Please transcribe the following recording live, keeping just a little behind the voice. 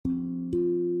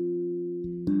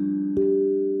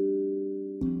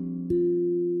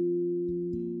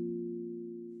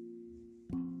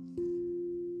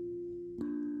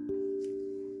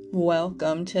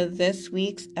Welcome to this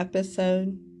week's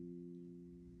episode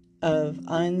of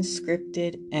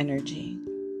Unscripted Energy.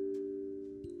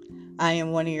 I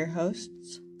am one of your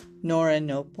hosts, Nora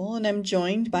Nopal, and I'm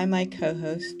joined by my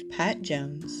co-host, Pat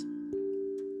Jones.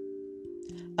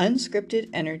 Unscripted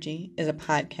Energy is a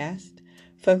podcast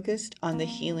focused on the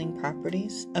healing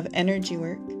properties of energy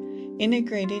work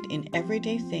integrated in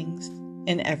everyday things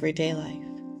in everyday life.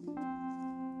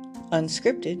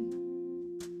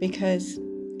 Unscripted because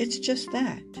it's just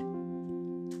that.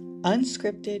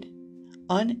 Unscripted,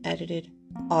 unedited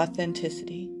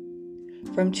authenticity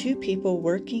from two people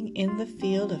working in the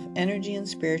field of energy and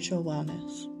spiritual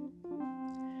wellness.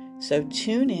 So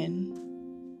tune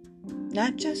in,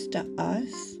 not just to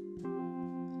us,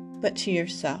 but to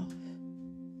yourself,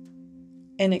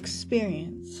 and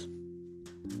experience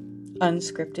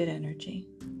unscripted energy.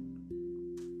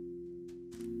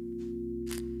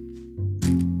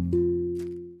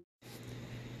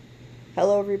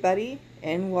 Hello everybody,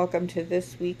 and welcome to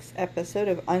this week's episode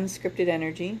of Unscripted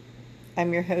Energy.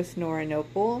 I'm your host, Nora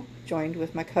Nopal, joined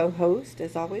with my co-host,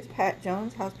 as always, Pat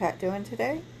Jones. How's Pat doing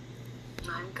today?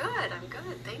 I'm good,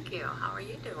 thank you. How are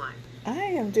you doing? I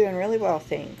am doing really well,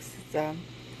 thanks.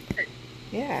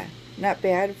 Yeah, not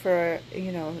bad for,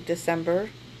 December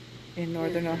in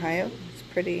Northern Ohio.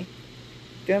 It's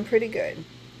doing pretty good.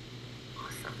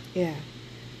 Awesome. Yeah.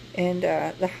 And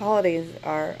the holidays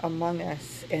are among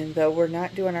us, and though we're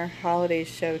not doing our holiday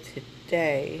show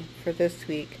today for this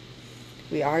week,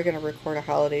 we are going to record a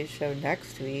holiday show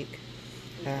next week.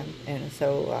 And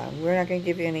so we're not going to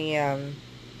give you any, we're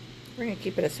going to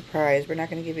keep it a surprise. We're not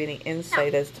going to give you any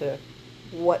insight as to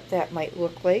what that might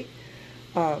look like.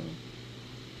 But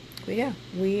yeah,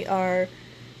 we are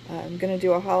going to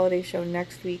do a holiday show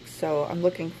next week, so I'm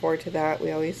looking forward to that.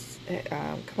 We always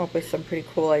come up with some pretty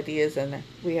cool ideas, and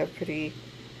we have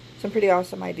some pretty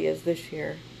awesome ideas this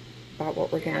year about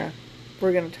what we're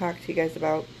gonna talk to you guys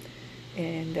about.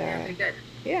 And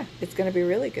yeah, it's gonna be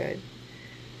really good.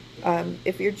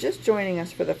 If you're just joining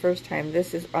us for the first time,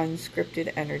 this is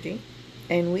Unscripted Energy,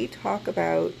 and we talk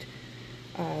about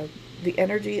the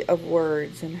energy of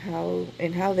words and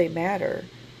how they matter.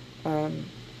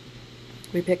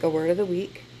 We pick a word of the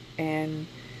week and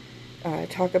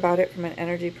talk about it from an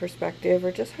energy perspective,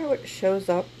 or just how it shows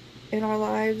up in our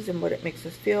lives and what it makes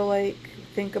us feel like,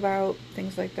 think about,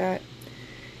 things like that.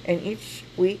 And each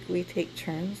week we take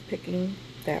turns picking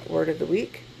that word of the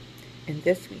week. And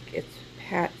this week it's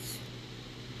Pat's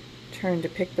turn to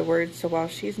pick the words. So while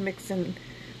she's mixing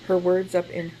her words up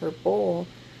in her bowl,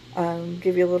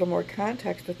 give you a little more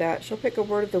context with that, she'll pick a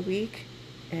word of the week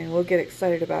and we'll get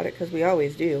excited about it, because we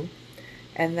always do.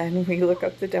 And then we look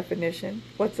up the definition.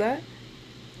 What's that?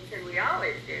 We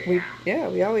always do.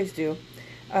 We always do.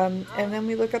 And then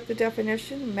we look up the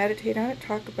definition, meditate on it,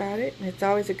 talk about it, and it's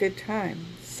always a good time.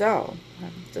 So,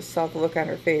 just saw the look on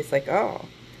her face, like, oh.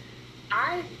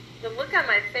 The look on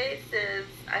my face is,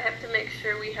 I have to make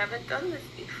sure we haven't done this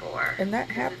before. And that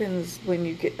happens when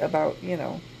you get about,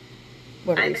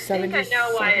 what are we,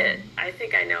 77? I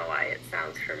think I know why it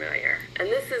sounds familiar. And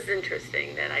this is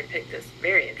interesting that I picked this,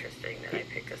 very interesting that I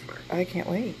picked this word. I can't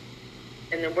wait.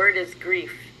 And the word is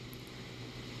grief.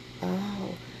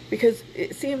 Oh, because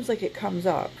it seems like it comes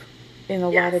up in a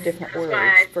lot of different words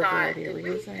for a variety of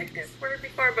reasons. We've picked this word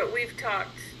before, but we've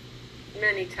talked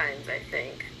many times, I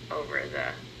think, over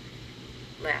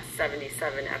the last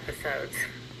 77 episodes.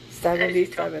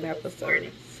 77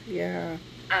 episodes, yeah.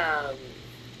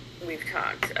 We've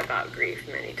talked about grief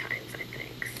many times, I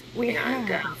think. We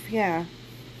have, yeah.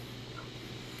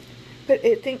 But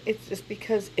I think it's just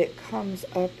because it comes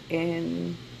up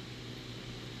in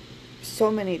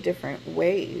so many different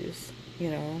ways,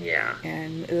 Yeah.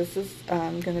 And this is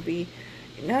going to be,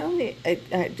 not only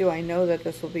do I know that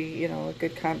this will be, a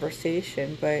good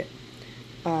conversation, but,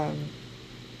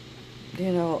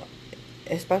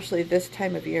 especially this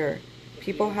time of year,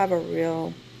 people have a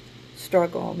real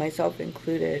struggle, myself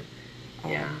included,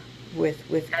 with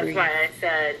grief. That's why I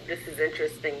said this is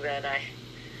interesting that I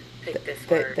picked this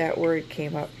word. That word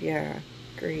came up, yeah,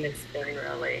 grief. It's been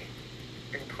really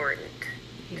important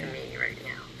to me right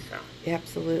now. So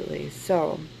absolutely.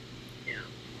 So,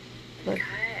 okay.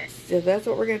 So that's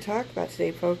what we're going to talk about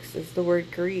today, folks, is the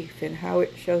word grief and how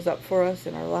it shows up for us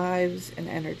in our lives and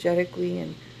energetically,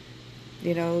 and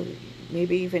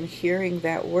maybe even hearing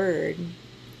that word,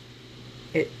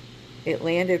 it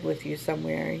landed with you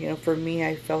somewhere. For me,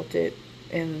 I felt it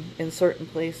in certain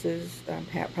places.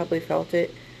 Pat probably felt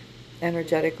it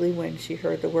energetically when she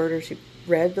heard the word, or she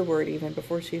read the word even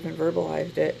before she even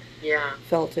verbalized it. Yeah.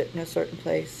 Felt it in a certain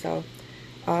place. So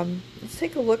let's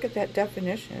take a look at that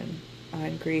definition.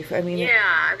 on grief. I mean,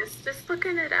 Yeah, I was just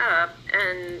looking it up,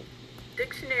 and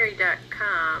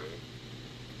dictionary.com,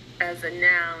 as a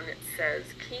noun, it says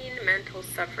keen mental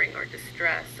suffering or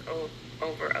distress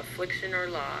over affliction or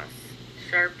loss,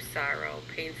 sharp sorrow,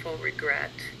 painful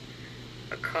regret,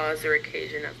 a cause or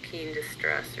occasion of keen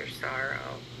distress or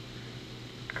sorrow.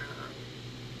 Um,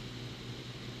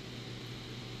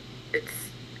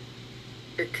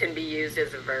 it can be used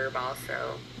as a verb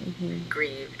also,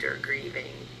 grieved or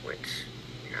grieving, which,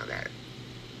 that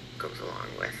goes along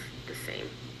with the same.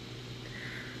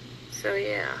 So,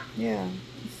 yeah. Yeah.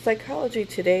 Psychology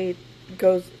today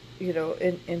goes,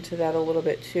 into that a little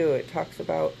bit too. It talks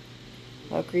about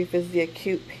grief is the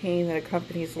acute pain that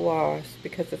accompanies loss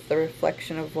because it's the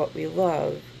reflection of what we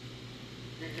love,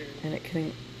 and it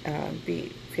can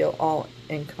feel all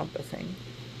encompassing.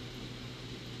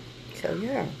 So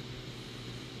yeah,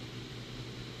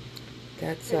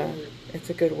 that's it's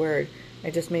a good word.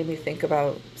 It just made me think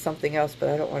about something else, but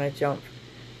I don't want to jump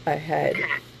ahead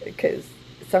because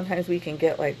sometimes we can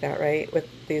get like that, right? With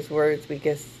these words,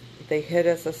 they hit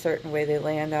us a certain way, they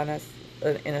land on us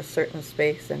in a certain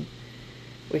space, and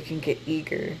we can get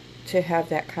eager to have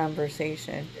that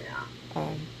conversation.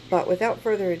 Yeah. But without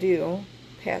further ado,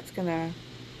 Pat's gonna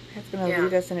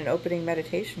lead us in an opening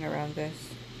meditation around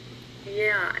this.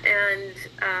 Yeah, and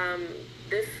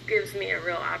this gives me a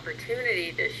real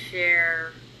opportunity to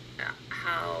share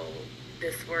how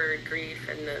this word grief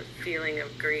and the feeling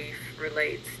of grief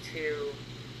relates to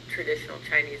traditional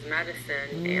Chinese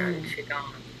medicine and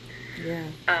Qigong. Yeah.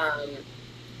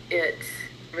 It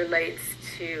relates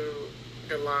to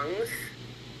the lungs,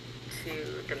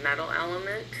 to the metal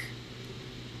element,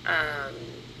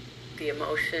 the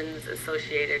emotions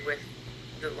associated with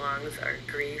the lungs are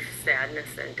grief,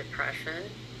 sadness, and depression.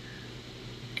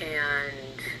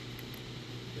 And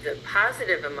the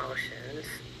positive emotions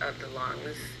of the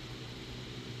lungs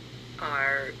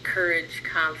are courage,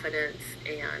 confidence,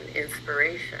 and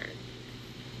inspiration.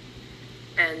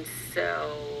 And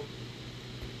so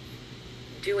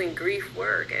doing grief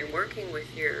work and working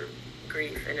with your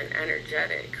grief in an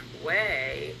energetic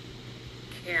way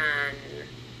can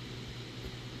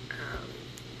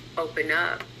open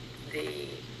up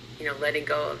letting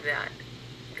go of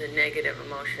the negative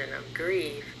emotion of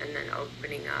grief, and then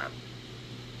opening up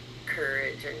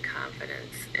courage and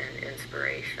confidence and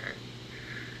inspiration.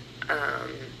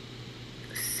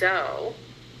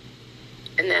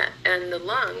 And the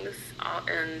lungs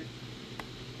and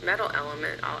metal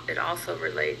element, it also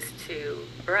relates to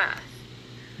breath.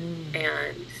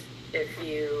 And if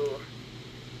you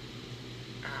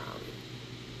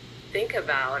think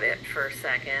about it for a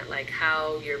second, like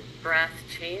how your breath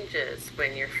changes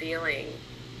when you're feeling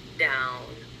down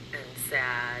and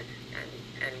sad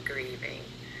and grieving.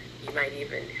 You might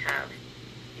even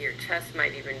your chest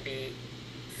might even be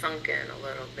sunken a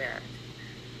little bit,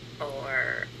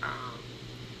 or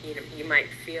you might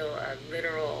feel a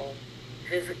literal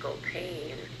physical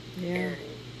pain in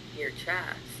your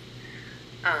chest.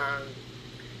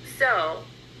 So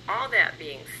all that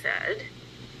being said,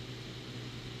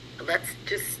 let's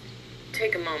just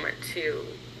take a moment to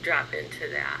drop into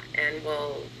that, and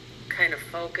we'll kind of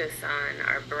focus on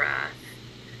our breath,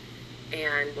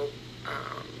 and we'll,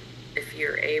 if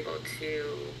you're able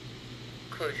to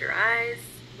close your eyes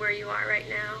where you are right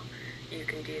now, you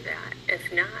can do that.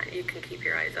 If not, you can keep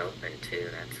your eyes open too,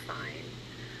 that's fine.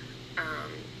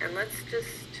 And let's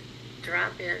just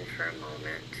drop in for a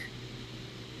moment,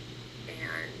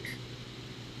 and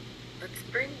let's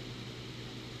bring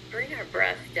our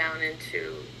breath down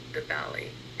into the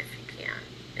belly if you can.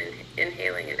 And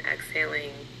inhaling and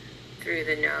exhaling through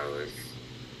the nose,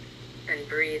 and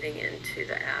breathing into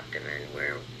the abdomen,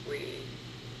 where we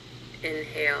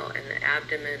inhale and the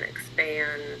abdomen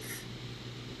expands,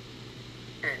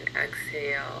 and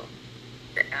exhale,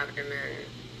 the abdomen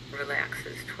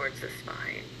relaxes towards the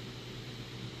spine.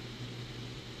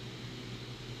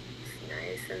 It's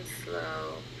nice and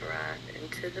slow breath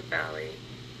into the belly.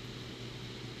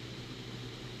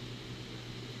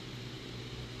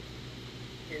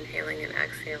 Inhaling and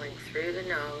exhaling through the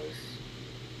nose.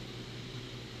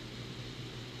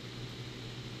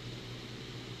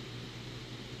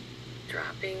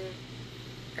 Dropping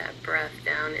that breath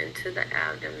down into the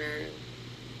abdomen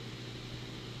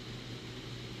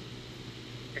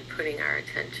and putting our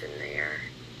attention there.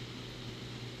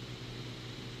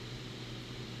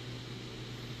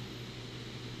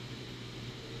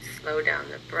 Slow down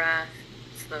the breath,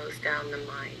 slows down the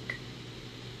mind.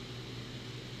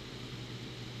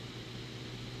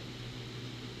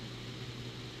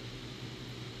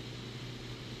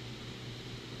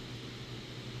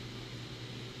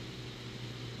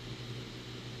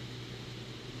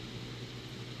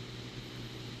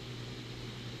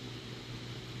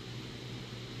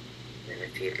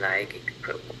 if you'd like, you could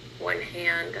put one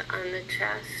hand on the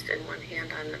chest and one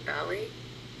hand on the belly.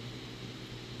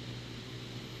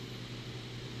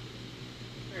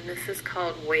 And this is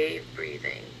called wave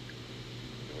breathing.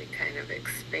 We kind of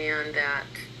expand that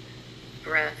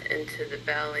breath into the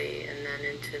belly and then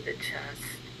into the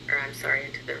chest, or I'm sorry,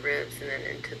 into the ribs and then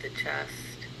into the chest.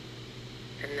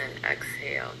 And then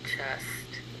exhale,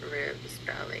 chest, ribs,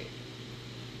 belly.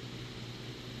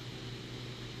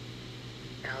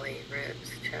 Belly,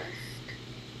 ribs, chest.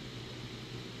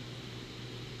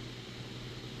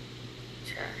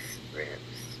 Chest,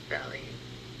 ribs, belly.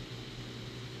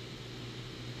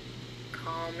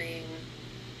 Calming,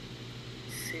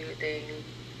 soothing,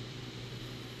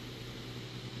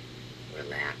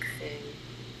 relaxing.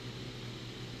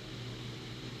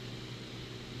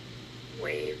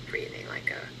 Wave breathing,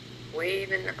 like a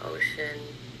wave in the ocean.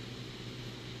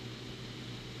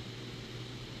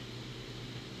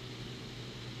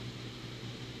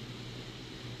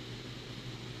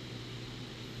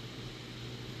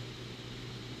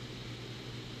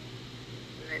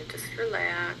 And then just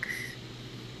relax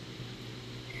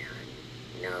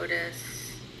and notice.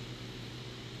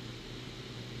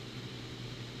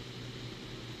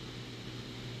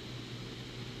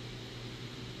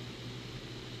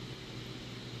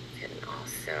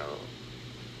 Also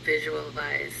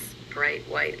visualize bright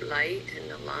white light in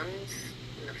the lungs,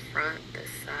 in the front, the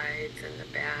sides, and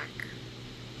the back.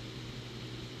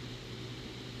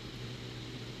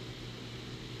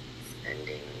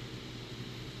 Sending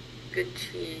good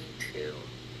chi to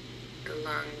the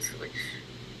lungs, which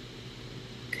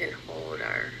can hold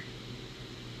our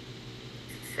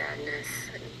sadness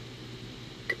and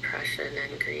depression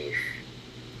and grief.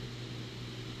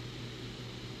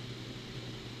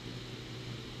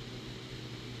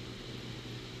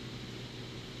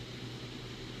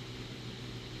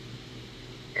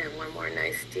 And one more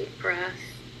nice deep breath.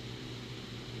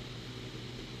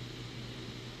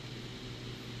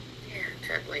 And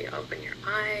gently open your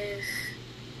eyes.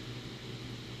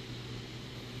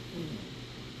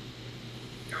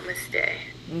 Namaste.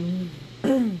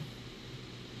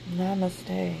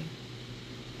 Namaste.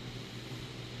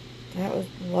 That was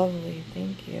lovely.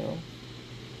 Thank you.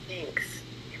 Thanks.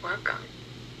 You're welcome.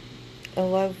 I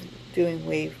love doing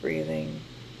wave breathing.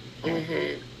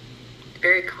 Mm-hmm.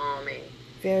 Very calming.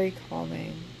 Very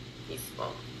calming.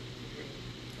 Peaceful.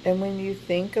 And when you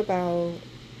think about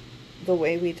the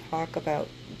way we talk about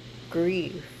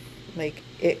grief, like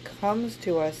it comes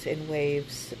to us in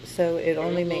waves, so it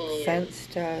only makes sense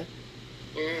to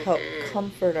help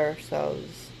comfort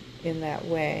ourselves in that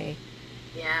way.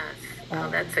 Yes. Oh,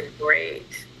 that's a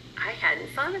great... I hadn't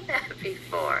thought of that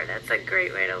before. That's a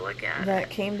great way to look at it.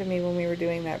 That came to me when we were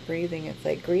doing that breathing. It's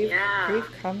like grief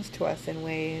comes to us in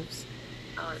waves.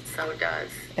 Oh, it so does.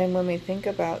 And when we think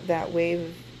about that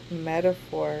wave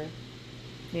metaphor,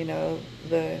 you know,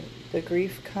 the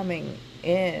grief coming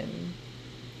in,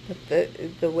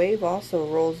 but the wave also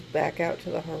rolls back out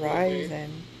to the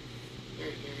horizon.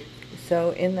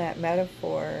 So in that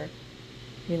metaphor,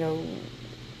 you know,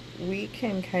 we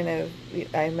can kind of,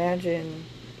 I imagine,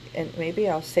 and maybe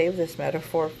I'll save this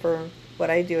metaphor for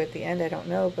what I do at the end, I don't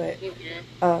know, but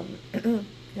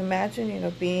imagine, you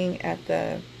know, being at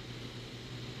the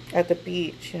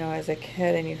beach, you know, as a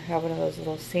kid, and you have one of those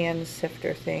little sand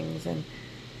sifter things, and,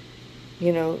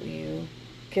 you know, you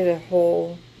get the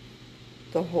whole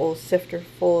sifter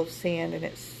full of sand, and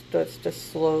it starts to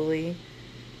slowly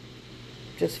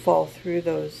just fall through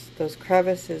those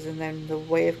crevices, and then the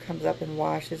wave comes up and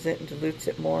washes it and dilutes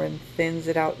it more and thins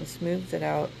it out and smooths it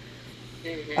out.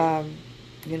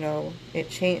 You know,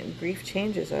 grief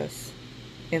changes us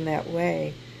in that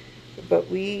way. But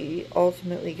we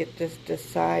ultimately get to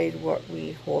decide what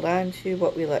we hold on to,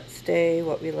 what we let stay,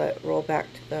 what we let roll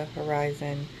back to the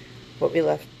horizon, what we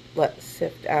let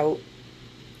sift out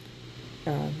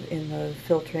in the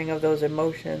filtering of those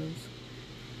emotions.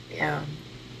 Yeah.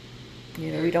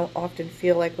 You know, we don't often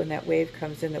feel like when that wave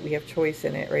comes in that we have choice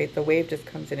in it, right? The wave just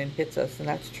comes in and hits us, and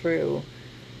that's true.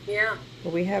 Yeah.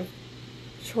 But we have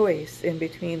choice in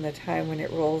between the time when it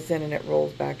rolls in and it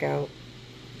rolls back out.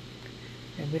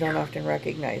 And we don't often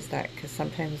recognize that, because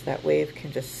sometimes that wave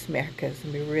can just smack us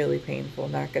and be really painful,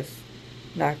 knock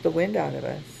the wind out of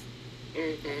us.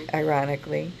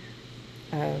 Ironically.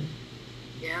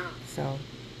 So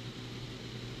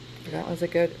that's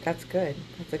good.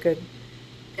 That's a good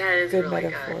That is good really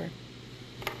metaphor.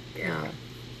 Good. Yeah.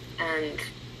 And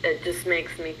it just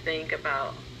makes me think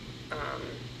about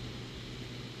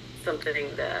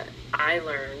something that I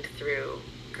learned through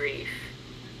grief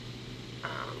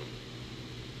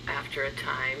after a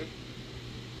time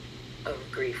of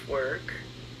grief work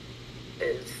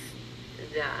is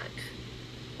that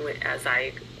as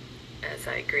I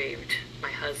grieved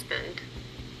my husband,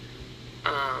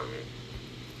 I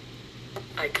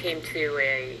came to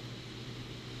a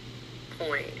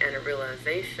point and a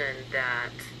realization that,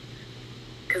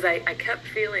 because I kept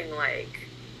feeling like,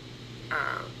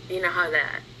 you know how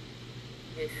that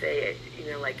you say it, you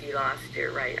know, like you lost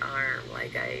your right arm,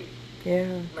 like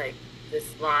like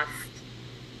just lost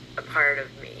a part of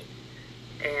me.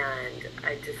 And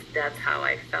that's how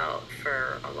I felt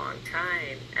for a long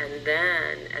time. And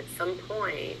then at some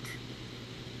point,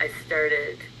 I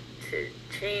started to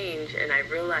change, and I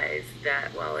realized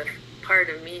that, well, if part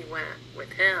of me went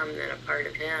with him, then a part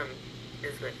of him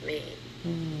is with me.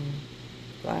 Mm.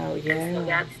 Wow, yeah. And so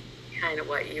that's kind of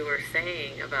what you were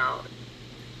saying about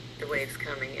the waves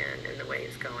coming in and the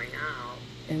waves going out.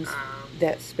 And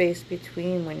that space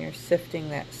between when you're sifting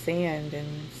that sand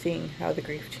and seeing how the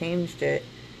grief changed it,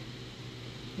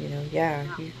 you know,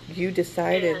 you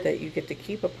decided that you get to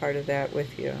keep a part of that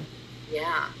with you.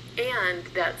 Yeah. And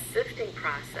that sifting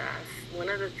process, one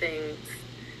of the things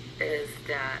is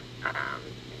that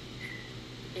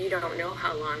you don't know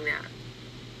how long that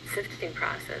sifting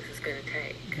process is going to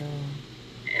take. No.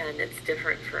 And it's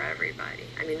different for everybody.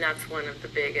 I mean, that's one of the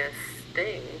biggest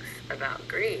things about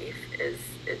grief is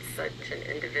it's such an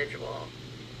individual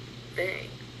thing.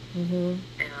 Mm-hmm.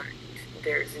 And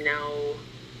there's no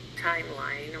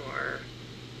timeline or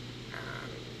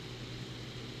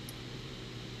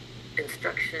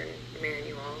instruction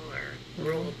manual or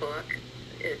rule book.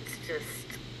 It's just,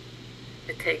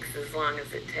 it takes as long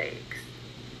as it takes.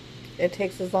 It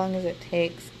takes as long as it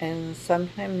takes, and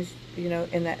sometimes, you know,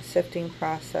 in that sifting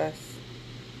process,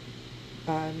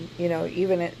 you know,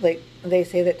 even like they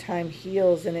say that time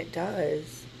heals, and it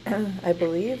does. I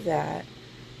believe that.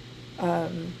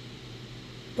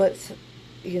 But,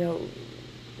 you know,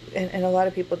 and a lot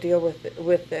of people deal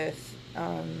with this.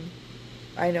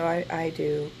 I know I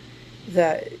do.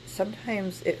 That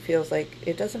sometimes it feels like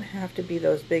it doesn't have to be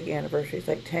those big anniversaries,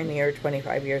 like 10-year,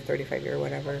 25-year, 35-year,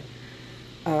 whatever.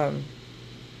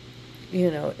 You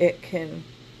know, it can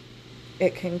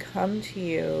come to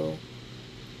you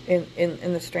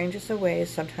in the strangest of ways,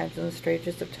 sometimes in the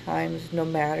strangest of times, no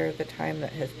matter the time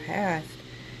that has passed,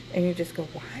 and you just go,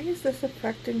 why is this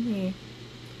affecting me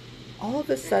all of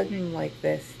a sudden like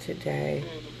this today?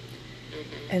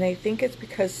 And I think it's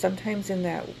because sometimes when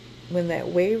that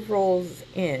wave rolls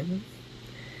in,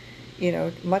 you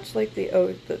know, much like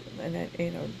don't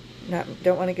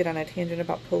want to get on a tangent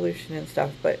about pollution and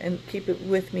stuff, and keep it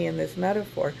with me in this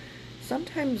metaphor.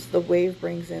 Sometimes the wave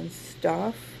brings in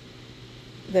stuff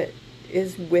that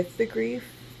is with the grief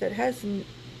that has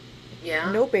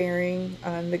no bearing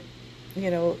on the,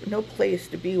 you know, no place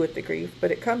to be with the grief,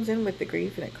 but it comes in with the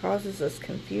grief and it causes us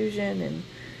confusion, and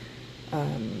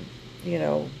you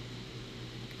know,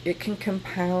 it can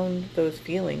compound those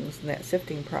feelings in that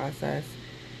sifting process.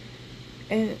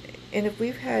 And if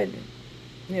we've had,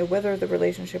 you know, whether the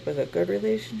relationship was a good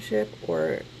relationship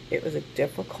or it was a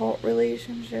difficult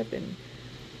relationship, and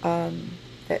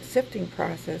that sifting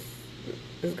process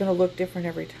is going to look different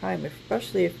every time,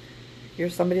 especially if you're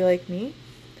somebody like me,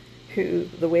 who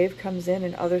the wave comes in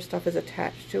and other stuff is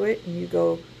attached to it, and you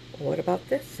go, well, what about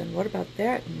this, and what about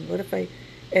that, and what if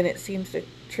and it seems to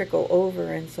trickle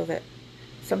over, and so that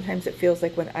sometimes it feels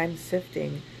like when I'm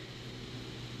sifting,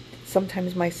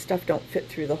 sometimes my stuff don't fit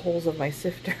through the holes of my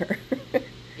sifter.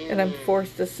 And I'm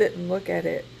forced to sit and look at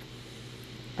it.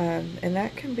 And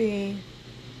that can be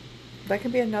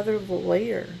another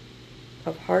layer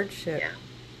of hardship.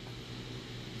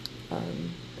 Yeah.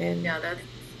 And yeah, that's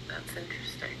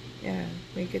interesting. Yeah,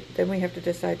 then we have to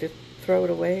decide to throw it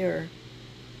away, or,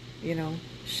 you know,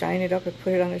 shine it up and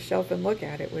put it on a shelf and look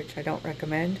at it, which I don't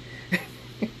recommend.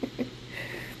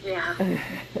 Yeah.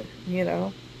 You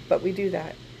know, but we do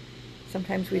that.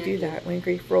 Sometimes we do that. When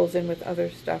grief rolls in with other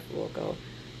stuff, we'll go,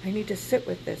 I need to sit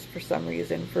with this for some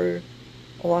reason for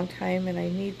a long time, and I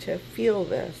need to feel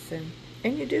this, and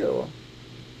you do.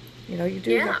 You know, you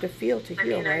do have to feel to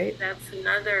heal, right? That's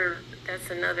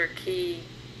another key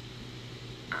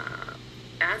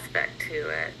aspect to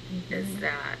it, is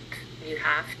that you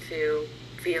have to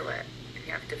feel it.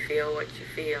 You have to feel what you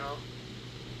feel,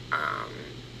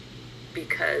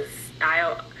 because I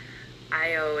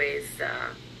always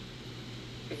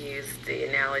use the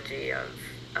analogy of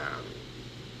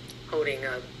holding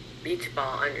a beach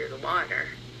ball under the water.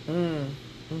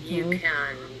 You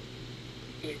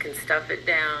can stuff it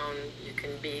down, you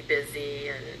can be busy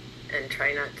and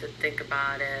try not to think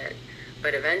about it,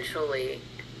 but eventually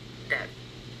that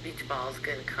beach ball is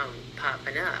going to come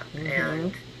popping up.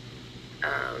 And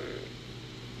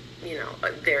you know,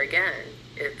 there again,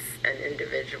 it's an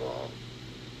individual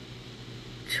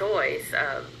choice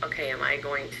of, okay, am I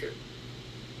going to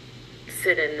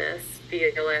sit in this,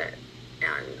 feel it,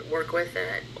 and work with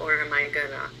it, or am I going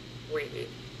to wait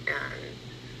and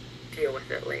deal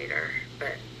with it later?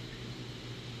 But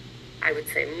I would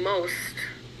say most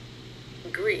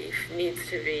grief needs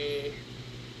to be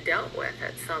dealt with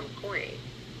at some point.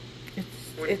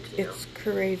 It's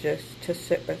courageous to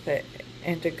sit with it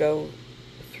and to go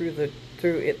through the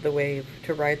wave,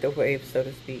 to ride the wave, so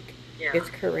to speak. Yeah. It's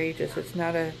courageous. It's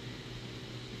not a.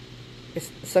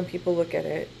 Some people look at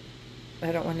it.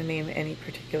 I don't want to name any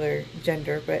particular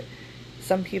gender, but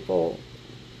some people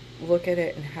look at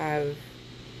it and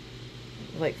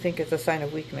think it's a sign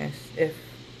of weakness if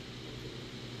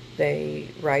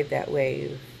they ride that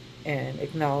wave and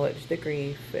acknowledge the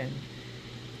grief, and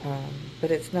but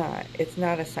it's not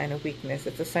a sign of weakness.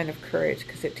 It's a sign of courage,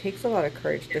 because it takes a lot of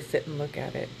courage to sit and look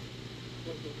at it.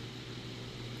 Mm-hmm.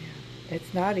 Yeah.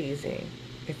 It's not easy.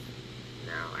 It's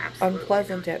absolutely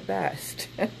unpleasant not. at best.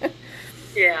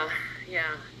 Yeah.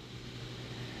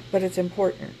 But it's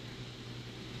important.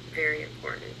 Very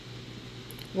important.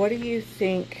 What do you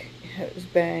think has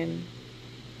been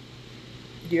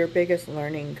your biggest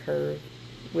learning curve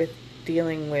with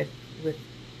dealing with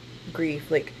grief?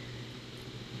 Like,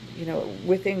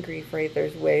 within grief, right,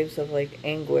 there's waves of like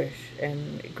anguish,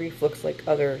 and grief looks like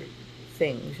other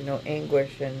things,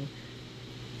 anguish and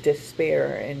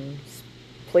despair and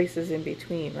places in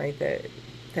between, right?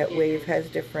 That wave has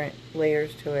different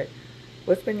layers to it.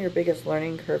 What's been your biggest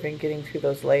learning curve in getting through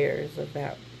those layers of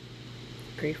that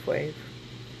grief wave?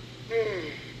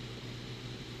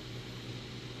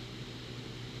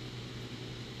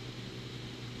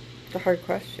 It's a hard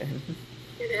question.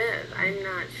 It is. I'm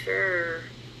not sure.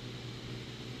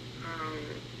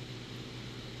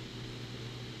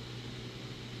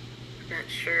 Not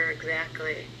sure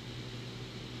exactly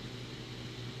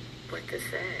what to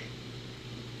say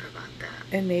about that.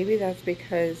 And maybe that's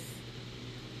because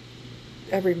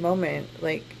every moment,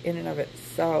 like, in and of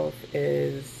itself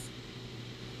is,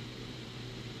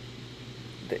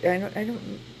 I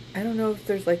don't know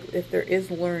if there is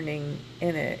learning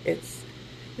in it. It's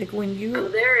like when you... Oh,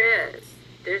 there is.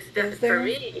 Is there? For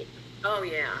me, oh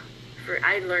yeah.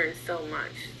 I learned so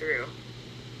much through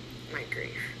my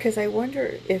grief. Because I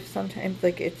wonder if sometimes,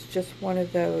 like, it's just one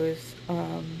of those, I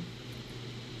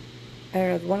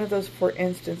don't know, one of those for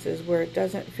instances where it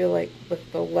doesn't feel like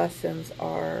the lessons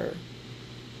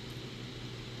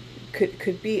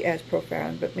could be as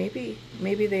profound, but maybe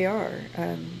they are.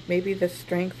 Maybe the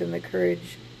strength and the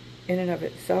courage in and of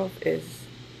itself is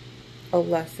a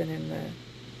lesson in the...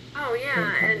 Oh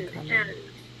yeah, and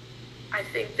I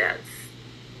think that's,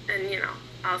 and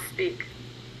I'll speak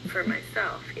for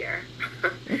myself here.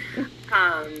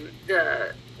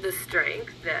 The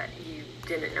strength that you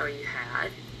didn't know you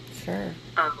had. Sure.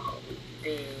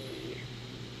 The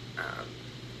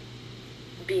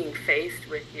being faced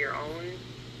with your own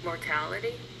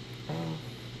mortality. Oh,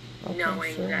 okay,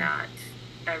 knowing sure. that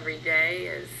every day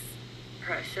is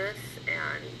precious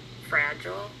and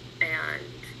fragile, and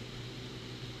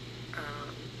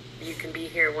you can be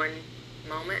here one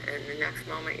moment and the next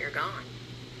moment you're gone.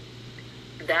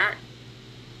 That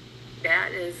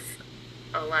is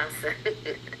a lesson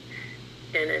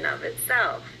in and of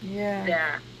itself. Yeah.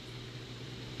 That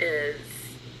is,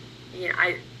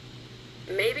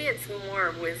 maybe it's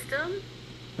more wisdom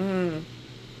than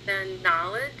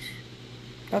knowledge.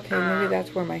 Okay, maybe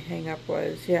that's where my hang-up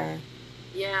was. Yeah.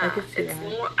 Yeah, I could see it's that.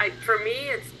 more. For me,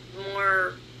 it's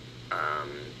more.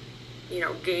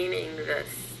 Gaining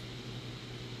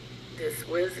this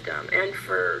wisdom, and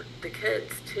for the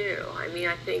kids too. I mean,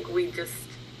 I think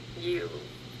you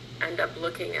end up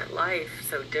looking at life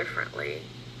so differently.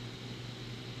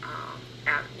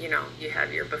 You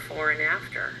have your before and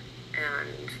after,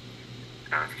 and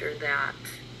after that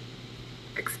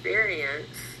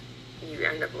experience, you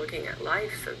end up looking at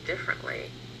life so differently,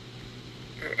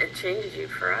 and it changes you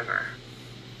forever.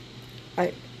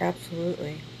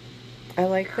 Absolutely. I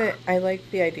like that. I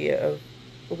like the idea of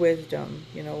wisdom.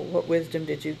 What wisdom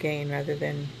did you gain rather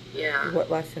than what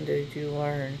lesson did you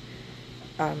learn?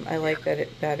 I like that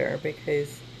it better,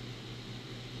 because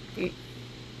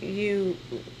you,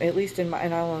 at least and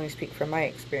I'll only speak from my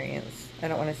experience. I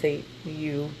don't want to say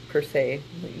you per se,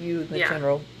 you, the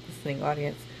general listening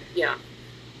audience. Yeah.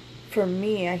 For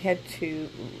me, I had to,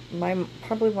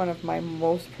 probably one of my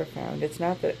most profound, it's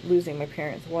not that losing my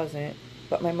parents wasn't,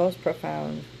 but my most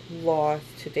profound loss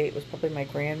to date was probably my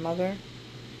grandmother.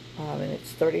 And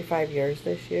it's 35 years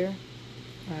this year.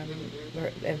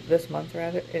 Or this month,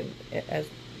 rather,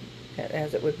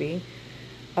 as it would be.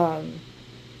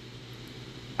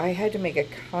 I had to make a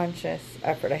conscious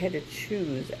effort. I had to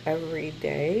choose every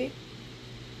day,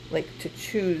 like to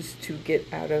choose to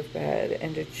get out of bed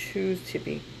and to choose to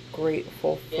be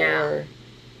grateful Yeah. for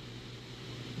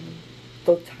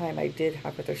the time I did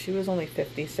have with her. She was only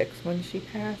 56 when she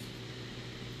passed.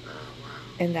 Oh, wow.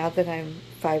 And now that I'm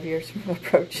 5 years from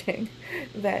approaching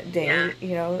that Yeah.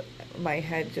 day, my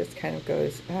head just kind of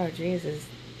goes, oh, Jesus.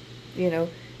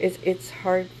 It's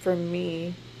hard for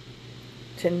me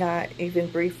to not even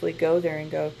briefly go there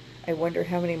and go, I wonder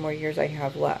how many more years I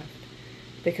have left.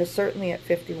 Because certainly at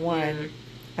 51,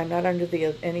 Mm-hmm. I'm not under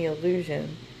any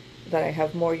illusion that I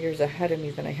have more years ahead of me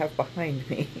than I have behind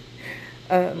me.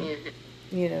 um,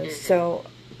 Mm-hmm. Mm-hmm. so,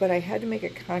 but I had to make a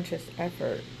conscious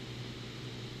effort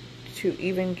to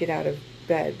even get out of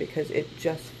bed because it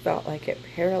just felt like it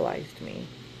paralyzed me.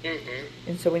 Mm-hmm.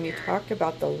 And so when you Yeah. talked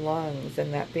about the lungs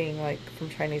and that being like from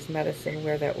Chinese medicine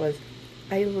where that was,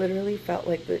 I literally felt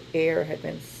like the air had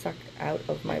been sucked out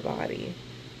of my body.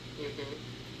 Mm-hmm.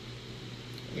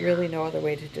 Yeah. Really no other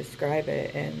way to describe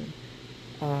it. And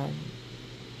um,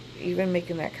 even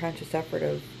making that conscious effort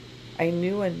of, I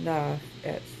knew enough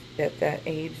at that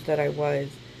age that I was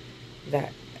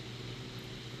that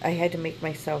I had to make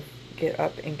myself get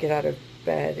up and get out of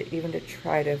bed, even to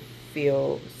try to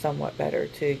feel somewhat better,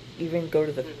 to even go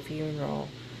to the Mm-hmm. funeral,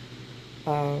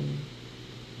 um,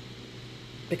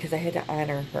 because I had to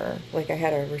honor her. Like I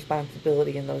had a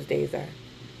responsibility in those days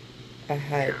I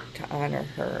had Yeah. to honor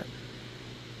her.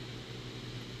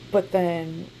 But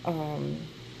then,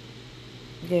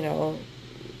 you know,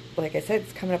 like I said,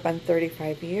 it's coming up on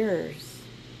 35 years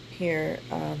here,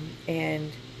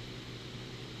 and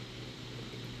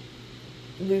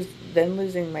then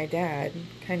losing my dad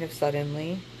kind of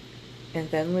suddenly, and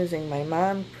then losing my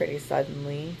mom pretty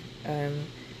suddenly. Um,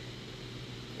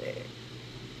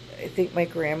 I think my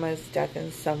grandma's death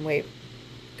in some way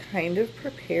kind of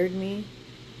prepared me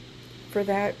for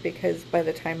that because by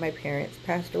the time my parents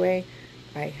passed away,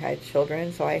 I had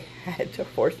children, so I had to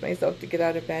force myself to get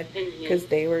out of bed because Mm-hmm.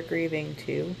 they were grieving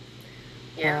too.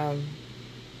 Yeah. Um,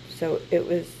 so it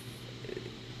was,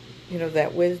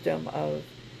 that wisdom of,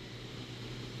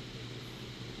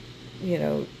 you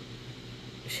know,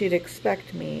 she'd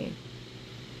expect me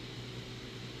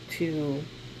to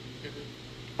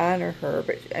Mm-hmm. honor her,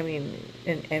 but I mean,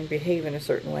 and behave in a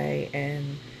certain way,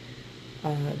 and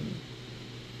um,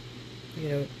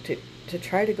 to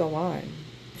try to go on.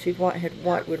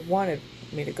 Yeah. Would wanted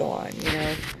me to go on.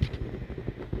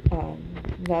 Um,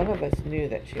 None of us knew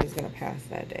that she was going to pass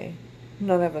that day.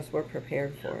 None of us were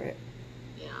prepared Yeah. for it.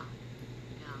 Yeah.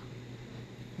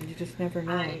 Yeah. You just never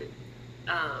know. I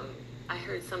um I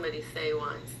heard somebody say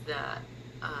once that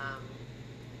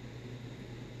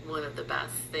one of the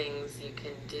best things you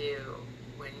can do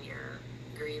when you're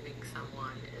grieving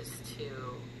someone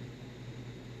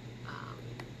um,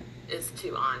 is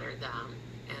to honor them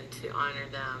and to honor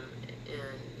them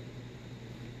in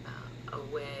a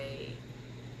way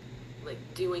like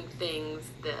doing things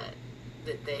that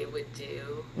they would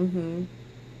do Mm-hmm.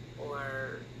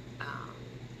 or um,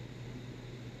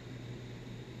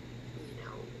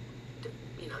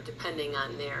 you know depending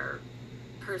on their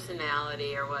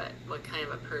personality or what kind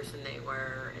of a person they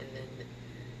were,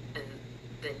 and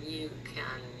then you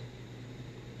can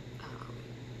um,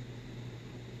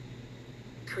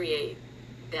 create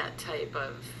that type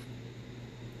of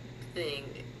thing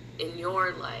in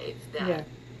your life Yeah. that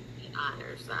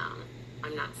honors them.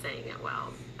 I'm not saying it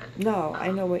well, but No,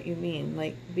 I know what you mean.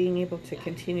 Like being able to yeah.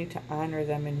 continue to honor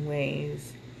them in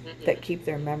ways that Hmm. keep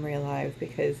their memory alive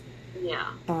because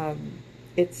Yeah. um,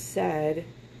 it's said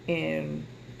in,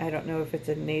 I don't know if it's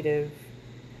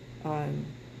um,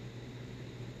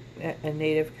 a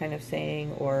native kind of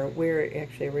saying or where it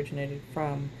actually originated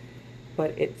from,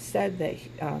 but it's said that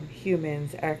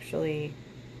humans actually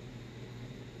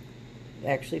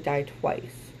die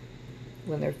twice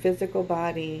when their physical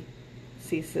body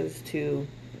ceases to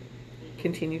Hmm.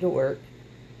 continue to work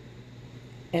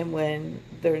and when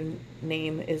their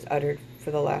name is uttered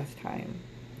for the last time.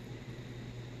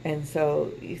 And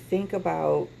so you think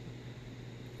about,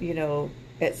 you know,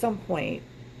 at some point,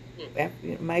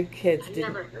 my kids I've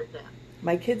didn't never heard that.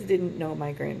 my kids didn't know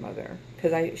my grandmother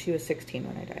because she was 16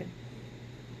 when I died.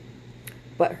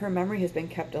 But her memory has been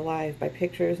kept alive by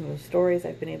pictures and the stories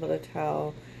I've been able to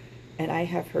tell. And I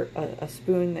have a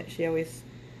spoon that she always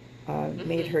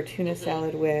made Hmm. her tuna Hmm.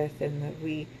 salad with, and that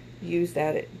we use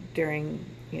that during,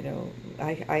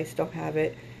 I still have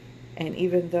it. And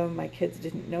even though my kids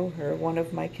didn't know her, one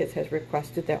of my kids has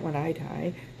requested that when I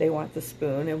die, they want the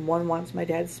spoon, and one wants my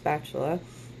dad's spatula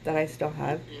that I still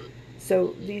have. Hmm. So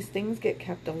Hmm. these things get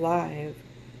kept alive,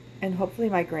 and hopefully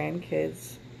my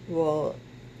grandkids will.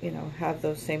 have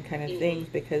those same kind of things,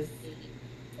 Mm-hmm. because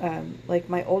Mm-hmm. like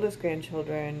my oldest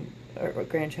grandchildren or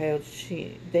grandchild,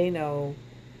 they know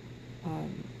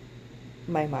um,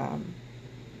 my mom.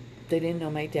 They didn't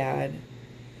know my dad,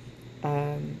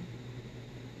 um,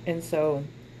 and so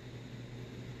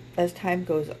as time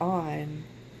goes on,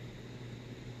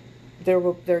 there are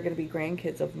going to be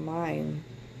grandkids of mine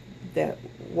that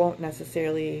won't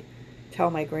necessarily tell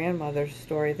my grandmother's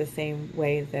story the same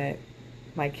way that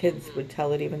my kids Mm-hmm. would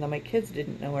tell it, even though my kids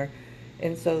didn't know her.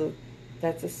 And so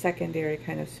that's a secondary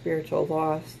kind of spiritual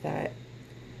loss that,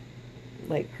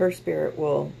 like, her spirit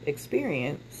will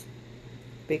experience,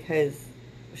 because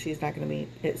she's not going to meet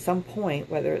at some point,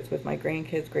 whether it's with my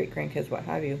grandkids, great grandkids, what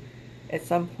have you. At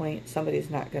some point, somebody's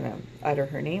not going to utter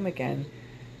her name again.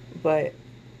 But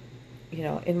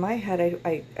in my head,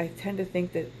 I tend to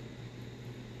think that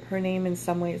her name in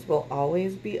some ways will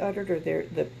always be uttered, or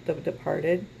the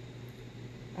departed.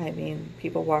 I mean,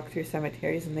 people walk through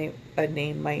cemeteries and a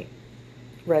name might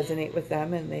resonate with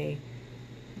them, and they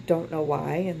don't know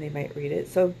why, and they might read it.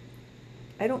 So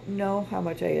I don't know how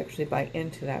much I actually buy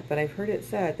into that, but I've heard it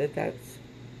said that that's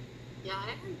Yeah,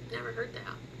 I had never heard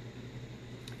that.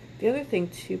 the other thing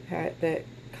too, Pat, that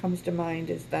comes to mind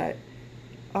is that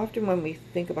often when we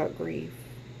think about grief,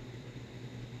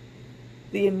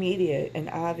 the immediate and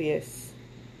obvious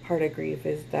part of grief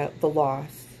is that the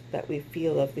loss that we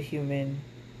feel of the human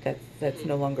that's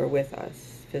no Mm-hmm. longer with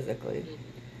us physically.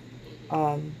 Mm-hmm. Mm-hmm.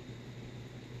 Um,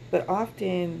 but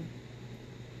often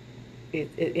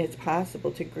it's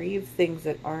possible to grieve things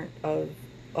that aren't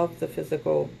of the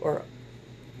physical, or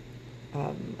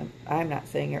I'm not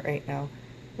saying it right now.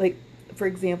 Like, for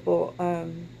example,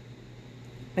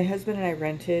 my husband and I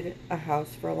rented a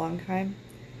house for a long time,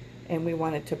 and we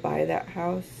wanted to buy that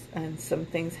house, and some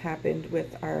things happened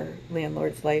with our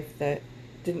landlord's life that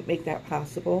didn't make that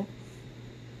possible.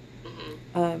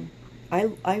 Mm-hmm. Um,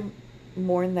 I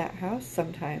mourn that house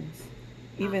sometimes,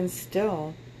 Yeah. even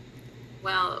still.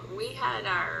 Well, we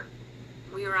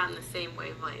were on the same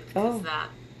wavelength, because Oh,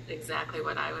 that's exactly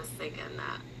what I was thinking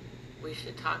that we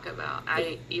should talk about. the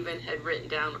I even had written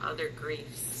down other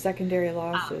griefs. secondary Um,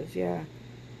 losses, yeah.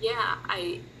 yeah,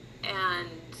 and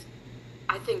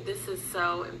I think this is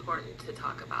so important to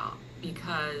talk about, Hmm.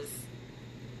 because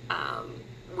um,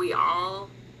 we all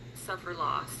suffer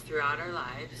loss throughout our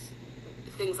lives.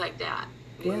 Things like that,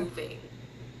 Yeah. moving,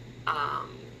 um,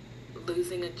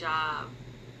 losing a job,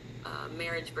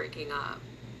 marriage breaking up,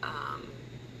 um,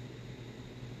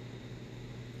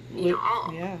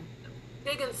 all Yeah.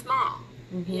 big and small,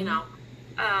 you Hmm. know.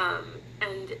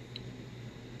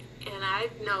 And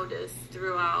I've noticed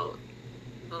throughout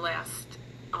the last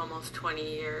almost 20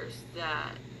 years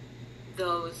that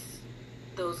those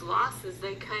those losses,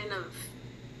 they kind of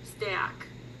stack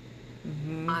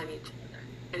Hmm. on each other,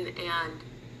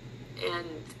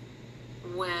 and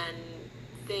when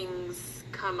things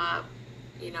come up,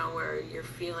 where you're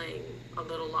feeling a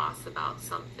little loss about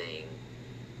something,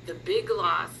 the big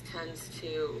loss tends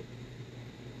to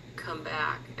come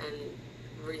back and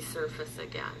resurface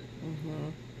again. Hmm.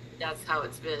 That's how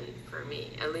it's been for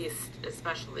me, at least,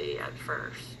 especially at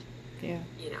first. Yeah.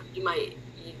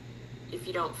 If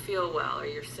you don't feel well or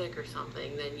you're sick or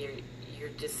something, then you're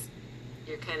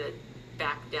kind of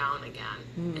back down again,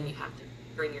 and Mm. you have to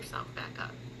bring yourself back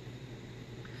up.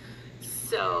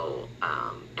 So,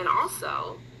 and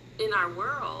also in our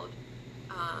world,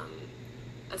 um,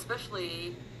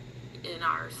 especially in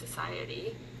our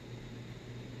society,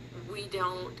 we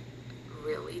don't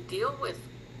really deal with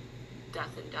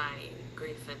death and dying,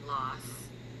 grief and loss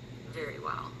very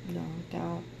well. No,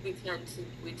 don't. We tend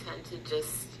to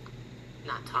just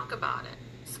not talk about it,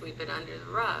 sweep it under the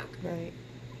rug. Right.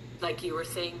 Like you were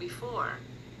saying before,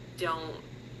 don't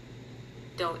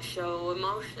don't show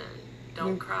emotion, We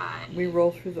don't cry. we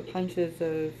roll through the punches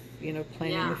of planning the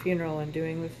Yeah, funeral and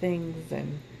doing the things,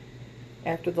 and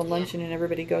after the yeah, luncheon and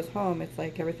everybody goes home, it's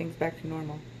like everything's back to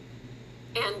normal.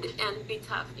 and be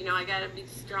tough. I gotta be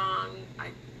strong.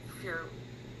 For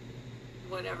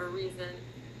whatever reason,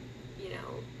 you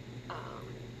know. Um,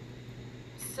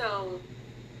 so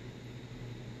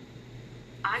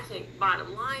I think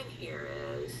bottom line here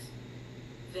is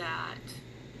that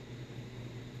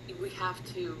we have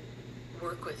to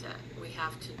work with it. We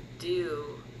have to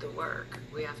do the work.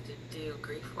 We have to do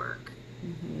grief work,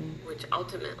 Hmm. which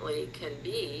ultimately can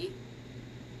be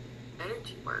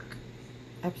energy work.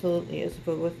 Absolutely is,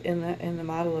 but in the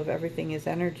model of everything is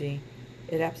energy,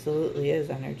 it absolutely is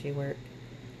energy work.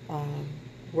 Um,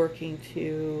 Working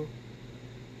to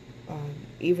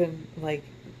even like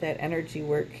that energy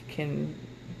work can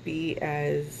be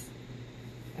as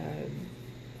um,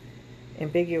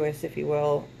 ambiguous, if you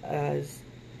will, as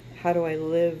how do I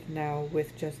live now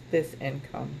with just this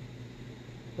income,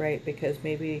 right? Because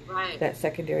maybe Right. that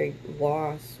secondary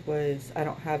loss was I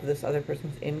don't have this other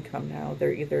person's income now.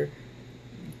 They're either,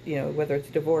 whether it's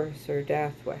divorce or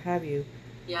death, what have you,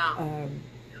 Yeah. um,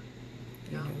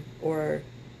 Yeah. or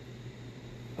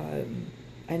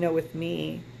I know with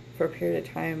me, for a period of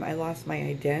time, I lost my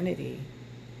identity.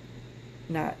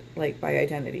 Not like by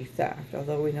identity theft,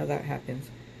 although we know that happens.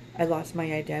 I lost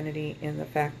my identity in the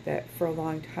fact that for a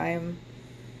long time,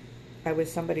 I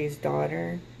was somebody's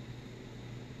daughter,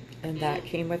 and that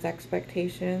came with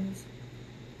expectations.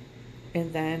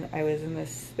 And then I was in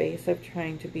this space of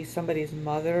trying to be somebody's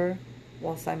mother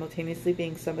while simultaneously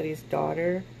being somebody's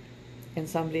daughter and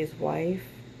somebody's wife.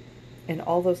 And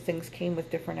all those things came with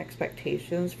different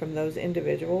expectations from those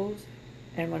individuals.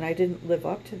 And when I didn't live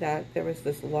up to that, there was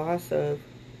this loss of,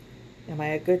 am I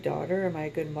a good daughter? Am I a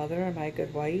good mother? Am I a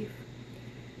good wife?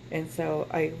 And so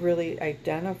I really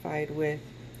identified with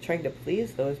trying to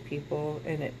please those people,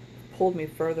 and it pulled me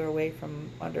further away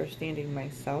from understanding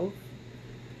myself,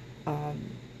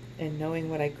 and knowing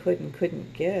what I could and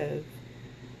couldn't give.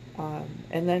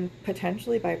 And then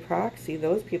potentially by proxy,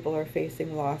 those people are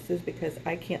facing losses because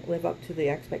I can't live up to the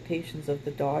expectations of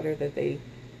the daughter that they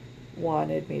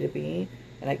wanted me to be,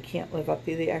 and I can't live up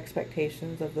to the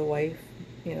expectations of the wife,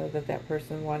 that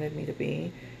person wanted me to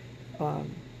be.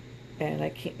 And I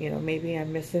can't, maybe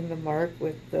I'm missing the mark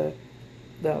with the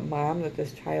mom that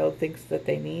this child thinks that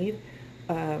they need.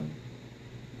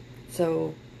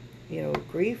 So,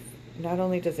 grief, not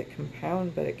only does it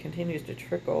compound, but it continues to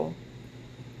trickle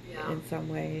in some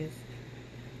ways.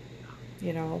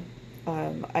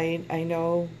 I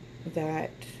know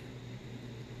that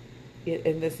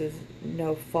and this is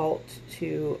no fault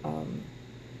to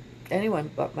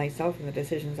anyone but myself and the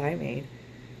decisions I made,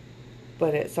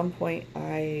 but at some point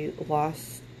I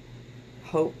lost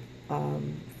hope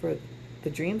for the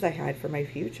dreams I had for my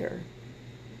future.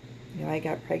 I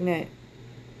got pregnant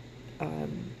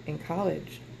in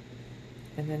college,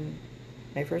 and then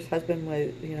my first husband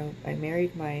was, I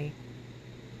married my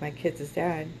kids'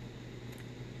 dad,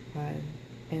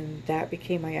 and that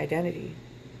became my identity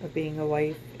of being a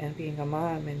wife and being a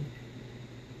mom, and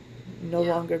no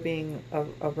longer being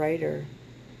a writer,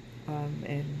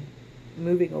 and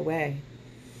moving away.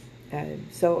 And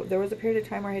so there was a period of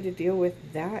time where I had to deal with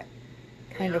that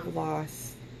kind of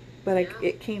loss, but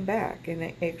it came back, and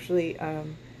it actually,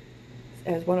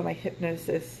 as one of my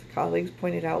hypnosis colleagues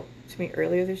pointed out to me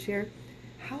earlier this year,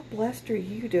 how blessed are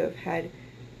you to have had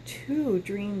 2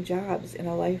 dream jobs in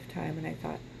a lifetime? And I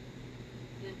thought,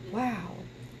 wow,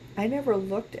 I never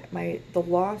looked at the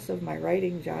loss of my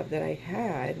writing job that I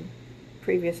had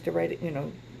previous to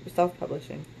writing,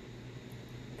 self-publishing.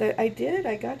 That I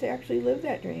got to actually live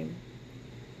that dream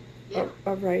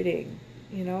of writing.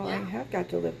 I have got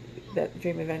to live that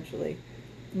dream eventually.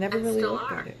 Never really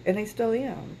looked at it, and I still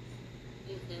am.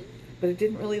 But I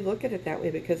didn't really look at it that way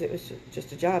because it was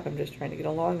just a job. I'm just trying to get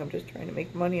along. I'm just trying to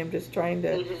make money. I'm just trying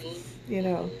to,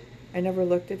 I never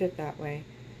looked at it that way.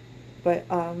 But,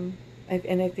 and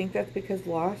I think that's because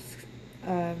loss,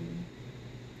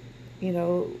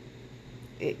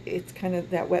 it's kind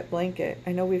of that wet blanket.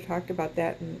 I know we've talked about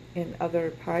that in other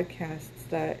podcasts,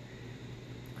 that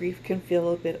grief can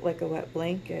feel a bit like a wet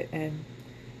blanket. And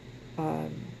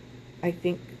I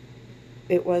think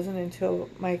it wasn't until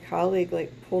my colleague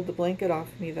pulled the blanket off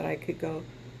me that I could go,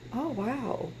 oh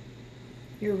wow,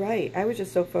 you're right. I was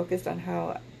just so focused on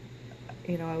how,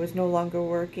 I was no longer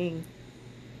working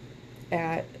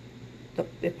at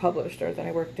the publisher that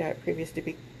I worked at previous to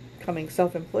becoming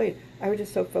self-employed. I was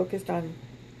just so focused on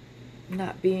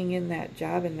not being in that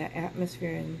job and that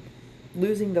atmosphere and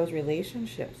losing those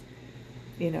relationships.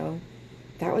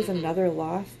 That was another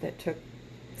loss that took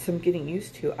some getting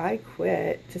used to. I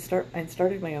quit and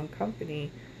started my own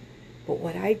company, but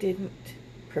what I didn't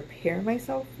prepare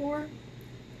myself for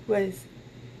was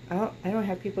I don't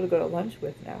have people to go to lunch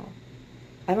with now.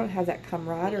 I don't have that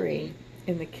camaraderie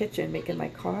in the kitchen making my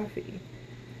coffee.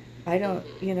 I don't,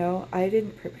 I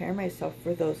didn't prepare myself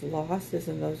for those losses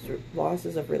and those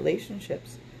losses of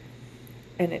relationships.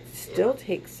 And it still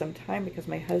takes some time because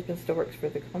my husband still works for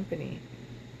the company.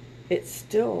 It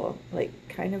still,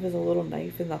 kind of is a little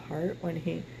knife in the heart when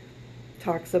he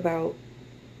talks about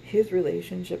his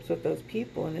relationships with those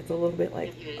people. And it's a little bit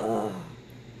like, ugh,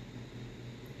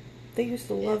 they used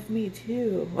to love me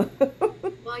too.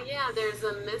 Well, yeah, there's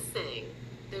a missing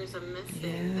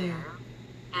there.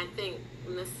 I think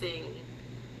missing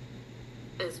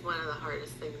is one of the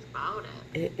hardest things about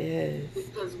it. It is.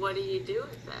 Because what do you do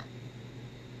with it?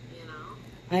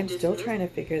 I'm still trying to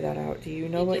figure that out. Do you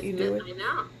know what you do with it? I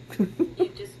know.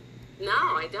 No,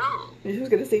 I don't. I was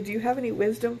going to say, do you have any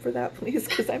wisdom for that, please?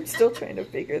 Because I'm still trying to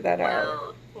figure that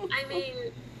out. Well, I mean,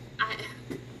 I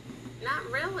not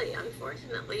really,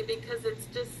 unfortunately, because it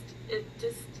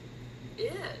just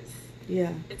is.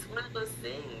 Yeah, It's one of those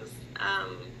things.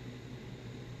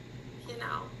 You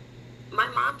know, my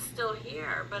mom's still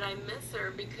here, but I miss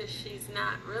her because she's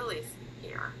not really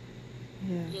here.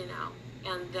 yeah, You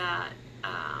know, and that,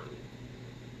 um,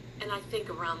 and I think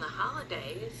around the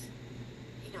holidays,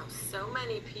 you know, so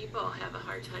many people have a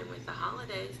hard time with the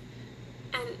holidays.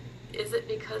 And is it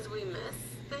because we miss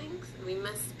things? We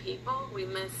miss people? We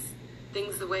miss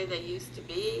things the way they used to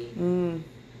be? mm,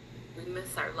 We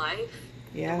miss our life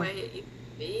the yeah. way it used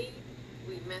to be?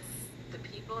 We miss the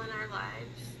people in our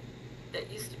lives that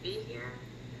used to be here?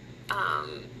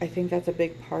 Um, I think that's a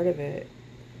big part of it.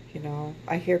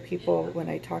 I hear people, yeah. when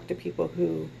I talk to people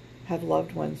who have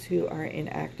loved ones who are in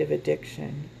active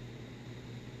addiction,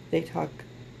 they talk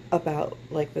about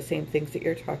like the same things that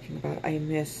you're talking about. I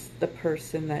miss the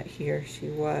person that he or she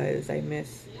was. I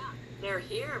miss. Yeah, they're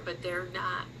here, but they're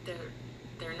not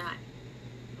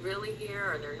really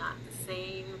here, or they're not the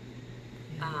same.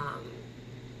 Yeah. Um,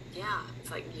 yeah,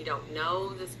 it's like you don't know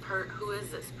who is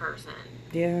this person?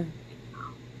 Yeah. You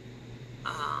know?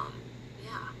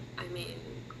 Yeah, I mean,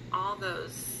 all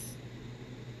those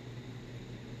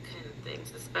kind of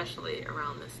things, especially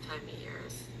around this time of year,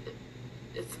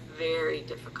 it's very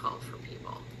difficult for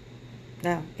people.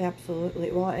 No,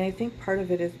 absolutely. Well, and I think part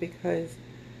of it is because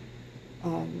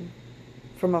um,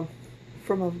 from a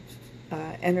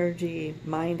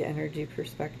mind energy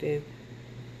perspective,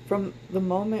 from the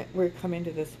moment we're coming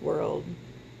to this world,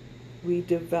 we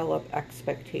develop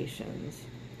expectations,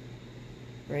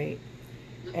 right?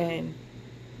 Hmm. And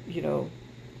you know,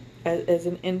 as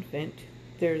an infant,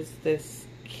 there's this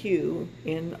cue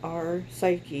in our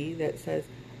psyche that says,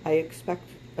 I expect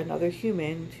another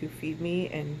human to feed me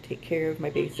and take care of my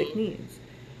basic Hmm. needs.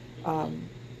 Hmm. Um,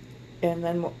 and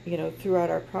then, throughout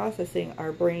our processing,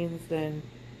 our brains then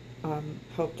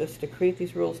helped us to create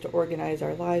these rules to organize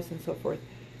our lives and so forth.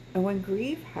 And when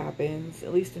grief happens,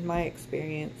 at least in my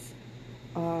experience,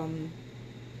 um,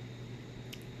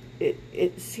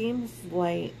 it seems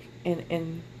like,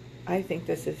 and I think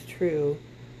this is true,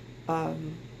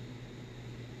 um,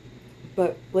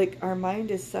 but like our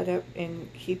mind is set up in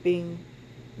keeping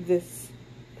this,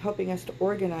 helping us to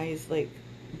organize like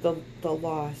the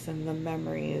loss and the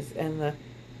memories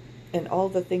and all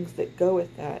the things that go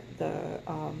with that,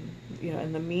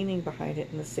 and the meaning behind it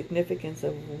and the significance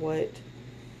of what,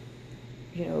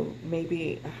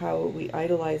 maybe how we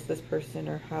idolize this person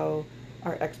or how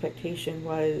our expectation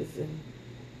was,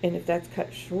 and if that's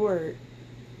cut short,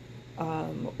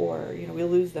 or we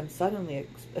lose them suddenly,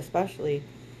 especially,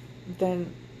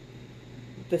 then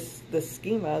the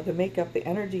schema, the makeup, the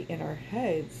energy in our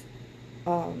heads,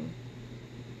 um,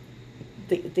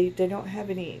 they don't have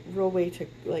any real way to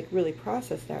like really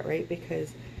process that, right?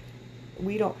 Because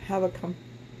we don't have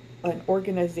an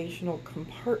organizational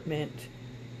compartment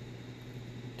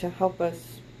to help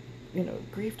us.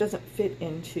 Grief doesn't fit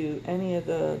into any of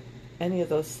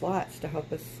those slots to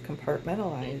help us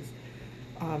compartmentalize.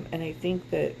 And I think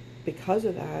that because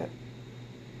of that,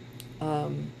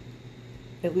 um,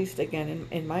 at least again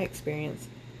in my experience,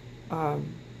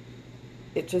 um,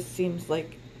 it just seems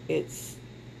like it's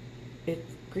it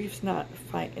grief's not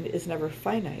fine, and it is never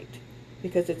finite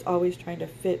because it's always trying to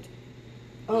fit.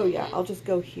 Oh yeah, Hmm. I'll just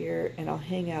go here and I'll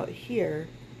hang out here,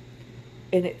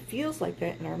 and it feels like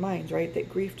that in our minds, right? That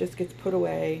grief just gets put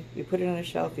away. We put it on a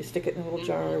shelf. We stick it in a little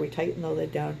jar. Hmm. We tighten the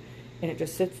lid down, and it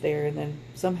just sits there. And then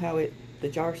somehow the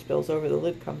jar spills over. The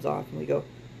lid comes off, and we go,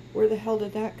 "Where the hell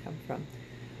did that come from?"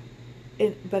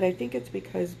 But I think it's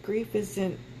because grief's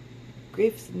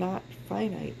not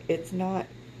finite. It's not.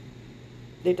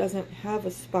 It doesn't have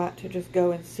a spot to just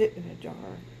go and sit in a jar,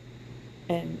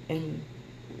 and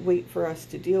wait for us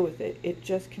to deal with it. It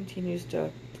just continues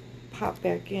to pop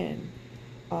back in,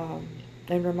 um,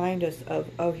 and remind us of,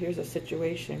 oh, here's a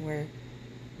situation where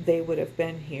they would have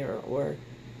been here, or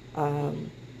um,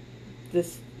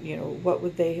 this, what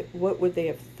would they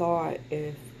have thought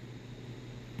if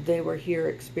they were here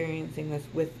experiencing this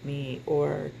with me,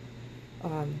 or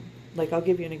um, like I'll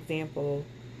give you an example.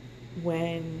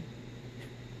 when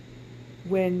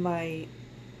when my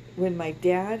when my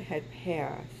dad had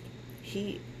passed,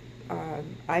 he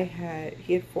he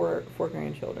had four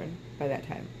grandchildren by that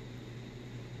time,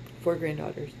 four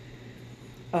granddaughters,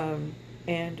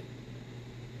 and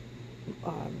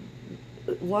um,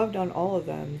 loved on all of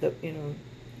them,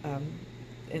 um,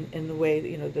 in the way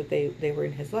that, that they were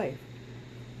in his life,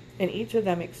 and each of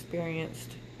them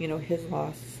experienced his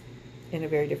loss in a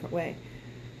very different way.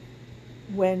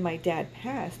 when my dad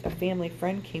passed, a family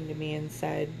friend came to me and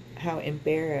said how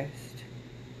embarrassed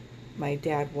my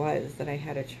dad was that I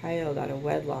had a child out of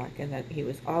wedlock, and that he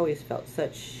was always felt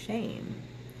such shame.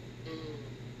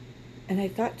 And I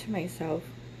thought to myself,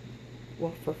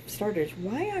 well, for starters,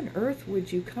 why on earth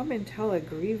would you come and tell a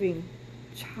grieving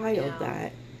child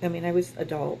that? I mean, I was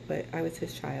adult, but I was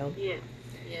his child. Yeah.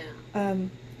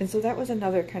 And so that was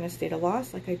another kind of state of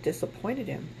loss. Like, I disappointed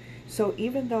him. So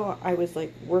even though I was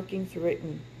like working through it,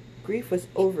 and grief was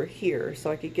over here,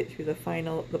 so I could get through the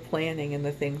planning and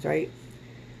the things, right?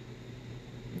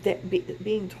 That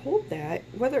being told that,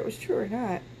 whether it was true or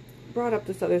not, brought up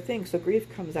this other thing. So grief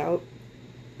comes out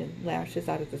and lashes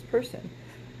out at this person.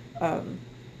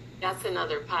 That's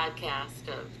another podcast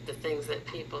of the things that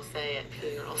people say at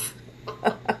funerals.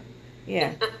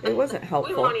 Yeah, it wasn't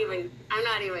helpful. I'm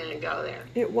not even going to go there.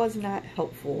 It was not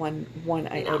helpful, one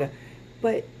iota. No.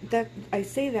 But I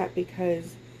say that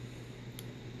because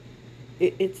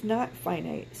it's not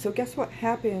finite. So guess what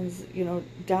happens,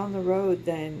 down the road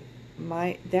then,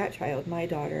 that child, my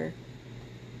daughter,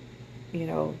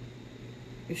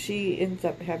 if she ends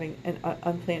up having an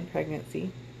unplanned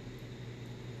pregnancy,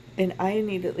 and I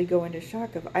immediately go into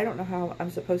shock of, I don't know how I'm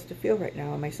supposed to feel right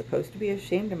now. Am I supposed to be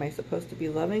ashamed? Am I supposed to be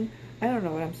loving? I don't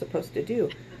know what I'm supposed to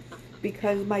do.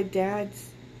 Because that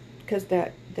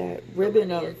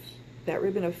ribbon of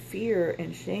fear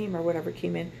and shame or whatever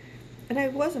came in, and I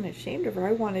wasn't ashamed of her.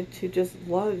 I wanted to just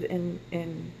love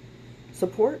and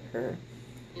support her.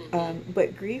 Mm-hmm.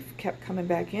 But grief kept coming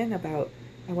back in about,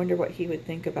 I wonder what he would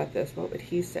think about this. What would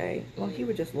he say? Well, he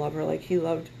would just love her like he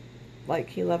loved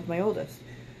my oldest.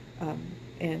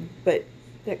 But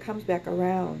that comes back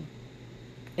around,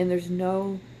 and there's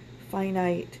no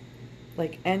finite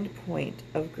end point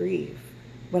of grief.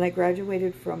 When I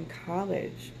graduated from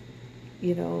college,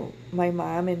 my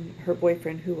mom and her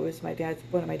boyfriend, who was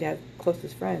one of my dad's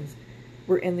closest friends,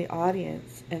 were in the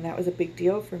audience, and that was a big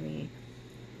deal for me.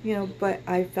 But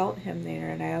I felt him there,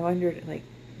 and I wondered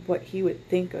what he would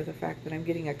think of the fact that I'm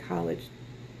getting a college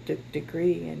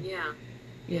degree, and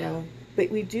you know. But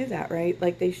we do that, right?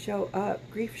 They show up.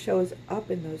 Grief shows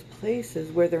up in those places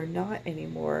where they're not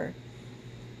anymore.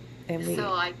 And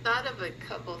so I thought of a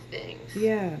couple things.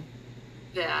 Yeah.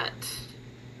 That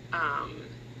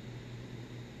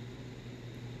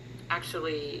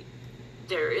actually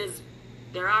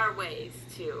there are ways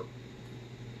to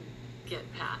get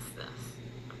past this.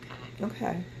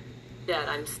 Okay. That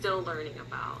I'm still learning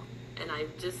about, and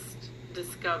I've just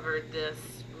discovered this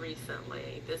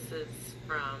recently. This is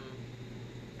from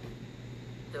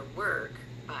The Work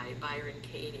by Byron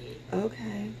Katie.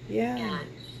 Okay, yeah. And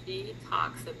she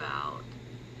talks about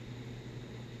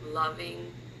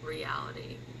loving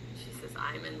reality. She says,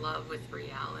 I'm in love with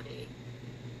reality.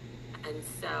 And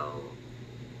so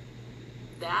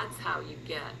that's how you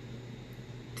get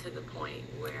to the point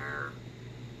where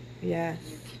yes,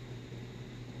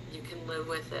 you can live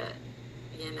with it,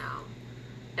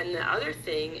 And the other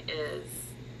thing is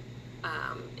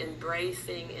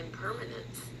embracing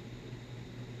impermanence.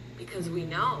 Because we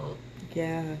know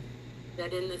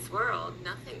that in this world,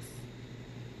 nothing's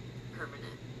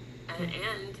permanent.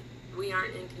 And we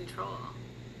aren't in control.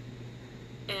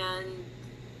 And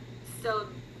so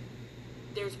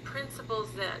there's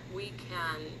principles that we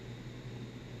can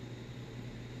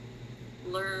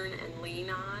learn and lean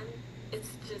on.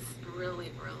 It's just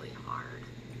really, really hard.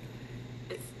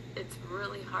 It's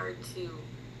really hard to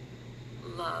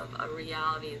love a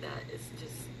reality that is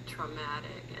just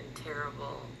traumatic and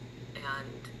terrible,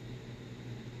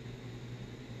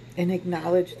 and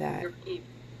acknowledge that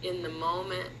in the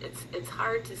moment. It's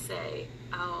hard to say,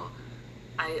 oh,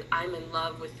 I'm in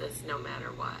love with this no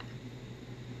matter what.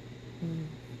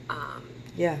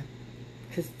 Yeah,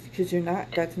 because you're not.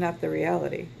 That's not the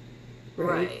reality,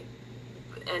 right?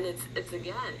 And it's the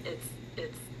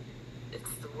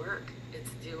work.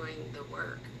 It's doing the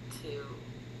work to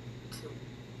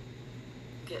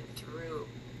get through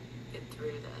the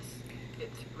grief.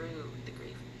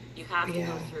 You have to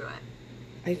go through it.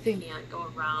 You can't go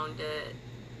around it.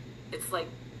 It's like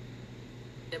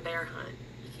the bear hunt.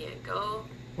 You can't go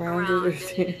around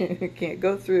it. You can't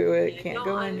go through it. You can't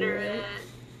go under it.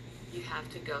 You have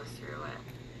to go through it.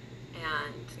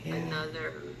 And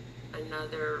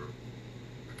another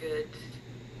good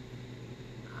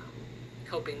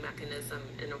coping mechanism,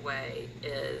 in a way,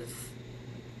 is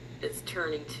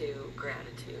turning to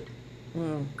gratitude.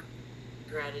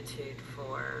 Gratitude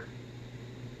for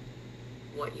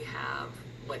what you have,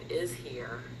 what is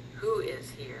here, who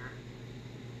is here,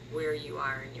 where you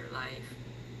are in your life,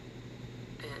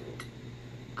 and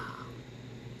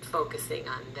focusing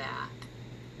on that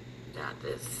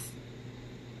is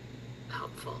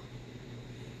helpful.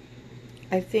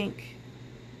 I think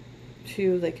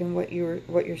too, like in what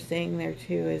you're saying there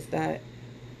too, is that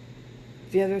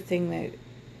the other thing that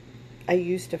I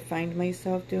used to find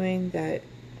myself doing, that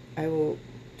I will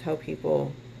tell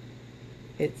people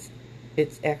it's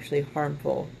actually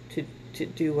harmful to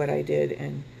do what I did.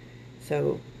 And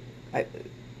so I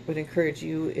would encourage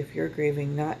you, if you're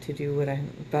grieving, not to do what I'm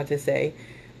about to say.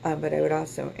 But I would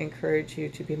also encourage you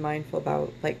to be mindful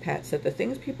about, like Pat said, the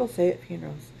things people say at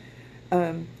funerals,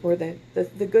 or the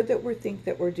good that we think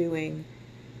that we're doing,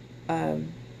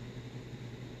 um,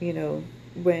 you know,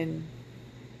 when,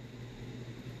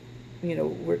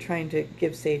 we're trying to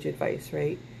give sage advice,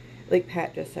 right? Like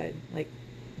Pat just said, like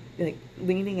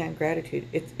leaning on gratitude.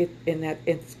 In that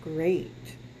it's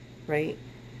great, right?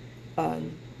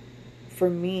 Um, for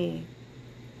me,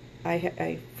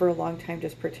 I for a long time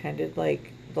just pretended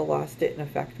like the loss didn't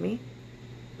affect me,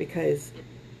 because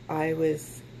I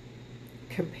was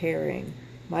comparing.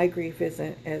 My grief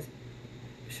isn't as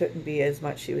shouldn't be as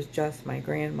much. She was just my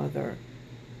grandmother.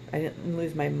 I didn't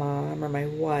lose my mom or my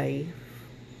wife,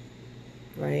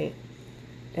 right?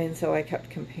 And so I kept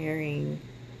comparing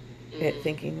it,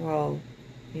 thinking, well,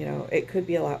 it could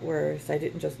be a lot worse. I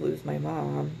didn't just lose my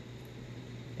mom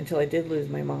until I did lose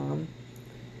my mom.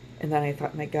 And then I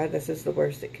thought, my God, this is the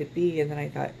worst it could be. And then I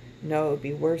thought, no, it would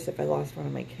be worse if I lost one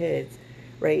of my kids,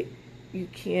 right? You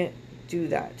can't do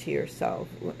that to yourself.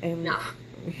 And no,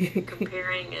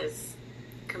 comparing is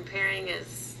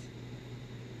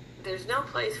there's no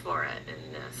place for it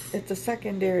in this.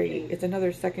 It's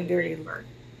another secondary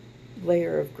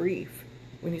layer of grief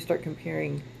when you start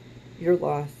comparing your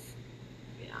loss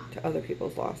to other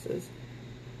people's losses,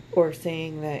 or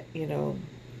saying that,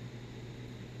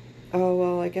 oh,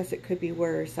 well, I guess it could be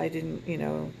worse. I didn't,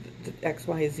 the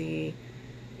XYZ,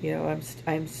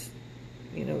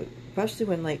 especially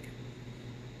when, like,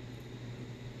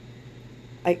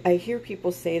 I hear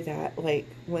people say that, like,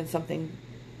 when something,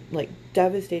 like,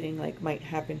 devastating, like, might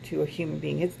happen to a human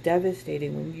being. It's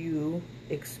devastating when you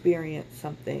experience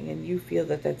something and you feel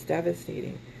that that's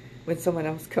devastating. When someone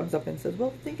else comes up and says,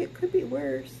 well, I think it could be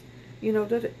worse,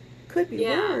 that it could be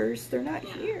worse. They're not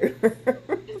here.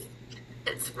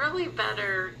 It's really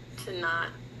better to not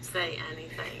say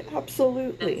anything.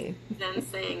 Absolutely. Than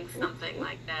saying something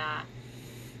like that.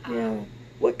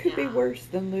 What could be worse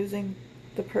than losing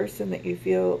the person that you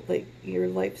feel like your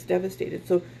life's devastated?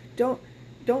 So don't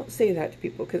say that to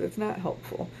people, because it's not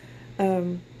helpful.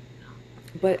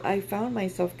 But I found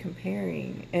myself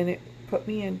comparing, and it put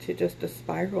me into just a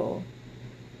spiral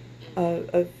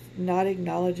of not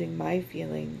acknowledging my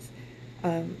feelings.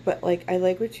 But like, I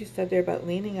like what you said there about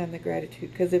leaning on the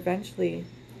gratitude, because eventually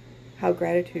how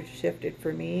gratitude shifted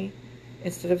for me,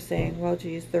 instead of saying, well,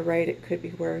 geez, they're right, it could be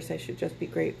worse, I should just be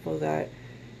grateful that,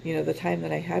 the time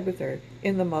that I had with her.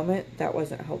 In the moment, that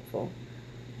wasn't helpful.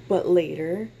 But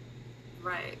later...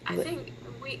 Right. I think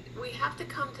we have to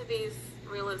come to these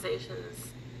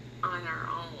realizations on our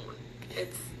own.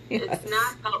 It's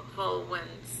not helpful when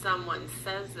someone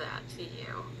says that to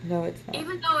you. No, it's not.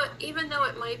 Even though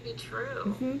it might be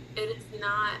true, it is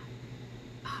not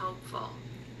helpful.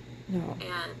 No.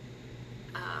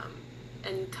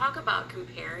 And talk about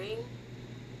comparing.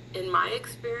 In my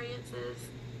experiences,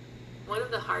 one of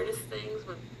the hardest things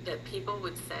that people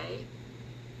would say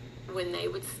when they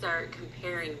would start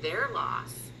comparing their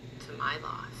loss to my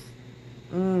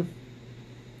loss.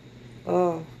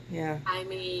 Oh, yeah. I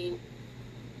mean,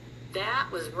 that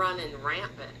was running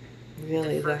rampant.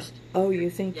 Really? Oh, you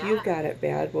think you've got it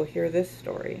bad? Well, hear this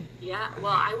story. Yeah,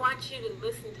 well, I want you to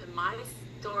listen to my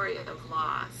story of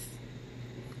loss.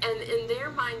 And in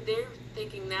their mind, they're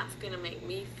thinking that's going to make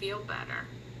me feel better.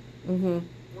 Well,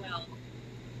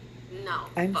 no,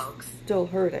 I'm folks. Still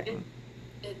hurting.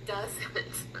 It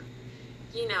doesn't.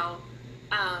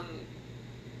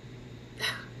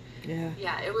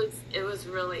 Yeah, it was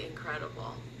really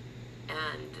incredible.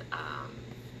 And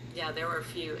there were a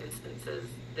few instances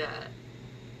that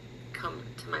come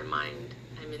to my mind.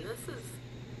 I mean,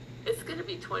 it's going to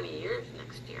be 20 years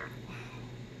next year.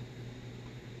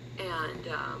 And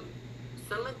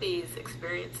some of these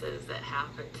experiences that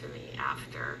happened to me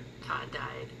after Todd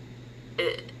died,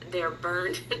 they're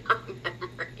burned in my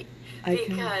memory,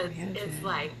 because it's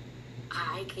like,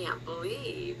 I can't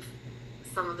believe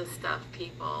some of the stuff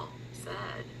people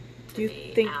said to me. Do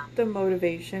you think the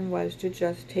motivation was to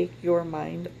just take your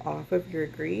mind off of your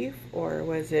grief, or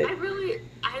was it... I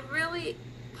really,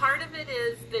 part of it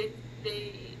is they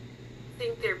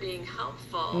think they're being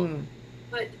helpful,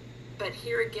 but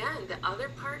here again, the other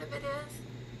part of it is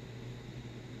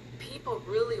people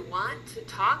really want to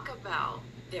talk about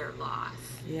their loss.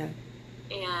 Yeah.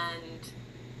 And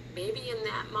maybe in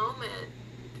that moment,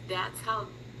 that's how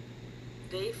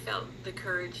they felt the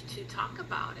courage to talk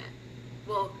about it.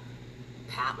 Well,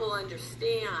 Pat will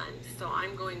understand, so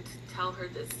I'm going to tell her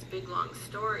this big long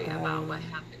story about what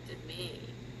happened to me.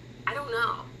 I don't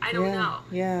know. I don't know.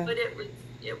 Yeah. But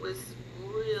it was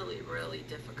really, really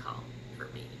difficult for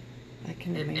me. I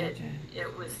can imagine.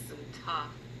 It was some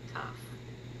tough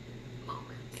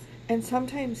moments. And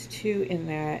sometimes too in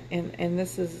that, and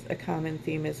this is a common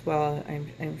theme as well,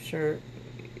 I'm sure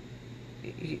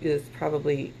this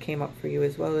probably came up for you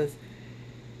as well, as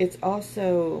it's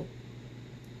also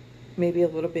maybe a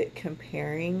little bit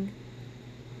comparing,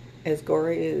 as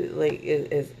gory, like,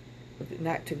 is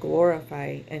not to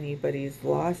glorify anybody's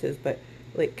losses, but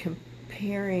like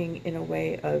comparing in a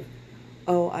way of,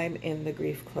 oh, I'm in the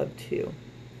grief club too,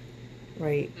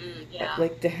 right? Yeah.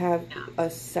 Like to have a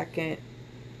second,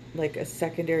 like a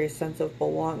secondary sense of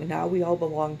belong. Now we all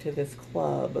belong to this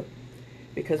club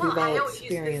because we've all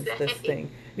experienced this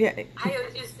thing. Yeah. I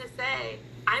always used to say,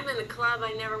 I'm in a club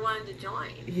I never wanted to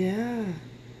join. Yeah.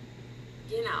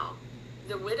 You know,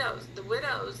 the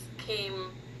widows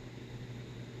came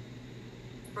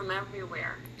from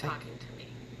everywhere talking to me.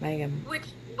 Megan. Which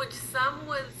some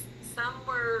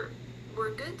were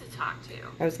good to talk to.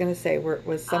 I was going to say,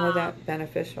 was some of that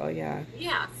beneficial? Yeah.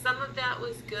 Yeah, some of that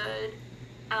was good.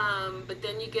 But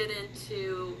then you get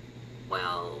into,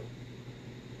 well,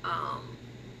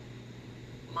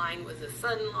 mine was a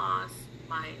sudden loss.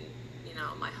 Mine,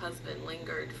 my husband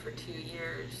lingered for 2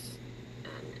 years,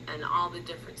 and all the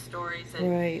different stories.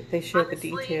 And right, they showed the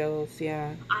details,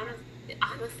 yeah.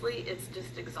 Honestly, it's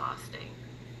just exhausting.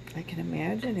 I can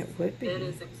imagine it would be. It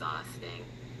is exhausting.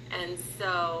 And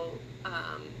so,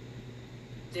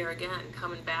 there again,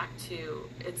 coming back to,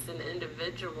 it's an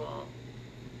individual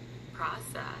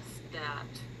process that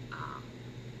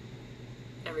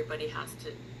everybody has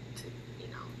to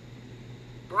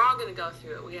we're all going to go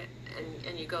through it.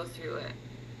 And you go through it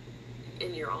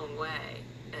in your own way,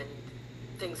 and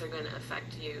things are going to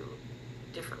affect you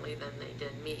differently than they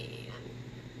did me,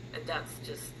 and that's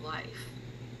just life.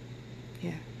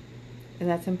 Yeah. And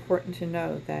that's important to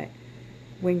know, that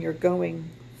when you're going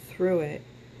through it,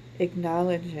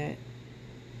 acknowledge it,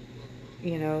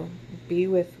 be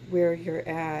with where you're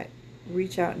at,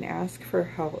 reach out and ask for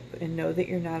help, and know that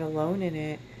you're not alone in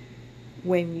it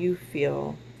when you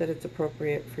feel that it's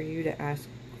appropriate for you to ask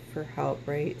for help,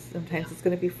 right? Sometimes it's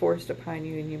going to be forced upon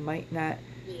you and you might not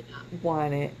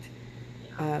want it.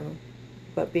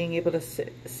 But being able to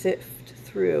sift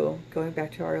through, going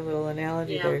back to our little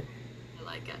analogy there. I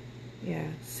like it. Yeah,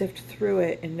 sift through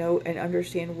it and know and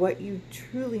understand what you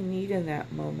truly need in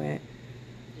that moment.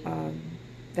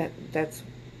 That's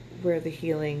where the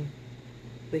healing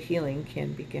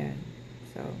can begin.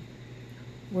 So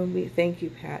when we thank you,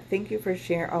 Pat. Thank you for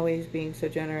always being so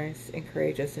generous and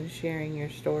courageous and sharing your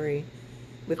story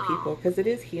with people, because it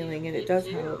is healing and it does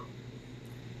help.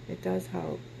 It does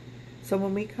help. So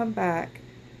when we come back,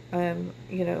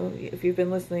 if you've been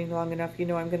listening long enough,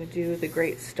 I'm going to do the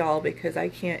great stall, because I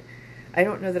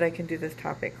don't know that I can do this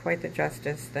topic quite the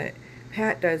justice that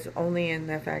Pat does, only in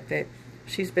the fact that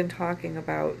she's been talking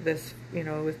about this,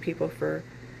 with people for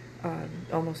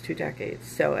almost 2 decades.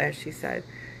 So as she said,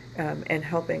 and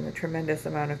helping a tremendous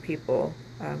amount of people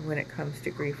when it comes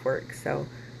to grief work. So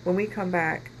when we come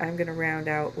back, I'm going to round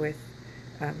out with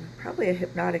probably a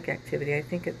hypnotic activity. I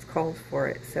think it's called for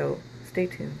it. So stay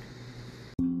tuned.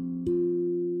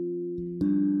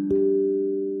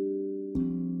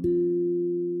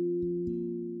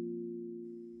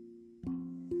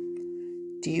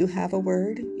 Do you have a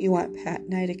word you want Pat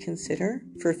and I to consider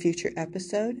for a future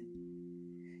episode?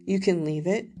 You can leave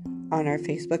it on our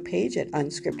Facebook page at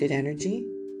Unscripted Energy,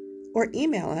 or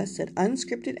email us at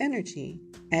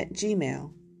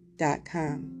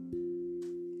unscriptedenergy@gmail.com.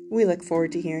 We look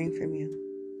forward to hearing from you.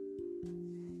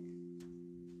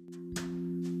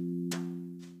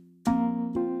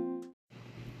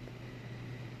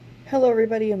 Hello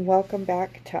everybody, and welcome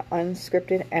back to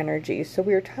Unscripted Energy. So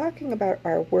we are talking about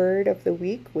our word of the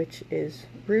week, which is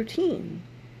routine.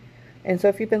 And so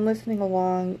if you've been listening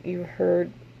along, you've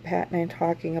heard Pat and I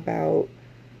talking about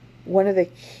one of the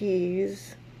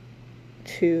keys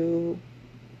to,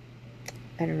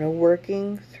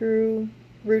 working through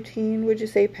routine, would you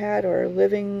say, Pat, or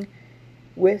living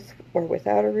with or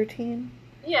without a routine?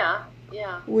 Yeah.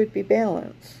 Would be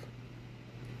balance.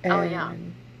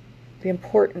 And the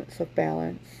importance of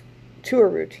balance to a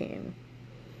routine.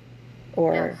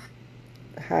 Or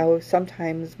how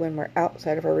sometimes when we're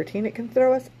outside of our routine, it can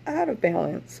throw us out of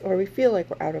balance, or we feel like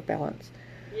we're out of balance.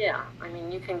 Yeah,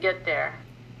 you can get there.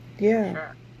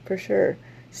 Yeah, for sure.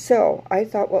 So I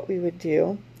thought what we would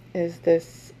do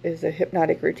this is a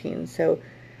hypnotic routine. So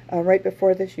right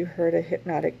before this, you heard a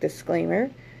hypnotic disclaimer.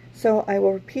 So I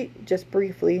will repeat just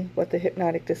briefly what the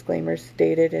hypnotic disclaimer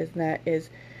stated, and that is,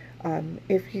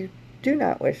 if you do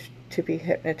not wish to be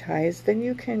hypnotized, then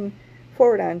you can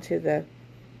forward on to the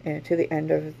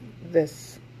end of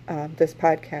this this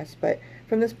podcast. But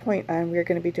from this point on, we're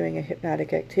going to be doing a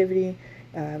hypnotic activity.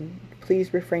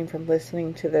 Please refrain from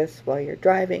listening to this while you're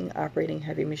driving, operating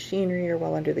heavy machinery, or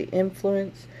while under the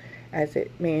influence, as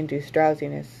it may induce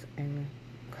drowsiness and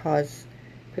cause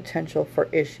potential for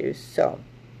issues. So,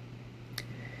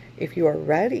 if you are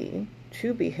ready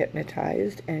to be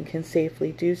hypnotized and can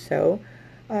safely do so,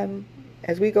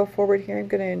 as we go forward here, I'm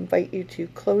going to invite you to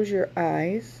close your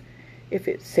eyes if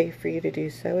it's safe for you to do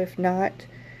so. If not,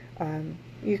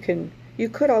 you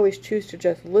could always choose to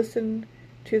just listen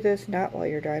to this, not while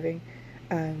you're driving,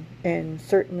 and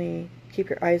certainly keep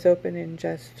your eyes open and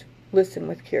just listen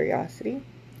with curiosity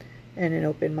and an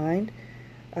open mind.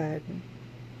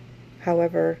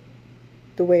 However,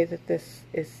 the way that this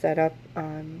is set up,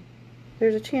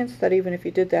 there's a chance that even if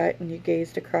you did that and you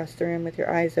gazed across the room with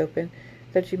your eyes open,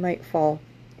 that you might fall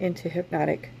into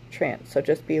hypnotic trance. So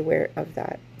just be aware of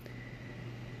that.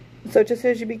 So just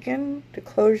as you begin to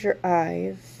close your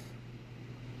eyes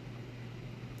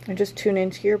and just tune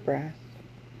into your breath,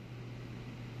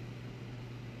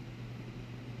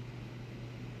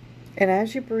 and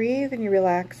as you breathe and you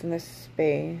relax in this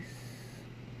space,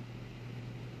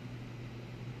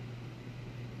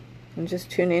 and just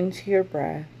tune into your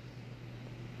breath,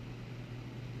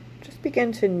 just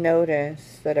begin to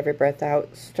notice that every breath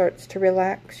out starts to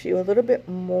relax you a little bit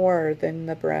more than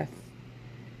the breath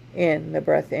in. The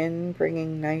breath in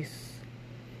bringing nice,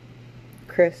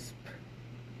 crisp,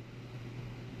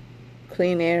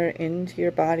 clean air into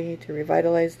your body to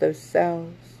revitalize those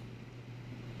cells.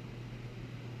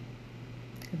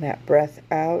 And that breath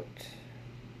out,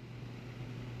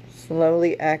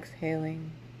 slowly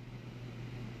exhaling,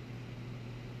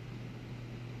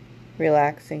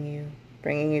 relaxing you,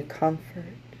 bringing you comfort.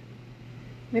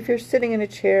 And if you're sitting in a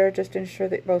chair, just ensure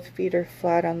that both feet are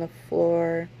flat on the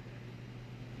floor.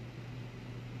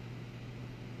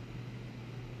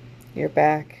 Your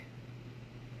back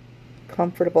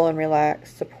comfortable and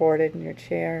relaxed, supported in your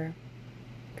chair.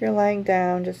 If you're lying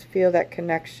down, just feel that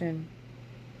connection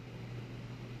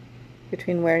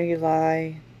between where you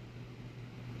lie,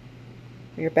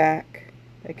 your back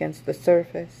against the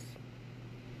surface.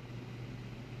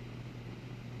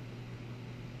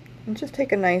 And just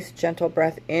take a nice gentle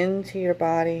breath into your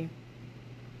body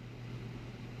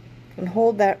and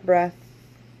hold that breath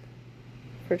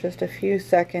for just a few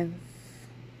seconds.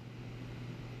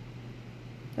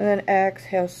 And then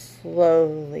exhale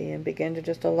slowly and begin to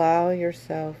just allow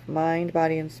yourself, mind,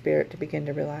 body, and spirit, to begin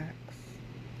to relax.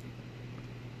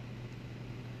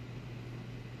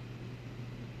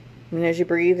 And as you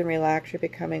breathe and relax, you're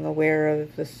becoming aware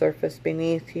of the surface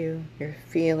beneath you. You're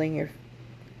feeling your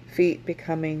feet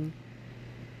becoming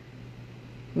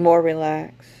more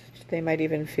relaxed. They might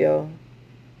even feel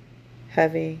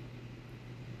heavy,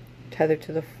 tethered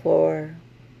to the floor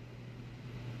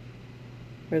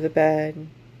or the bed.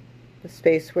 The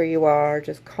space where you are,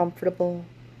 just comfortable,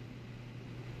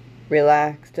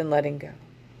 relaxed, and letting go.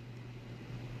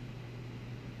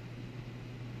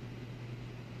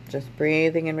 Just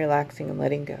breathing and relaxing and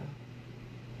letting go.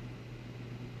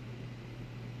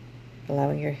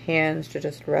 Allowing your hands to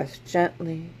just rest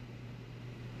gently.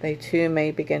 They too may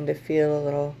begin to feel a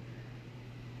little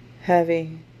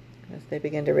heavy as they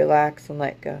begin to relax and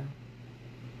let go.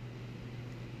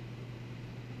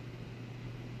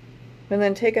 And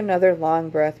then take another long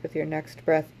breath with your next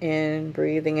breath in,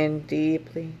 breathing in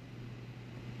deeply,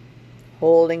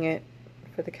 holding it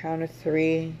for the count of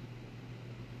 3,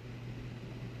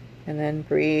 and then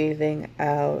breathing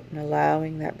out and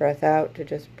allowing that breath out to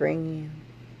just bring you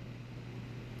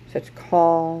such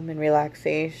calm and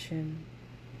relaxation,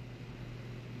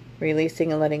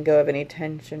 releasing and letting go of any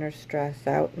tension or stress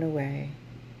out and away.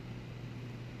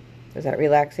 As that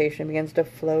relaxation begins to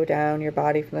flow down your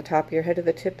body from the top of your head to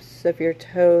the tips of your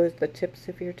toes, the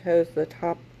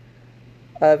top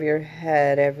of your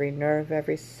head, every nerve,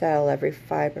 every cell, every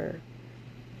fiber,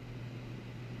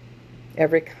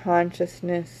 every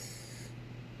consciousness,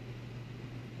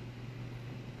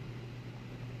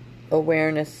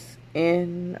 awareness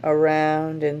in,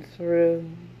 around, and through.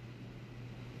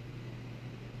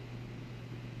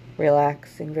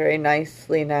 Relaxing very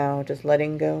nicely now, just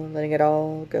letting go, letting it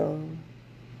all go.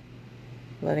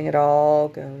 Letting it all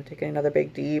go. Taking another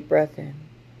big deep breath in.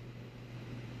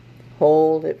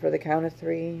 Hold it for the count of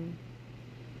 3.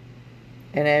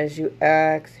 And as you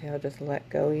exhale, just let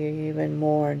go even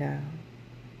more now.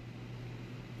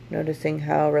 Noticing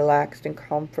how relaxed and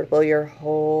comfortable your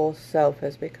whole self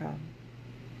has become.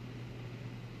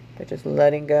 By just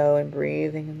letting go and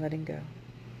breathing and letting go.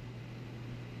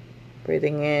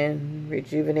 Breathing in,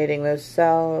 rejuvenating those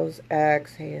cells,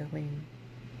 exhaling.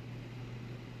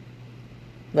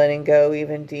 Letting go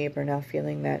even deeper, now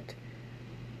feeling that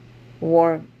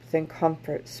warmth and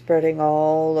comfort spreading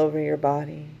all over your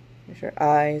body as your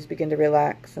eyes begin to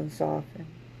relax and soften.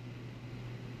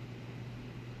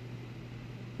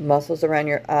 Muscles around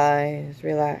your eyes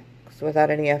relax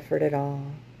without any effort at all.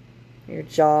 Your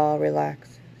jaw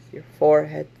relaxes, your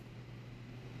forehead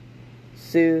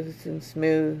soothes and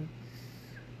smooths.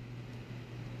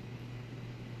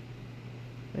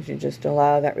 As you just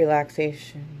allow that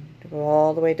relaxation to go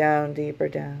all the way down, deeper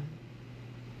down.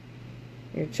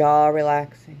 Your jaw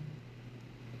relaxing.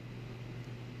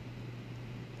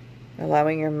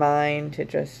 Allowing your mind to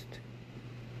just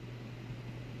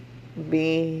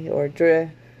be or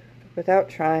drift without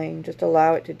trying. Just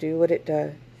allow it to do what it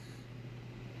does.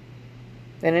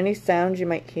 And any sounds you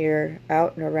might hear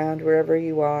out and around wherever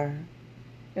you are,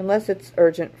 unless it's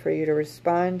urgent for you to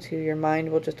respond to, your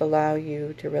mind will just allow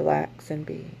you to relax and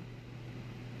be.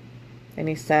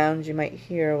 Any sounds you might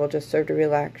hear will just serve to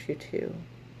relax you too.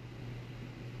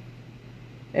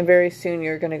 And very soon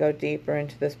you're going to go deeper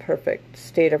into this perfect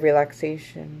state of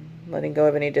relaxation, letting go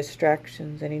of any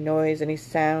distractions, any noise, any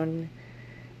sound.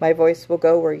 My voice will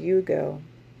go where you go,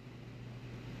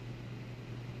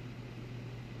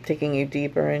 taking you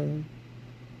deeper into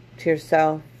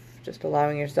yourself, just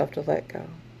allowing yourself to let go.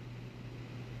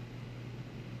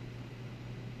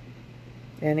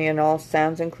 Any and all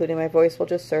sounds, including my voice, will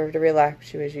just serve to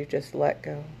relax you as you just let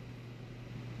go.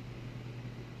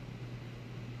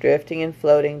 Drifting and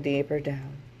floating deeper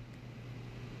down,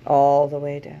 all the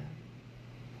way down.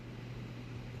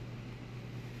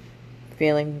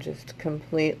 Feeling just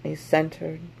completely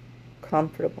centered,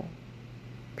 comfortable,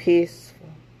 peaceful.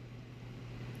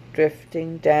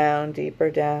 Drifting down, deeper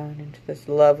down into this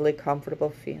lovely, comfortable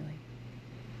feeling.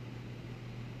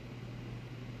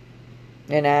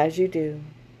 And as you do,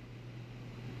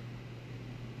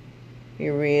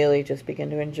 you really just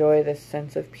begin to enjoy this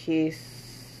sense of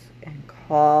peace and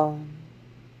calm.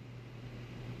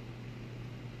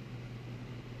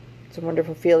 It's a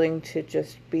wonderful feeling to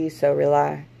just be so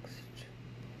relaxed,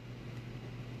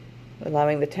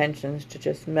 allowing the tensions to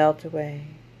just melt away.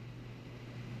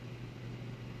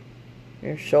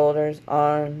 Your shoulders,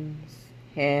 arms,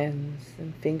 hands,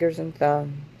 and fingers and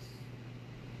thumbs.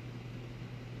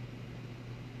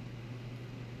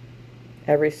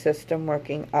 Every system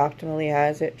working optimally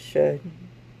as it should,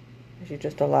 as you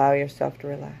just allow yourself to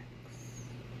relax.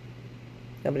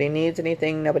 Nobody needs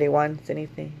anything, nobody wants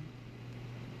anything.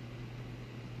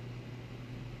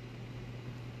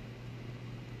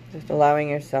 Just allowing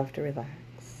yourself to relax.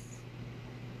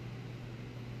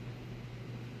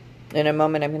 In a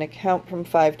moment, I'm going to count from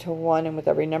 5 to 1, and with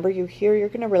every number you hear, you're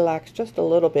going to relax just a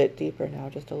little bit deeper now,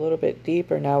 just a little bit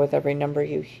deeper now with every number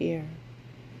you hear.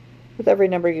 With every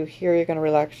number you hear, you're going to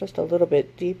relax just a little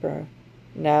bit deeper.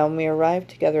 Now, when we arrive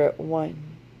together at 1,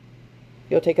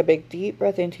 you'll take a big deep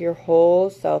breath into your whole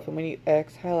self, and when you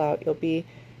exhale out, you'll be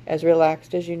as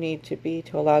relaxed as you need to be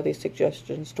to allow these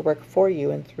suggestions to work for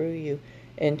you and through you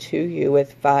and to you.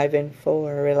 With 5 and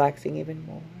 4, relaxing even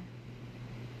more.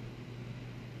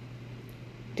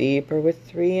 Deeper with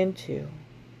 3 and 2.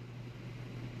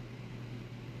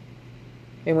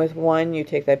 And with 1, you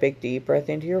take that big deep breath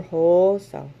into your whole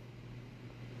self.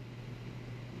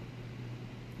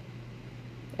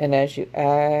 And as you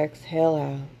exhale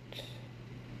out,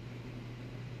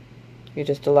 you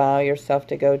just allow yourself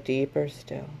to go deeper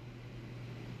still.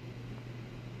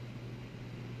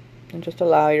 And just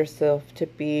allow yourself to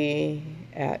be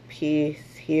at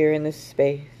peace here in this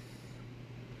space.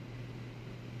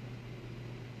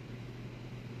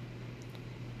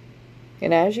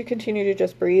 And as you continue to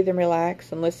just breathe and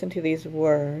relax and listen to these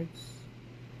words,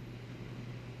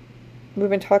 we've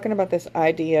been talking about this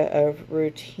idea of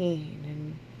routine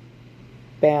and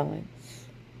balance,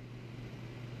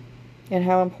 and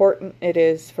how important it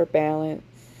is for balance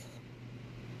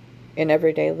in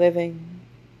everyday living,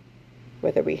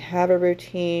 whether we have a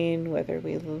routine, whether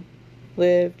we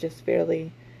live just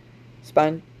fairly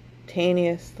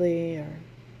spontaneously, or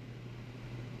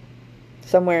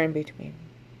somewhere in between.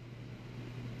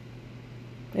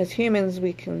 As humans,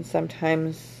 we can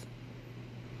sometimes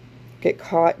get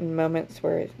caught in moments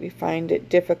where we find it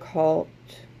difficult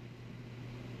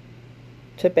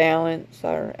to balance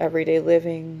our everyday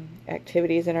living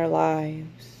activities in our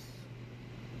lives.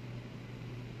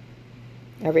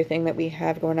 Everything that we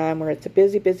have going on, where it's a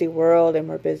busy, busy world and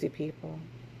we're busy people.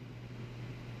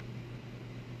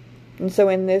 And so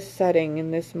in this setting,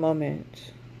 in this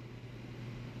moment,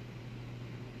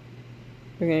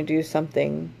 we're going to do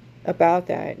something about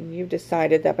that. And you've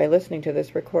decided that by listening to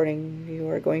this recording, you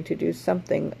are going to do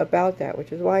something about that,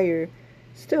 which is why you're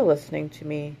still listening to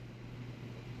me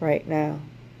right now.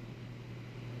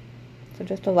 So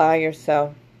just allow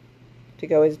yourself to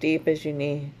go as deep as you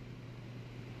need.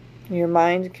 Your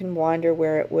mind can wander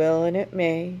where it will, and it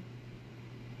may.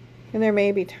 And there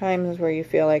may be times where you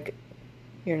feel like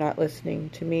you're not listening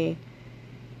to me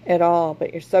at all,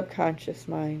 but your subconscious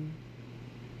mind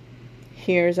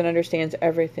hears and understands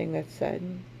everything that's said.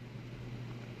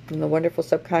 And the wonderful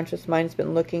subconscious mind has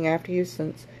been looking after you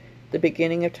since the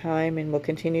beginning of time and will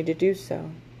continue to do so.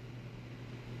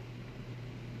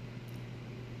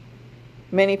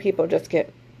 Many people just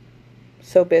get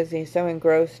so busy, so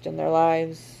engrossed in their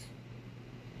lives.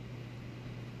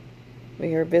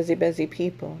 We are busy, busy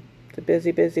people. It's a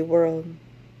busy, busy world.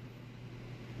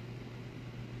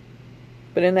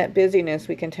 But in that busyness,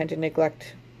 we can tend to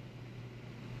neglect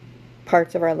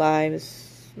parts of our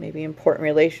lives, maybe important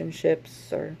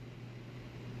relationships, or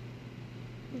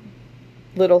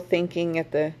little thinking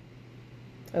of the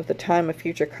time of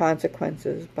future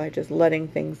consequences by just letting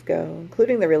things go,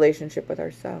 including the relationship with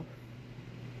ourselves.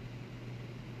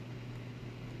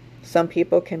 Some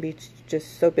people can be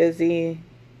just so busy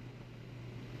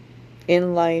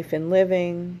in life and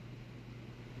living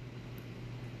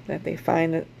that they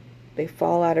find that they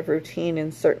fall out of routine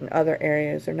in certain other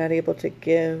areas. They're not able to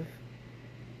give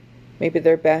maybe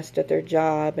their best at their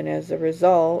job, and as a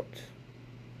result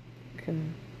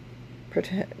can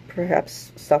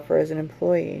perhaps suffer as an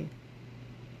employee.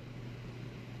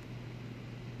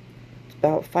 It's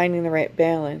about finding the right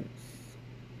balance.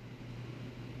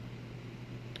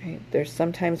 Right? There's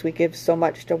sometimes we give so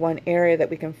much to one area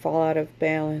that we can fall out of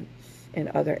balance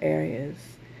in other areas.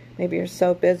 Maybe you're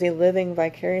so busy living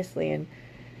vicariously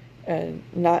and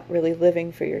not really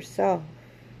living for yourself.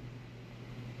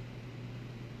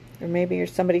 Or maybe you're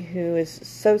somebody who is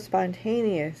so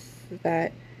spontaneous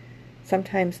that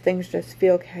sometimes things just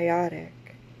feel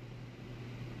chaotic.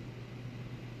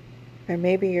 Or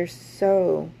maybe you're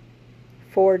so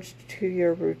forged to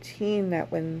your routine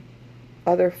that when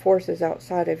other forces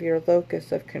outside of your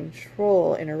locus of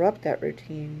control interrupt that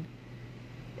routine,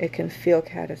 it can feel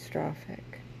catastrophic.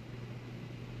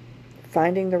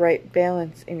 Finding the right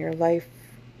balance in your life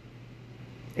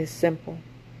is simple.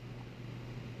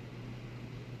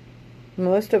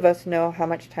 Most of us know how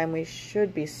much time we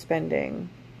should be spending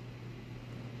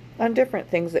on different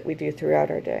things that we do throughout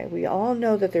our day. We all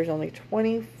know that there's only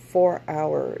 24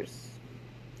 hours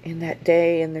in that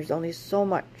day, and there's only so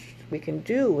much we can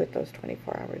do with those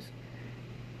 24 hours.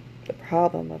 The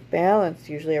problem of balance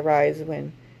usually arises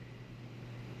when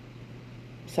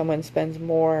someone spends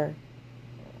more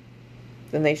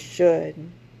than they should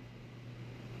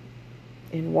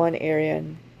in one area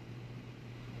and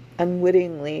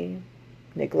unwittingly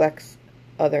neglects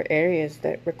other areas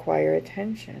that require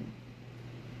attention.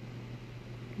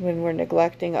 When we're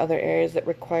neglecting other areas that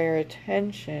require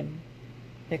attention,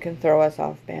 it can throw us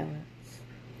off balance.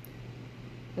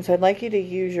 And so I'd like you to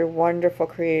use your wonderful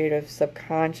creative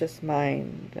subconscious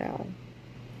mind now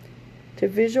to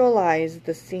visualize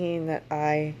the scene that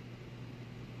I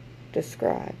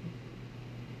describe.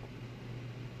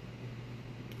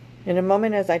 In a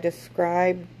moment as I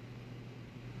describe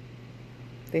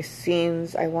these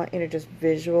scenes, I want you to just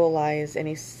visualize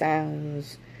any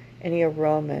sounds, any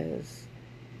aromas,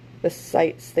 the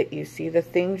sights that you see, the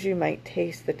things you might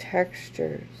taste, the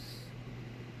textures,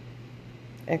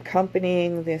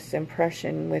 accompanying this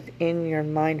impression within your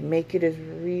mind. Make it as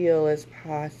real as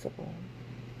possible.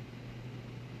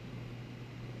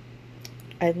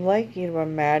 I'd like you to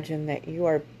imagine that you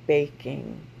are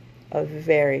baking a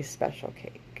very special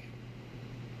cake.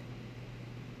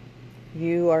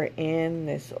 You are in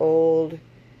this old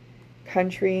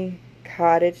country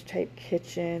cottage type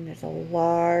kitchen. There's a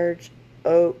large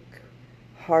oak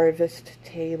harvest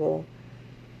table.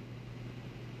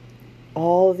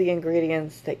 All the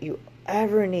ingredients that you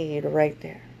ever need right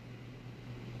there.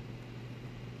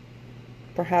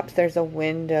 Perhaps there's a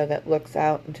window that looks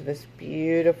out into this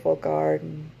beautiful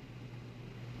garden.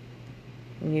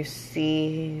 And you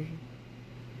see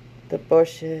the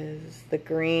bushes, the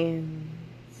greens,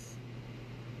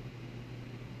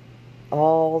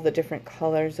 all the different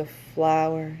colors of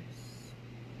flowers.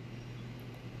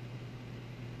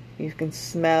 You can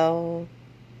smell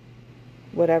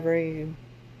whatever you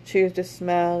choose to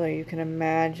smell, or you can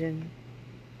imagine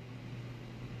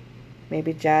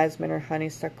maybe jasmine or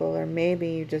honeysuckle, or maybe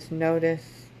you just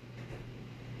notice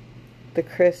the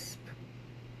crisp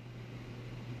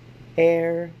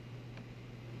air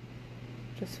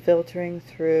just filtering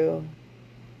through.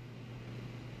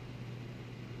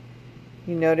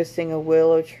 You noticing a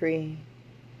willow tree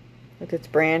with its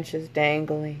branches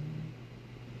dangling.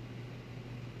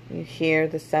 You hear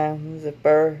the sounds of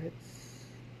birds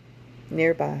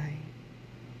nearby.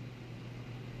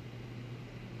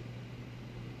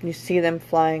 You see them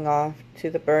flying off to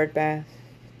the bird bath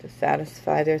to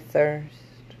satisfy their thirst.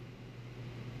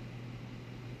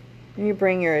 And you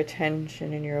bring your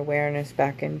attention and your awareness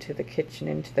back into the kitchen,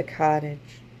 into the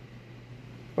cottage,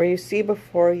 where you see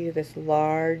before you this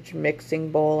large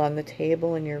mixing bowl on the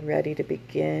table, and you're ready to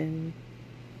begin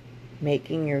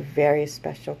making your very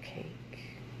special cake.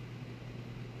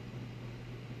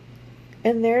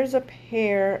 And there's a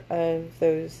pair of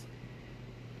those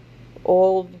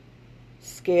old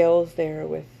scales there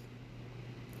with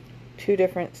two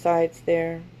different sides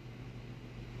there.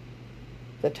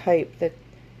 The type that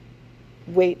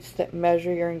weights that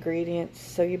measure your ingredients.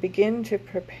 So you begin to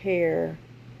prepare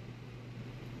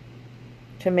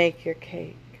to make your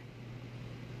cake.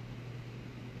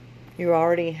 You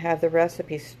already have the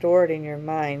recipe stored in your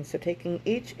mind. So taking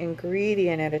each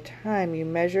ingredient at a time, you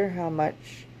measure how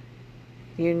much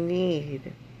you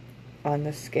need on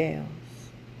the scales.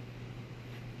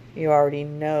 You already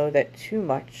know that too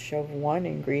much of one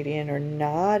ingredient or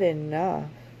not enough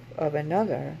of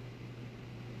another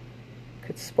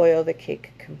could spoil the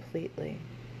cake completely.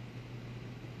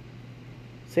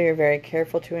 So you're very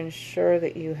careful to ensure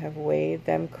that you have weighed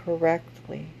them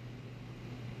correctly.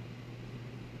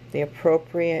 The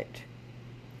appropriate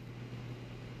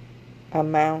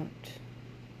amount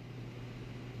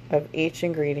of each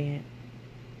ingredient.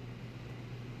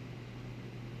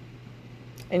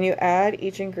 And you add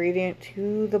each ingredient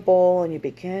to the bowl and you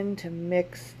begin to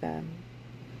mix them.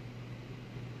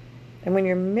 And when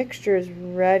your mixture is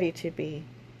ready to be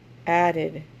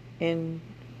added into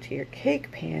your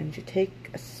cake pans, you take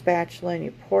a spatula and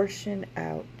you portion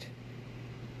out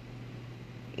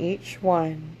each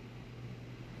one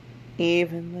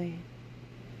evenly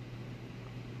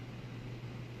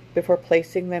before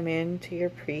placing them into your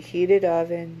preheated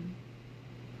oven.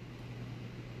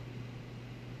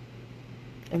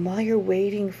 And while you're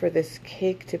waiting for this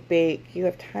cake to bake, you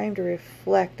have time to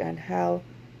reflect on how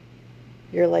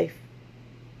your life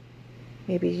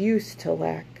maybe used to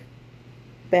lack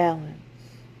balance.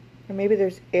 Or maybe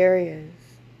there's areas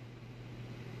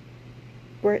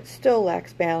where it still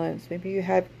lacks balance. Maybe you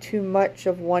have too much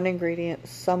of one ingredient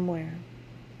somewhere.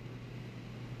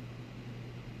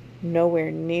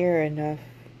 Nowhere near enough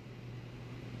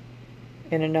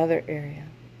in another area.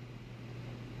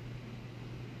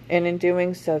 And in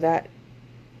doing so, that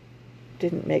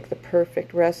didn't make the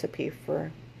perfect recipe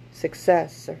for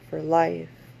success or for life.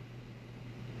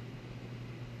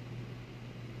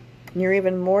 And you're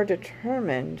even more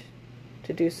determined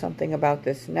to do something about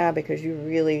this now because you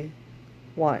really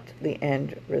want the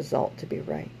end result to be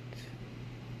right.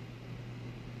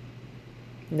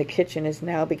 And the kitchen is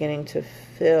now beginning to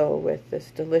fill with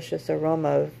this delicious aroma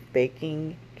of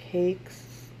baking cakes.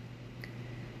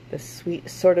 The sweet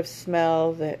sort of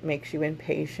smell that makes you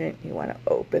impatient. You want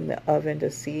to open the oven to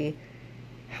see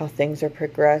how things are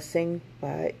progressing,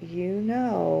 but you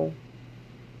know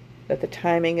that the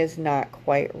timing is not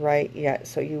quite right yet,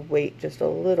 so you wait just a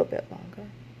little bit longer.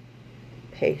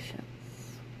 Patience.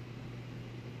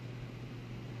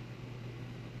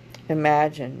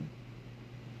 Imagine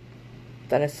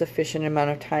that a sufficient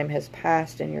amount of time has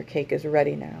passed and your cake is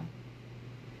ready now.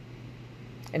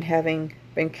 And having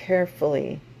been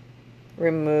carefully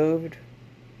removed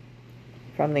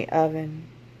from the oven,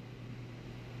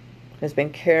 has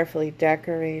been carefully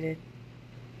decorated,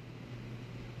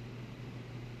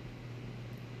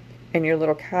 and your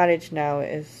little cottage now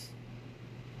is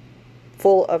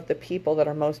full of the people that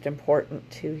are most important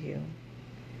to you.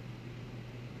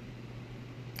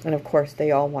 And of course,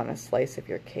 they all want a slice of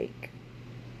your cake.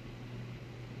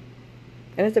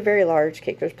 And it's a very large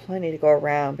cake. There's plenty to go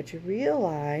around, but you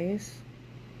realize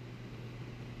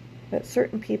that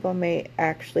certain people may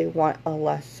actually want a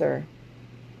lesser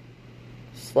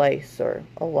slice or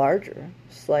a larger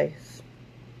slice.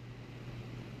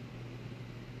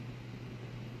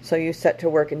 So you set to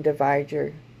work and divide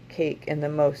your cake in the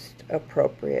most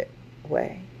appropriate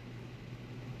way.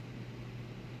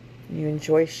 You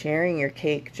enjoy sharing your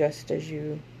cake just as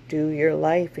you do your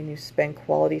life, and you spend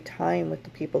quality time with the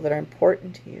people that are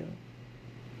important to you.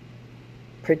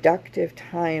 Productive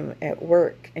time at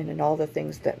work and in all the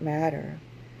things that matter.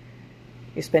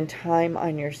 You spend time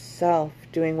on yourself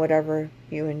doing whatever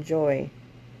you enjoy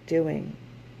doing.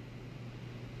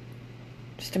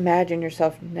 Just imagine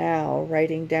yourself now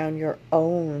writing down your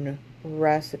own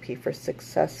recipe for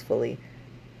successfully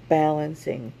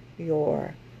balancing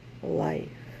your life.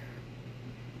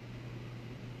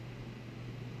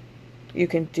 You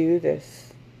can do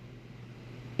this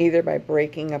either by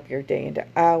breaking up your day into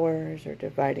hours, or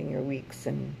dividing your weeks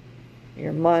and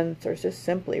your months, or just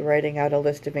simply writing out a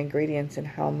list of ingredients and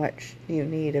how much you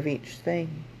need of each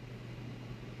thing.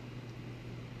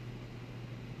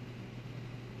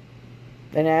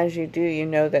 And as you do, you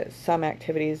know that some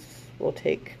activities will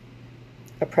take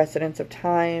a precedence of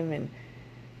time, and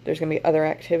there's going to be other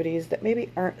activities that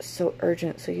maybe aren't so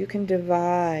urgent, so you can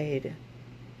divide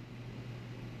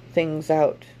things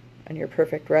out on your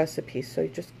perfect recipe. So you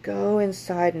just go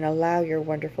inside and allow your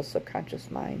wonderful subconscious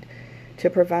mind to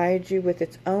provide you with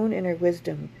its own inner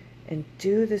wisdom, and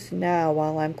do this now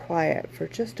while I'm quiet for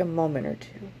just a moment or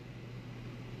two.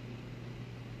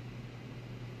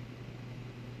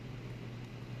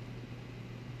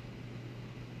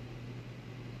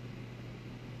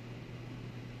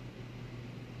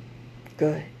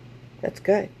 Good. That's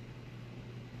good.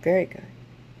 Very good.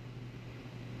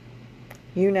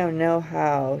 You now know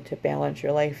how to balance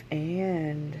your life,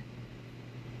 and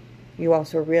you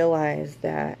also realize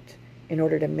that in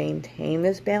order to maintain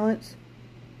this balance,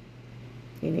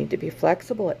 you need to be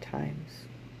flexible at times.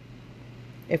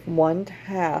 If one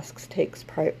task takes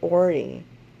priority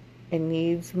and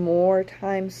needs more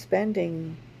time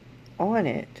spending on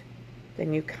it,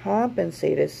 then you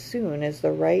compensate as soon as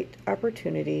the right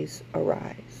opportunities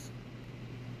arise.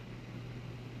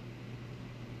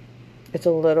 It's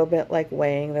a little bit like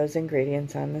weighing those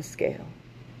ingredients on the scale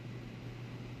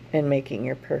and making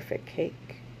your perfect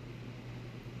cake.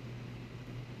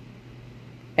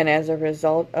 And as a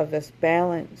result of this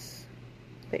balance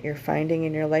that you're finding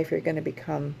in your life, you're going to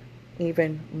become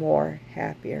even more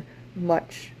happier,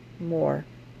 much more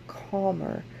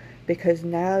calmer, because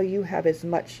now you have as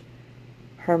much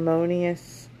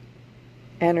harmonious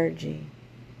energy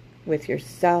with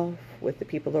yourself, with the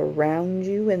people around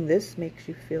you, and this makes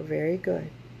you feel very good.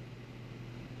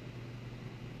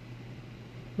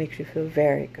 Makes you feel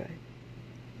very good.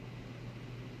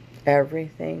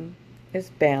 Everything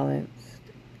is balanced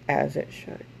as it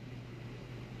should,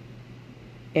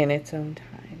 in its own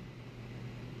time.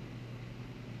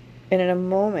 And in a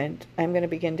moment, I'm going to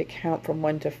begin to count from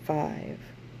 1 to 5.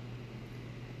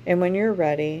 And when you're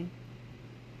ready,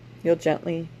 you'll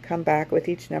gently come back with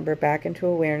each number back into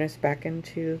awareness, back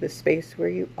into the space where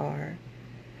you are.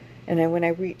 And then when I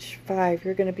reach 5,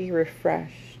 you're going to be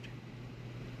refreshed,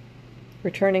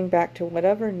 returning back to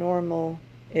whatever normal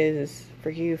is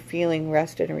for you, feeling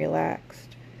rested and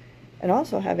relaxed, and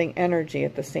also having energy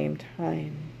at the same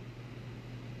time.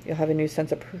 You'll have a new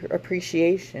sense of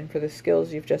appreciation for the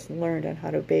skills you've just learned on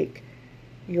how to bake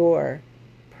your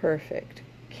perfect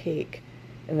cake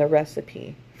and the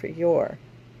recipe for your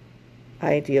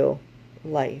ideal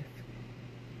life.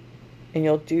 And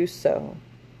you'll do so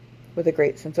with a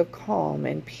great sense of calm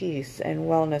and peace and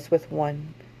wellness, with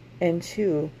 1. And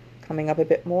 2, coming up a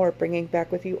bit more, bringing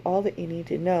back with you all that you need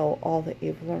to know, all that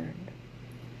you've learned.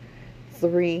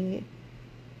 3,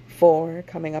 4,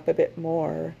 coming up a bit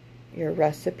more, your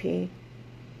recipe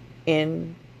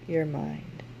in your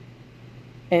mind.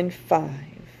 And 5,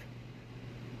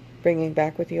 bringing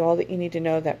back with you all that you need to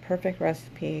know, that perfect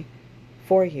recipe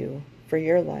for you, for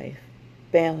your life,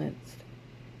 balanced,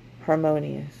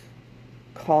 harmonious,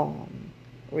 calm,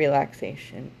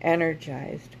 relaxation,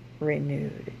 energized,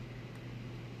 renewed.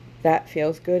 That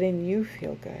feels good and you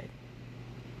feel good.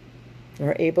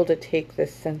 You're able to take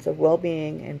this sense of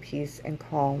well-being and peace and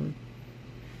calm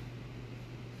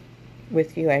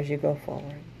with you as you go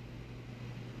forward.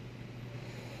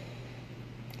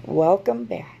 Welcome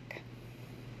back.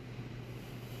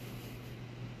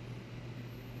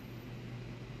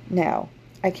 Now,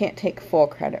 I can't take full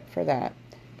credit for that,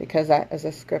 because that is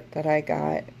a script that I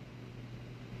got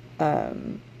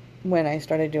when I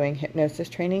started doing hypnosis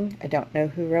training. I don't know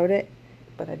who wrote it,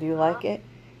 but I do like it.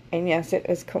 And yes, it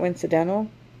was coincidental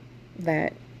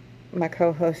that my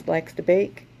co-host likes to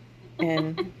bake.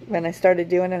 And when I started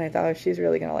doing it, I thought, oh, she's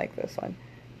really going to like this one.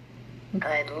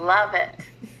 I love it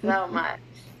so much.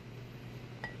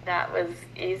 That was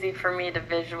easy for me to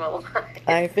visualize.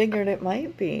 I figured it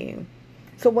might be.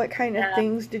 So what kind of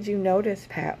things did you notice,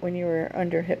 Pat, when you were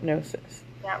under hypnosis?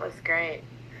 That was great.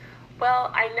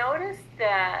 Well, I noticed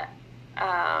that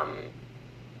I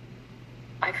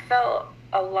felt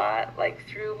a lot like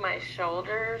through my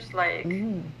shoulders, like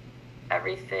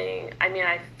everything. I mean,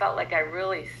 I felt like I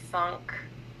really sunk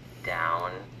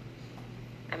down,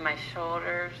 and my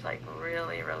shoulders like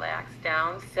really relaxed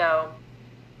down. So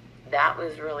that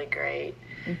was really great.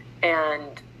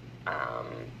 And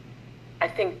I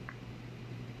think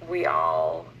we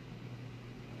all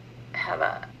have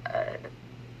a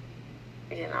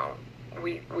you know,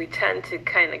 we tend to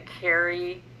kind of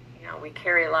carry, we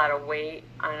carry a lot of weight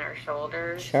on our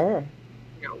shoulders, Sure.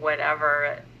 Whatever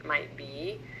it might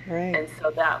be. Right. And so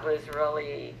that was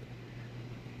really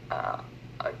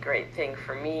a great thing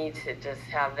for me to just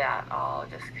have that all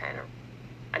just kind of,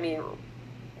 I mean,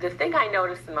 the thing I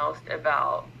noticed the most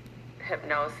about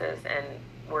hypnosis and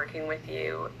working with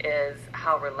you is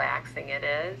how relaxing it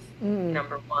is,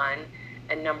 number one.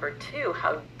 And number two,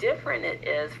 how different it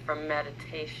is from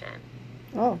meditation.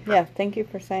 Oh, yeah. Thank you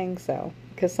for saying so.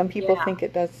 Because some people Yeah. think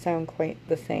it does sound quite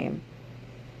the same.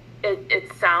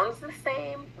 It sounds the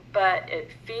same, but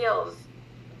it feels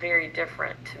very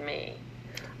different to me.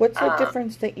 What's the Um,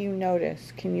 difference that you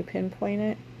notice? Can you pinpoint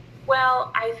it?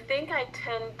 well, I think I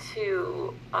tend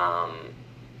to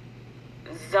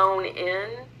zone in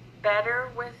better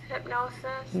with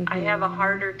hypnosis. I have a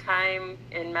harder time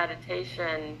in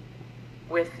meditation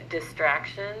with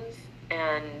distractions,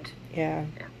 and Yeah.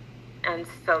 and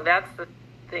so that's the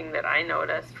thing that I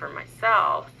noticed for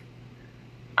myself.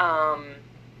 Um,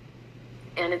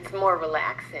 and it's more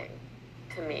relaxing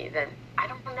to me than, I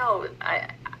don't know.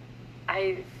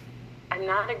 I I'm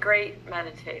not a great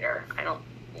meditator. I don't,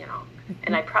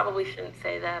 and I probably shouldn't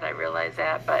say that. I realize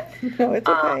that, but No, it's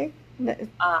um, okay.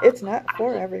 It's not I'm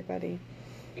for just, everybody.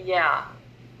 yeah.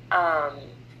 Um,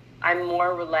 I'm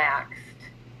more relaxed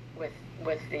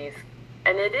with these,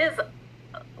 and it is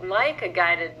like a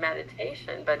guided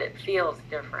meditation, but it feels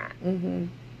different Mm-hmm.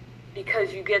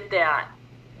 because you get that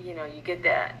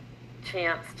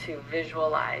chance to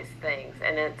visualize things,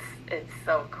 and it's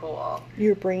so cool.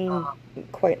 Your brain Um,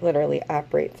 quite literally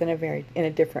operates in a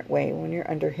different way when you're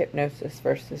under hypnosis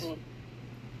versus mm,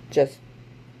 just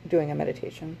doing a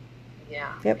meditation.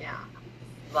 yeah, Yep. yeah,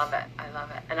 love it. I love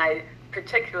it, and I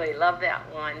particularly love that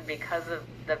one because of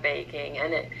the baking,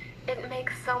 and it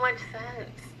makes so much sense.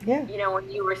 Yeah. When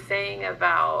you were saying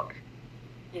about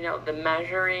the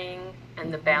measuring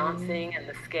and the Mm-hmm. balancing and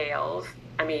the scales.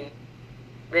 I mean,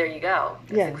 there you go.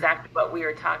 That's Yeah. exactly what we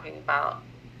were talking about.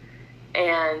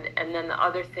 And then the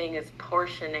other thing is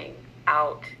portioning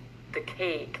out the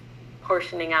cake,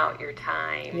 portioning out your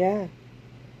time. Yeah.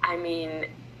 I mean,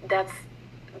 that's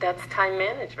that's time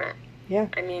management. Yeah.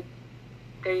 I mean,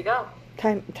 there you go.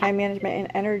 Time management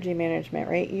and energy management,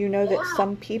 right? You know that Yeah,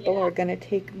 some people yeah, are going to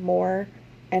take more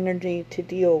energy to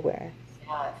deal with,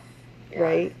 yes, yes,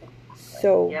 right? exactly.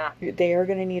 So Yeah, they are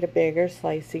going to need a bigger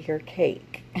slice of your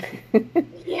cake.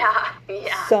 yeah,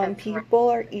 yeah, Some that's right. people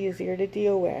are easier to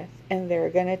deal with, and they're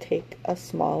going to take a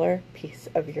smaller piece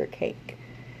of your cake.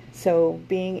 So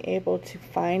being able to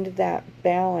find that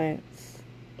balance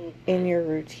in Hmm. your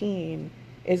routine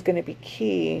is going to be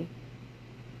key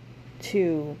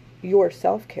to your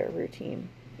self care routine.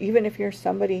 Even if you're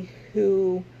somebody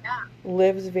who Yeah.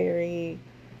 lives very,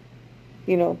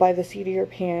 by the seat of your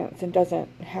pants and doesn't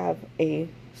have a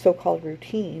so called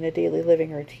routine, a daily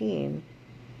living routine,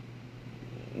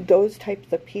 those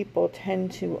types of people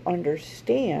tend to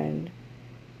understand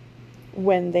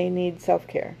when they need self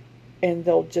care and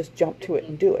they'll just jump to it Hmm.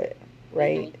 and do it, Hmm.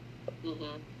 right? Hmm.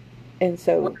 And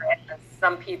so, Whereas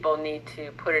some people need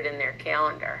to put it in their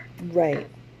calendar, right, and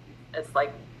it's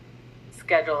like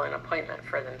schedule an appointment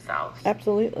for themselves,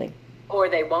 absolutely. or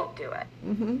they won't do it.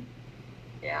 Mm-hmm.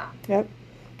 Yeah. Yep.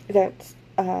 That's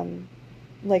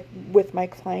like with my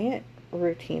client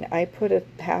routine, I put a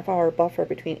half hour buffer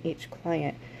between each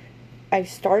client. I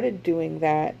started doing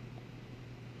that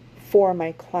for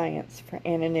my clients for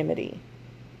anonymity,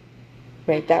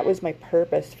 right? That Hmm. was my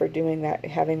purpose for doing that,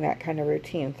 having that kind of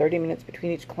routine, 30 minutes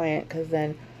between each client, because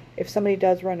then if somebody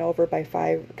does run over by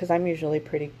 5, because I'm usually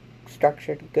pretty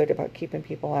structured, good about keeping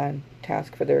people on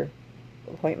task for their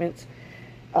appointments,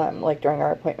 Hmm. like during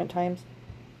our appointment times.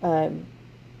 Um,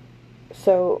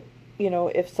 so,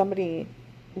 if somebody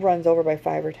runs over by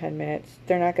 5 or 10 minutes,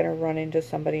 they're not going to run into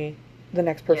somebody, the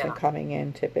next person Yeah. coming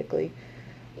in typically.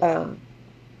 Yeah. Um,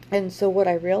 and so, what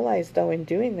I realized though in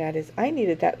doing that is I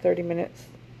needed that 30 minutes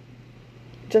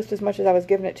just as much as I was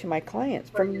giving it to my clients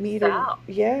for For me to, yourself.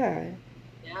 yeah,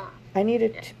 Yeah. I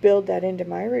needed Yeah. to build that into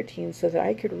my routine so that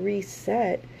I could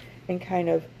reset and kind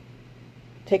of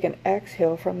take an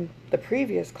exhale from the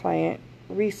previous client,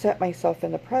 reset myself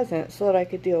in the present so that I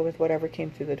could deal with whatever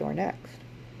came through the door next.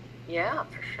 Yeah,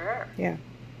 for sure. Yeah.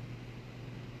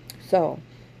 So,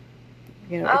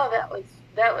 it, Oh,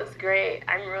 that was great.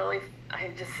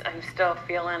 I'm still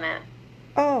feeling it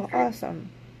oh, through awesome.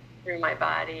 my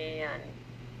body, and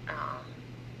um,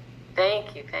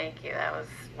 thank you. That was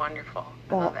wonderful.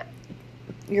 I love Well,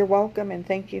 it. you're welcome, and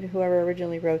thank you to whoever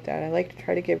originally wrote that. I like to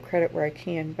try to give credit where I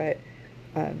can, but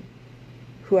um,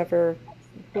 whoever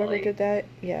whoever Really, did that,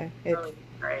 yeah, it's really.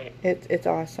 Right. It's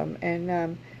awesome,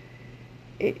 and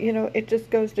it just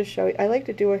goes to show. I like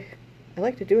to do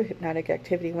a hypnotic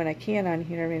activity when I can on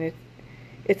here. I mean,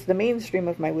 it's the mainstream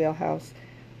of my wheelhouse.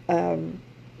 Um,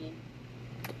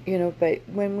 but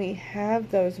when we have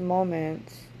those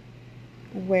moments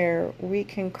where we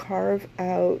can carve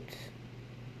out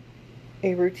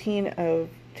a routine of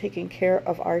taking care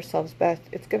of ourselves best,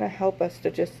 it's going to help us to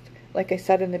just, like I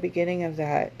said in the beginning of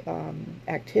that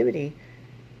activity,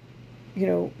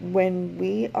 when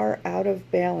we are out of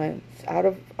balance, out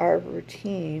of our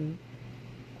routine,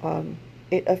 um,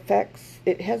 it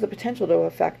has the potential to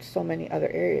affect so many other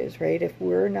areas, right?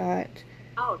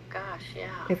 Oh gosh, yeah.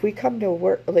 If we come to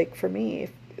work, like for me,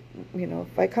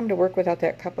 if I come to work without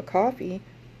that cup of coffee,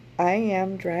 I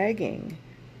am dragging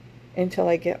until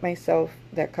I get myself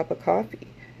that cup of coffee.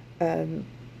 Um,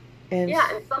 and,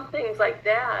 Yeah, and some things like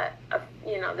that,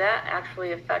 that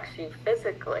actually affects you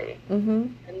physically, mm-hmm,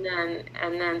 and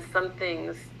then some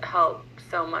things help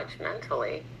so much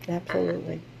mentally, and then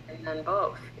absolutely. and then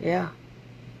both. Yeah. Yeah.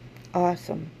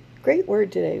 Awesome. Great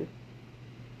word today.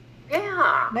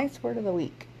 Yeah. Nice word of the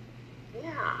week.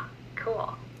 Yeah.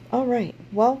 Cool. All right.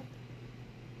 Well,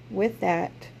 with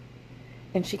that,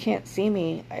 and she can't see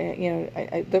me.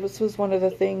 This was one of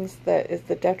the things that is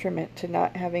the detriment to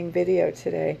not having video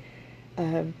today,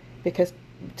 because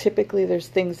typically there's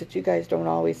things that you guys don't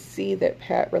always see that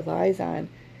Pat relies on.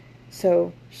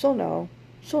 So she'll know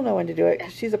when to do it Yeah.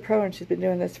 because she's a pro and she's been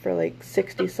doing this for like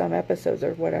 60 some episodes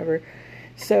or whatever.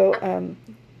 So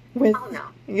with Oh no.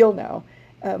 you'll know.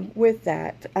 With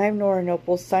that, I'm Nora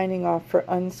Noble signing off for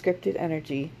Unscripted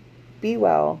Energy. Be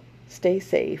well, stay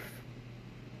safe.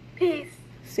 Peace.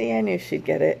 See, I knew she'd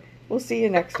get it. We'll see you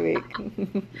next week.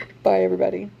 Bye,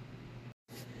 everybody.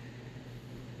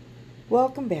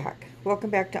 Welcome back. Welcome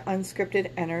back to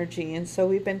Unscripted Energy. And so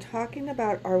we've been talking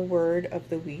about our word of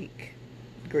the week,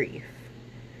 grief.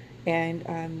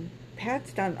 And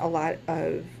Pat's done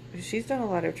she's done a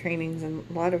lot of trainings and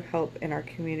a lot of help in our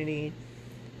community,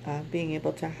 being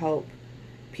able to help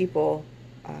people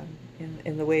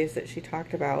in the ways that she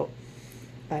talked about.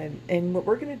 And what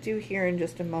we're going to do here in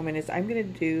just a moment is I'm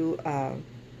going to do,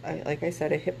 like I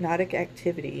said, a hypnotic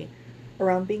activity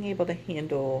around being able to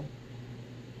handle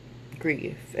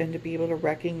grief and to be able to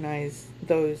recognize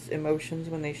those emotions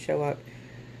when they show up.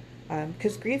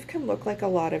 Because grief can look like a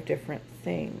lot of different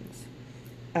things.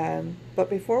 But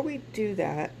before we do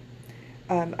that,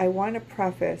 I want to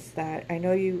preface that I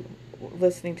know you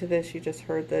listening to this, you just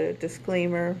heard the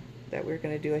disclaimer that we're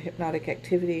going to do a hypnotic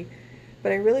activity.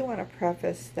 But I really want to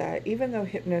preface that even though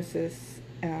hypnosis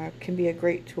can be a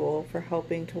great tool for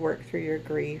helping to work through your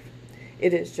grief,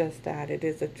 it is just that. It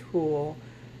is a tool.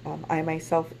 I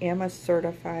myself am a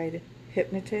certified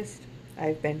hypnotist.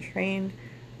 I've been trained.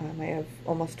 I have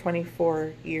almost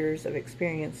 24 years of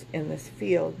experience in this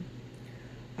field,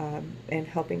 and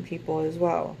helping people as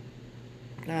well.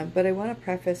 But I want to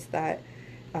preface that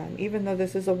even though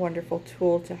this is a wonderful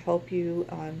tool to help you,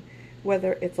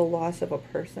 whether it's a loss of a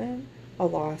person, a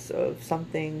loss of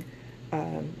something,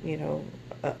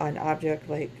 an object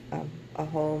like a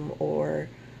home or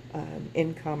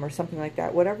income or something like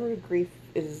that, whatever grief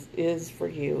is for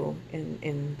you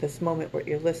in this moment where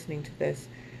you're listening to this,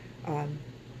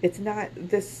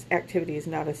 this activity is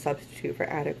not a substitute for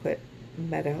adequate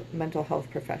mental health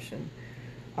profession,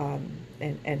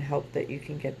 and help that you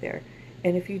can get there.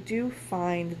 And if you do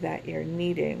find that you're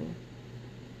needing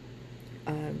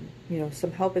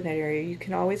some help in that area, you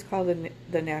can always call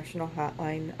the national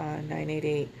hotline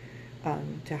 988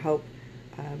 to help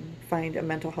find a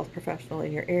mental health professional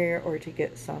in your area, or to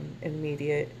get some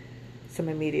immediate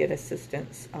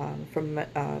assistance from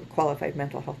a qualified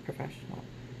mental health professional.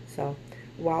 So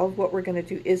while what we're going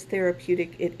to do is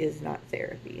therapeutic, it is not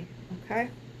therapy. Okay?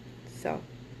 So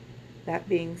that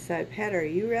being said, Pat, are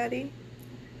you ready?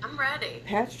 I'm ready.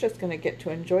 Pat's just going to get to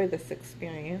enjoy this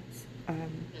experience.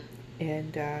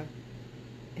 And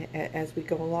as we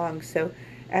go along. So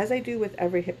as I do with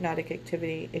every hypnotic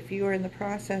activity, if you are in the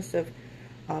process of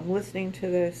listening to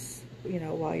this,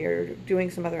 while you're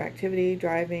doing some other activity,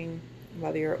 driving,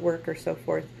 whether you're at work or so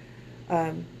forth,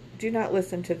 do not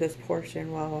listen to this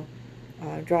portion while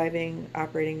driving,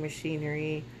 operating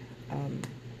machinery,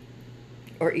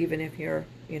 or even if you're,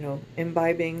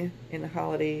 imbibing in the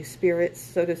holiday spirits,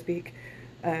 so to speak,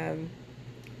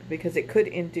 because it could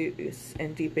induce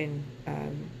and deepen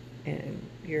in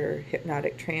your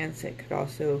hypnotic trance. It could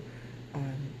also,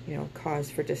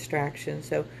 cause for distraction.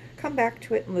 So come back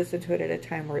to it and listen to it at a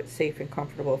time where it's safe and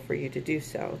comfortable for you to do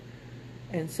so.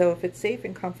 And so if it's safe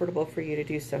and comfortable for you to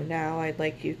do so now, I'd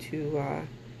like you to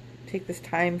take this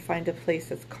time, find a place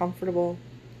that's comfortable.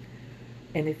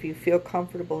 And if you feel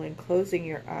comfortable in closing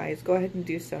your eyes, go ahead and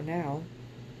do so now.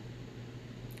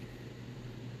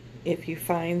 If you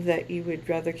find that you would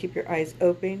rather keep your eyes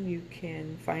open, you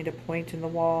can find a point in the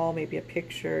wall, maybe a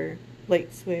picture,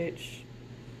 light switch,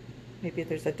 maybe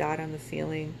there's a dot on the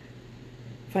ceiling.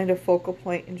 Find a focal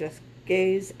point and just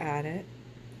gaze at it.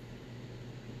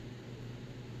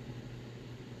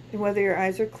 And whether your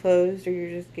eyes are closed or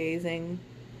you're just gazing,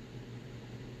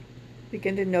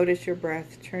 begin to notice your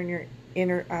breath. Turn your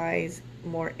inner eyes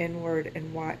more inward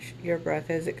and watch your breath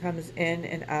as it comes in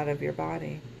and out of your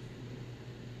body.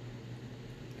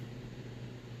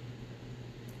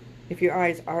 If your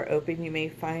eyes are open, you may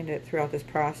find it throughout this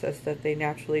process that they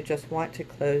naturally just want to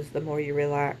close. The more you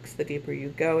relax, the deeper you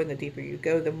go, and the deeper you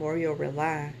go, the more you'll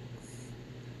relax.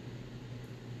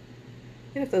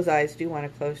 And if those eyes do want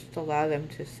to close, just allow them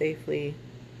to safely,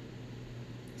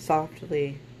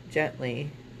 softly,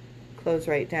 gently close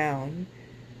right down.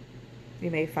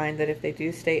 You may find that if they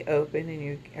do stay open and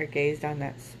you are gazed on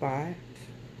that spot,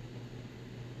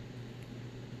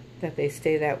 that they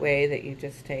stay that way, that you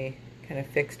just stay kind of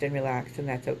fixed and relaxed, and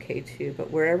that's okay too.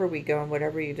 But wherever we go and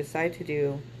whatever you decide to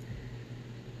do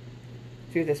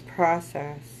through this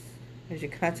process, as you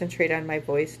concentrate on my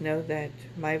voice, know that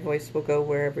my voice will go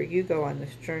wherever you go on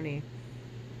this journey.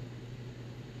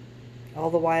 All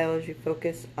the while, as you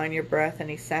focus on your breath,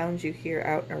 any sounds you hear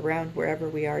out and around wherever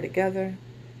we are together,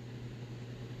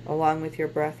 along with your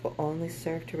breath, will only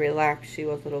serve to relax you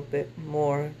a little bit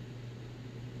more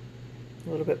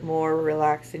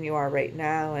relaxed than you are right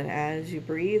now. And as you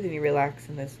breathe and you relax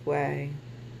in this way,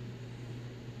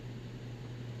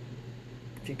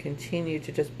 as you continue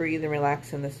to just breathe and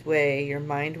relax in this way, your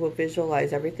mind will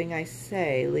visualize everything I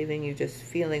say, leaving you just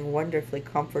feeling wonderfully,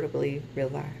 comfortably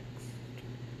relaxed.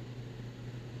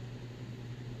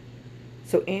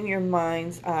 So in your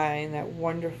mind's eye, in that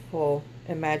wonderful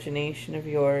imagination of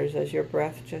yours, as your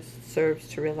breath just serves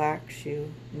to relax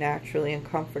you naturally and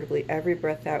comfortably, every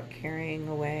breath out carrying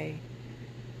away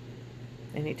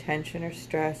any tension or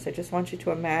stress, I just want you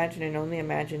to imagine, and only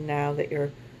imagine now, that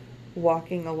you're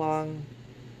walking along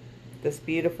this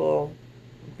beautiful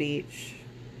beach.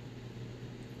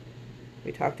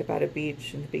 We talked about a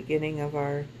beach in the beginning of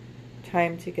our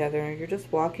time together. You're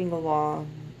just walking along,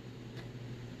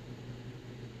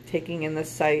 taking in the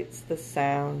sights, the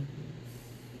sounds,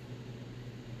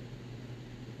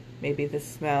 maybe the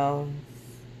smells.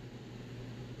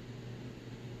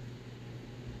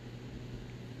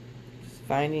 Just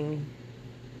finding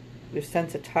your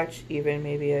sense of touch, even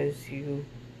maybe as you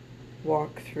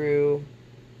walk through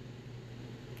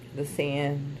the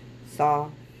sand,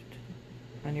 soft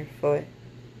on your foot.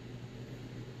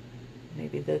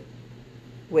 Maybe the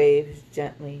waves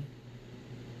gently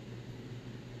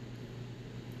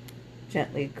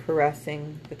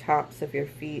caressing the tops of your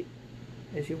feet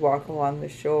as you walk along the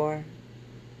shore.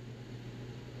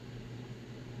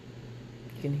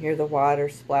 You can hear the water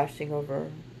splashing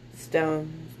over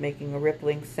stones, making a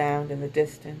rippling sound in the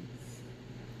distance.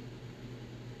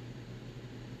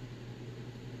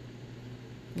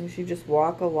 As you just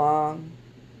walk along,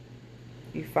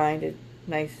 you find a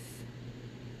nice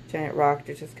giant rock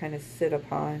to just kind of sit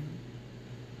upon,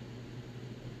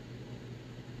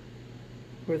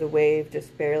 where the wave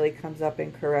just barely comes up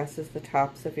and caresses the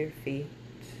tops of your feet.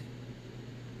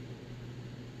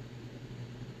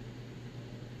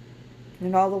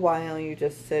 And all the while you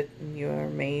just sit and you are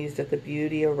amazed at the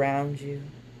beauty around you.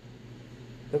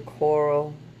 The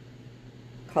coral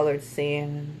colored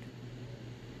sand,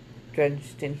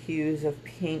 drenched in hues of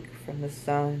pink from the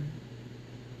sun.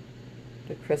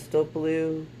 The crystal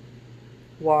blue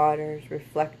waters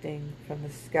reflecting from the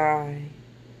sky.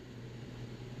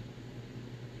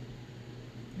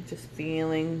 Just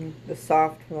feeling the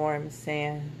soft, warm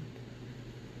sand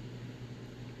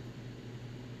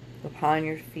upon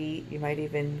your feet. You might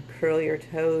even curl your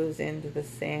toes into the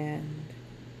sand.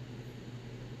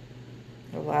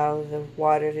 Allow the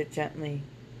water to gently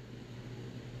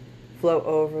flow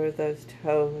over those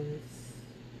toes,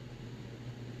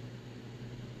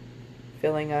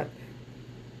 filling up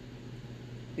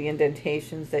the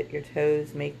indentations that your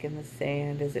toes make in the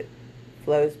sand as it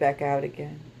flows back out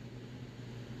again.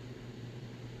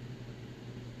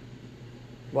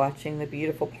 Watching the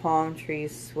beautiful palm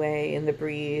trees sway in the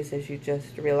breeze as you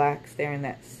just relax there in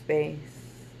that space.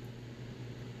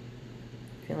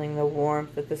 Feeling the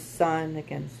warmth of the sun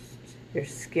against your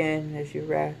skin as you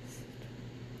rest.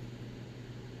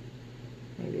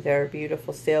 Maybe there are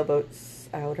beautiful sailboats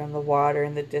out on the water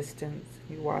in the distance.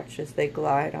 You watch as they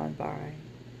glide on by.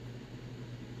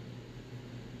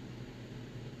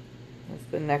 As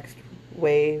the next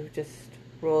wave just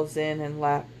rolls in and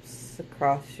laps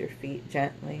across your feet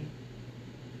gently.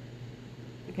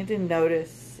 Begin to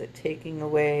notice it taking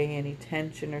away any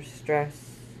tension or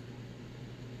stress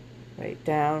right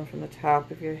down from the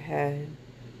top of your head,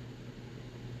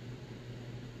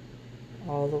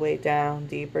 all the way down,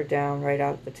 deeper down, right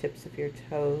out the tips of your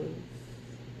toes.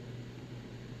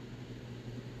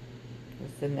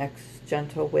 As the next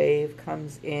gentle wave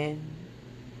comes in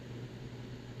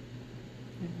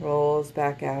and rolls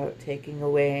back out, taking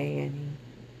away any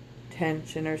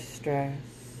tension or stress,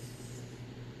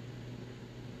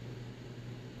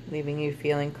 leaving you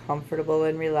feeling comfortable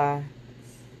and relaxed.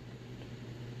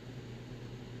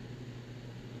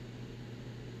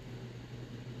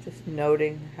 Just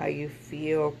noting how you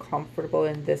feel comfortable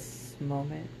in this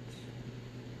moment.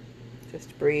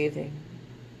 Just breathing,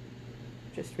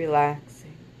 just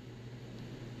relaxing,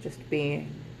 just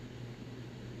being.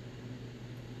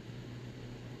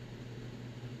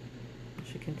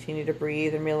 You should continue to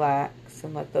breathe and relax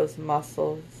and let those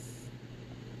muscles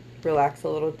relax a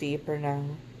little deeper now.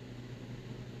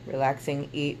 Relaxing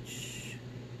each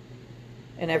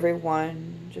and every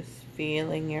one, just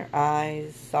feeling your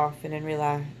eyes soften and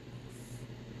relax.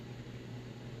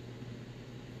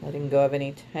 Letting go of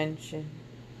any tension.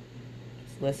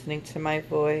 Just listening to my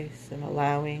voice and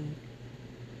allowing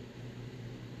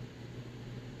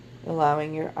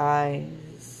your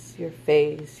eyes, your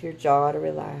face, your jaw to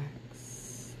relax.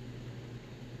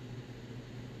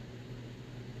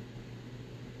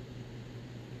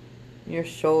 Your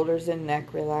shoulders and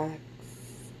neck relax.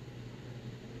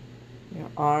 Your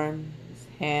arms,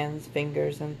 hands,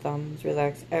 fingers, and thumbs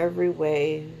relax. Every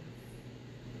wave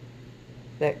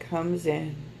that comes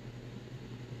in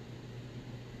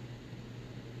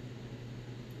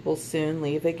will soon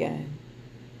leave again.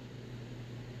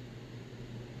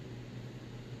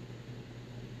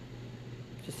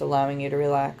 Just allowing you to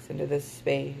relax into this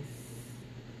space.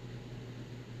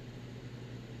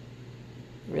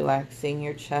 Relaxing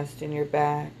your chest and your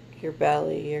back, your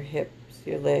belly, your hips,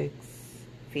 your legs,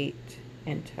 feet,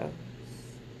 and toes.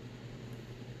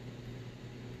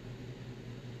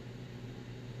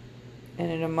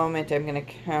 And in a moment, I'm going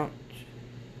to count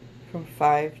from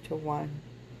 5 to 1.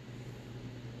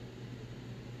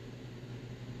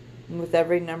 And with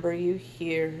every number you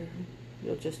hear,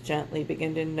 you'll just gently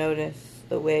begin to notice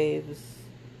the waves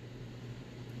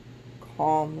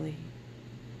calmly,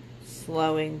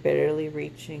 slowing, barely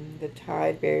reaching, the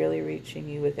tide barely reaching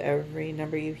you. With every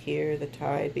number you hear, the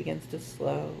tide begins to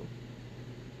slow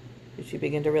as you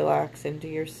begin to relax into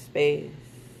your space,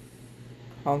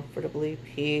 comfortably,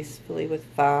 peacefully. With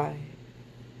 5,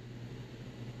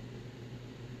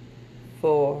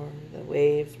 4, the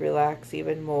waves relax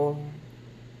even more.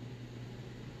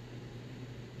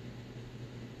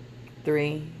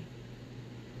 3,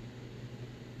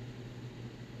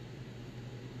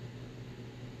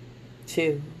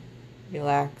 2,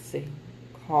 relaxing,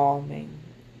 calming.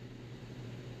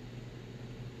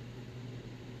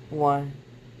 1,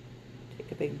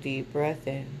 take a big deep breath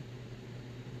in.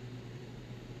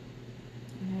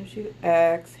 And as you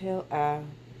exhale out,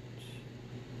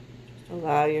 just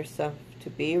allow yourself to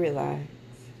be relaxed.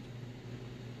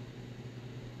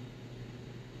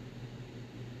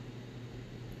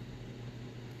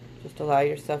 Just allow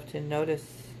yourself to notice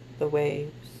the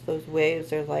waves. Those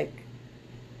waves are like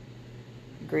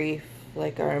grief,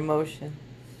 like our emotions.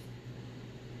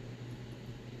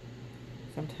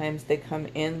 Sometimes they come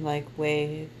in like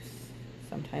waves.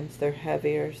 Sometimes they're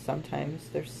heavier. Sometimes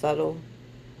they're subtle.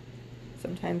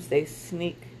 Sometimes they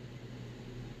sneak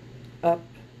up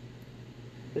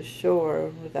the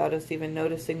shore without us even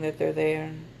noticing that they're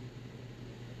there.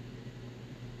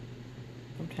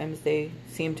 Sometimes they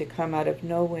seem to come out of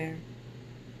nowhere.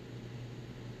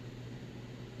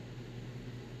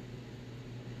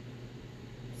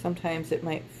 Sometimes it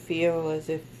might feel as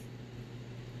if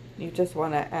you just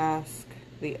want to ask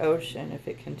the ocean if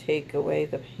it can take away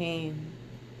the pain.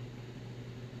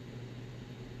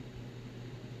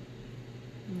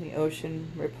 And the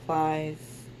ocean replies,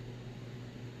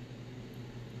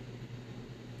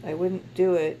 I wouldn't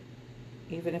do it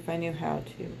even if I knew how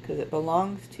to, because it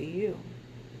belongs to you.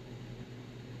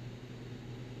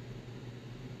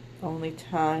 Only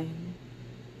time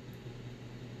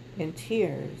and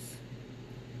tears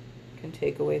can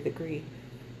take away the grief.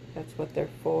 That's what they're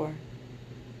for.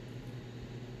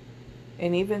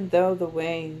 And even though the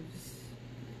waves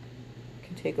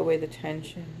can take away the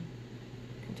tension,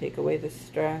 can take away the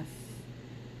stress,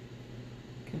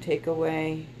 can take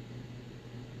away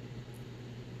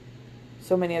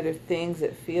so many other things,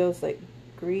 it feels like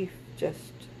grief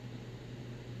just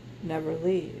never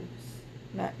leaves.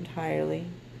 Not entirely.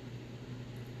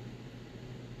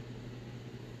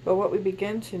 But what we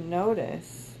begin to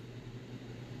notice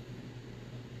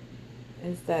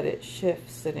is that it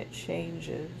shifts and it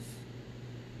changes.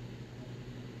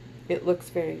 It looks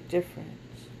very different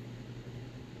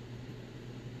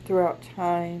throughout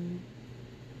time,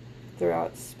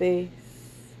 throughout space.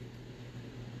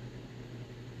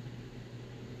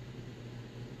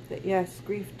 That yes,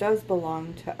 grief does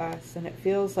belong to us, and it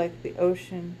feels like the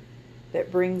ocean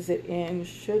that brings it in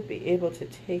should be able to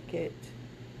take it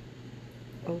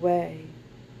away.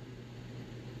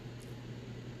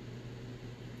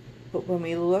 But when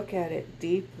we look at it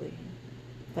deeply,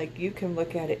 like you can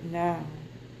look at it now,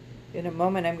 in a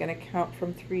moment I'm going to count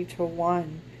from 3 to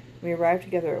 1. We arrive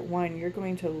together at 1. You're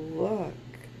going to look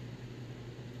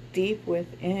deep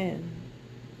within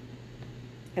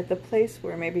at the place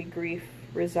where maybe grief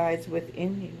resides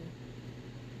within you.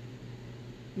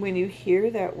 When you hear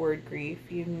that word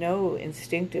grief, you know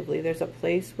instinctively there's a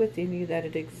place within you that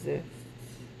it exists.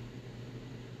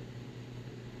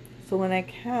 So when I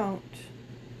count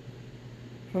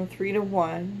from 3 to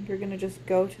 1, you're going to just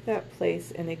go to that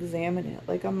place and examine it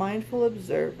like a mindful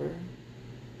observer.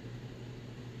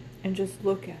 And just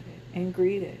look at it and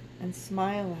greet it and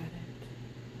smile at it.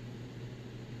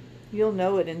 You'll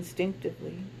know it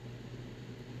instinctively.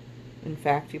 In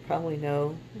fact, you probably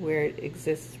know where it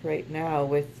exists right now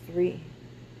with 3,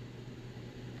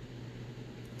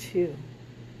 2,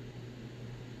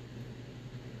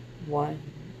 1.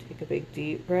 Take a big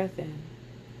deep breath in.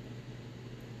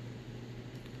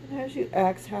 And as you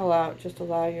exhale out, just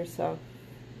allow yourself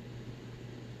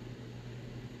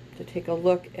to take a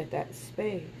look at that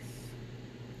space.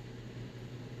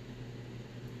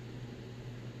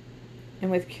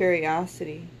 And with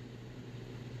curiosity,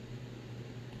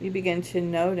 you begin to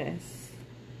notice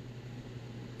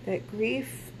that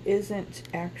grief isn't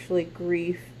actually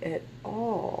grief at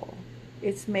all.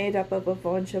 It's made up of a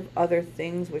bunch of other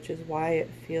things, which is why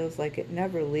it feels like it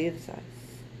never leaves us.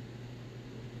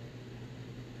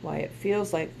 Why it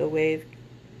feels like the wave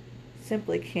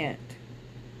simply can't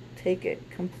take it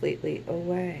completely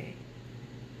away.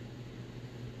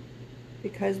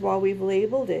 Because while we've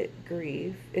labeled it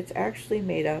grief, it's actually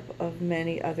made up of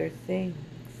many other things.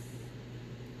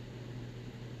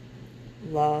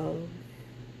 Love,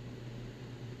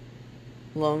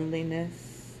 loneliness,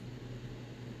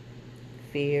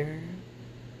 fear.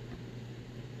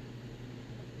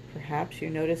 Perhaps you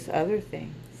notice other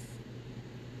things.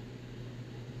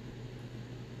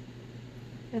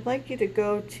 I'd like you to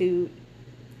go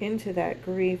into that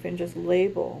grief and just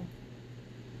label.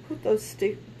 Put those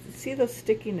see those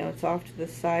sticky notes off to the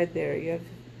side there. You have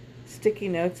sticky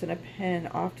notes and a pen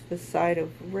off to the side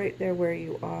of right there where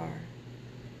you are.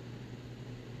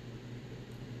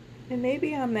 And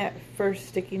maybe on that first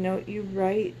sticky note you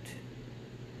write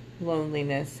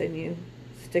loneliness and you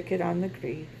stick it on the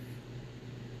grief.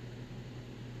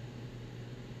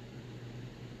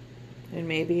 And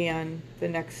maybe on the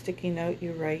next sticky note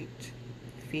you write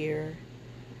fear.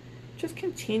 Just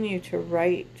continue to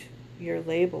write your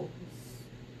labels.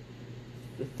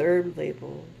 The third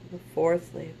label, the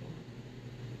fourth label.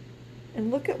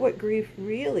 And look at what grief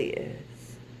really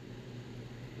is.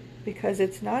 Because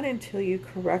it's not until you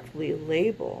correctly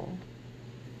label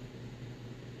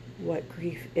what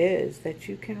grief is that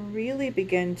you can really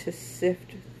begin to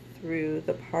sift through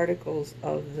the particles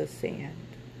of the sand.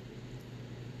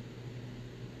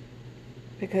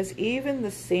 Because even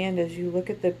the sand, as you look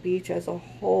at the beach as a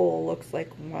whole, looks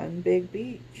like one big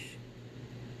beach.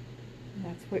 And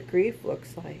that's what grief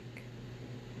looks like.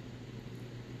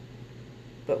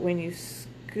 But when you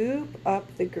scoop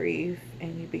up the grief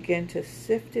and you begin to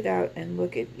sift it out and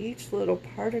look at each little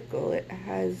particle, it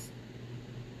has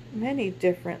many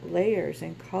different layers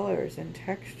and colors and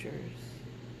textures,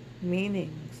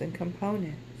 meanings and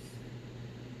components.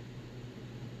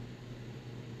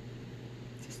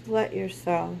 Just let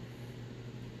yourself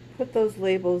put those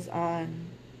labels on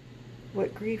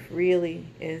what grief really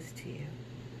is to you.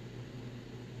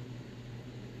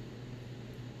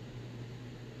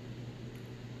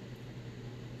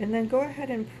 And then go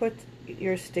ahead and put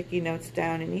your sticky notes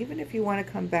down. And even if you want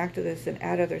to come back to this and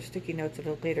add other sticky notes at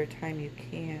a later time, you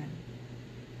can.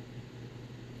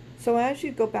 So as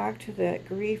you go back to that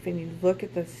grief and you look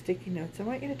at those sticky notes, I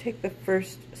want you to take the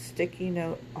first sticky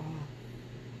note off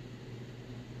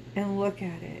and look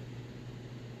at it.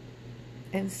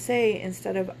 And say,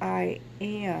 instead of I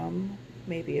am,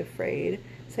 maybe afraid,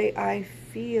 say I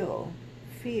feel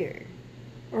fear.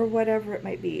 Or whatever it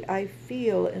might be. I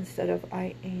feel instead of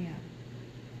I am.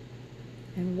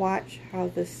 And watch how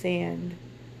the sands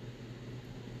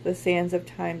of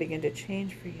time begin to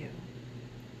change for you.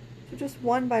 So just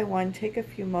one by one, take a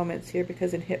few moments here,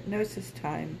 because in hypnosis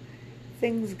time,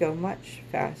 things go much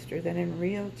faster than in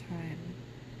real time.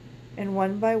 And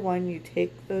one by one, you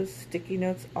take those sticky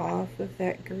notes off of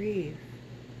that grief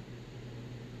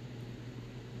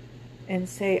and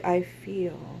say, I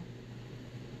feel.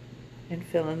 And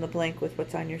fill in the blank with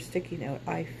what's on your sticky note.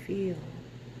 I feel.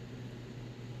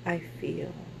 I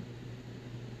feel.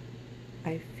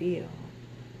 I feel.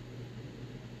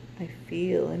 I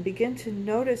feel. And begin to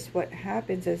notice what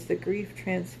happens as the grief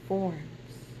transforms.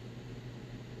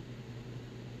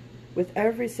 With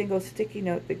every single sticky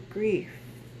note,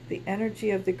 the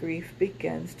energy of the grief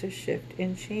begins to shift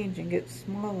and change and get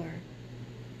smaller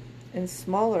and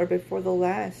smaller before the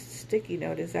last sticky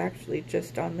note is actually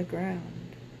just on the ground.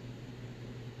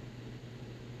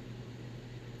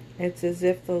 It's as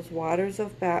if those waters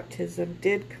of baptism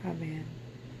did come in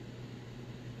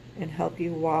and help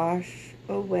you wash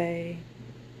away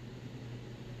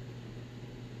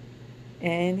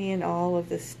any and all of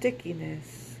the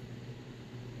stickiness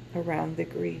around the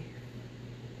grief.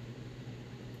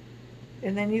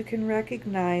 And then you can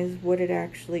recognize what it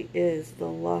actually is, the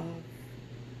love.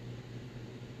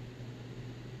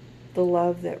 The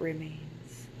love that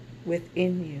remains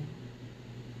within you.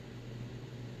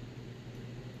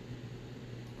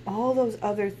 All those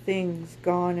other things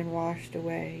gone and washed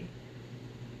away.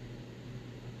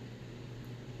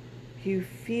 You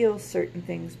feel certain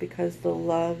things because the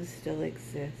love still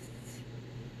exists.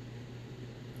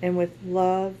 And with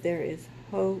love there is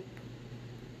hope.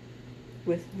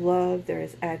 With love there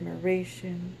is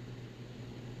admiration.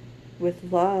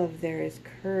 With love there is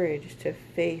courage to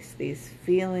face these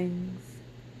feelings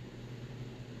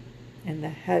and the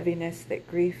heaviness that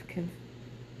grief can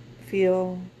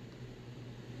feel,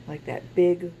 like that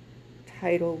big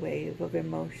tidal wave of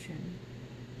emotion.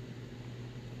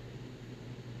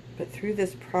 But through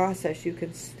this process, you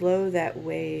can slow that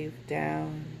wave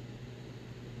down,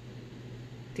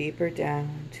 deeper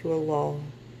down to a lull,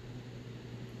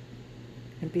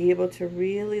 and be able to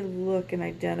really look and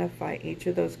identify each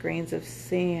of those grains of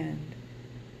sand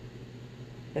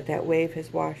that wave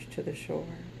has washed to the shore.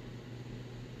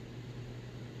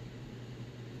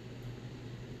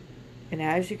 And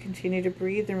as you continue to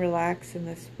breathe and relax in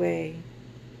this way,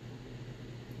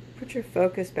 put your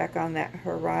focus back on that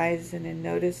horizon and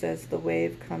notice as the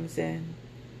wave comes in.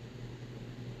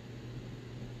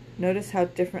 Notice how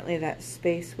differently that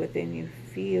space within you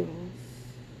feels.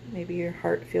 Maybe your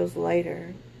heart feels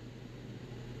lighter.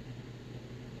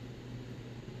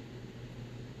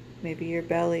 Maybe your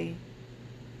belly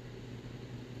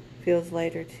feels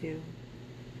lighter too.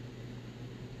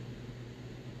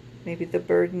 Maybe the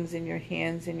burdens in your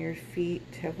hands and your feet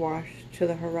have washed to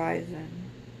the horizon.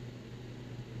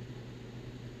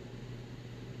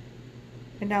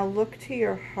 And now look to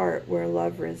your heart where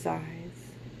love resides.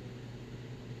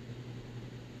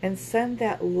 And send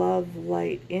that love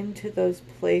light into those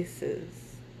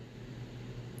places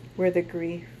where the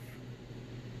grief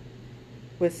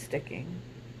was sticking.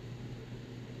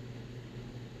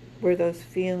 Where those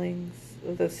feelings,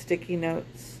 those sticky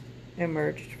notes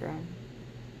emerged from.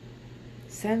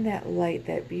 Send that light,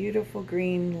 that beautiful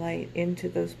green light, into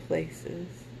those places.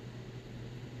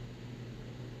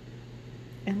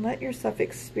 And let yourself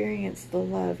experience the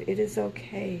love. It is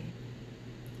okay.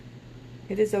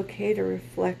 It is okay to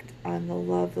reflect on the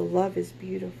love. The love is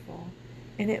beautiful.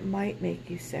 And it might make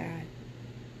you sad.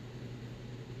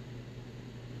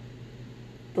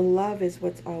 The love is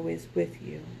what's always with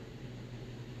you.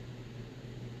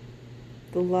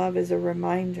 The love is a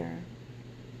reminder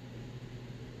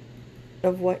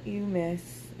of what you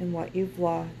miss and what you've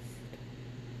lost.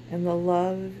 And the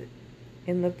love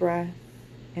in the breath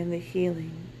and the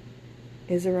healing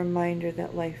is a reminder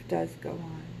that life does go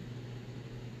on.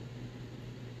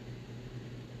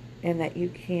 And that you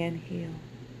can heal.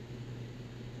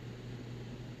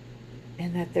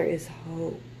 And that there is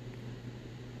hope.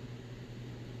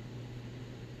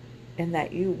 And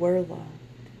that you were loved.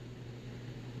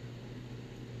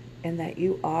 And that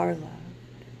you are loved.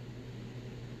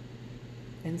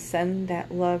 And send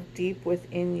that love deep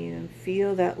within you and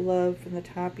feel that love from the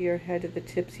top of your head to the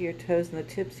tips of your toes and the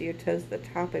tips of your toes to the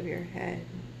top of your head.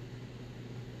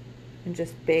 And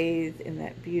just bathe in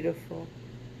that beautiful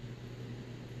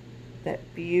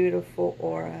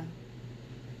aura.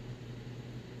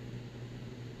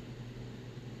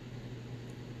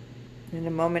 In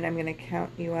a moment, I'm going to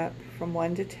count you up from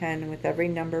 1 to 10, and with every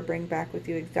number, bring back with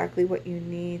you exactly what you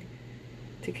need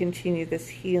to continue this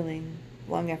healing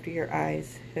long after your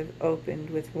eyes have opened,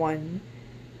 with 1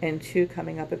 and 2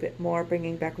 coming up a bit more,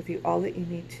 bringing back with you all that you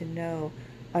need to know,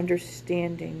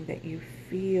 understanding that you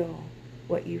feel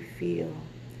what you feel,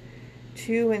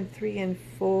 2 and 3 and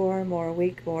 4, more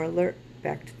awake, more alert,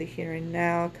 back to the here and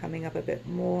now, coming up a bit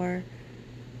more,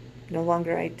 no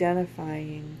longer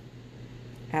identifying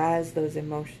as those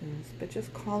emotions, but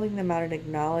just calling them out and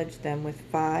acknowledge them with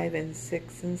 5 and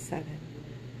 6 and 7.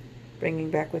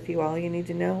 Bringing back with you all you need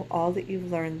to know, all that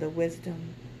you've learned, the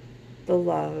wisdom, the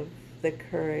love, the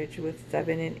courage with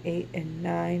 7 and 8 and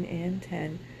 9 and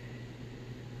 10.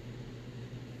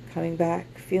 Coming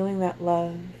back, feeling that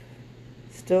love,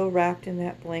 still wrapped in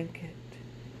that blanket.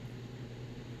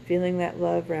 Feeling that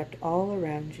love wrapped all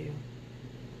around you.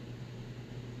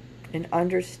 And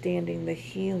understanding the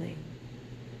healing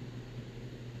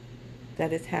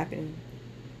that is happening.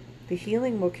 The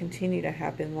healing will continue to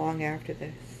happen long after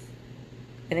this.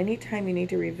 And anytime you need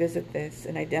to revisit this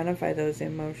and identify those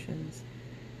emotions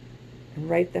and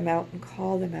write them out and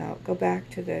call them out, go back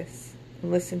to this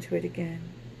and listen to it again.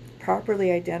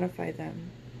 Properly identify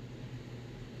them.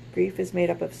 Grief is made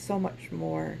up of so much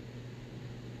more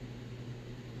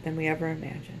than we ever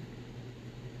imagined.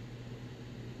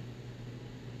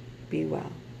 Be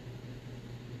well.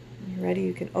 When you're ready,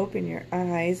 you can open your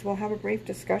eyes. We'll have a brief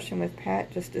discussion with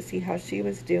Pat just to see how she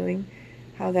was doing,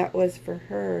 how that was for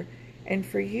her. And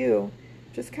for you,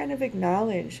 just kind of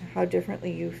acknowledge how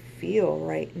differently you feel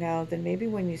right now than maybe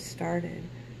when you started.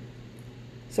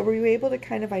 So were you able to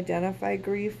kind of identify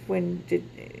grief in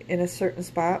a certain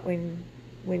spot when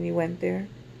you went there?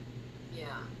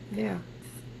 Yeah.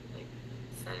 It's like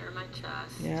center of my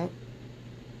chest. Yeah.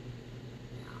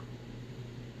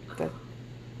 But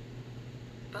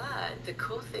the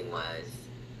cool thing was,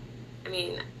 I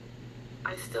mean,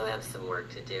 I still have some work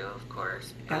to do, of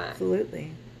course. But,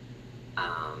 absolutely.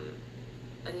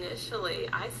 Initially,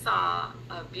 I saw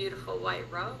a beautiful white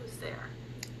rose there.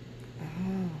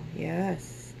 Oh,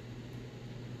 yes.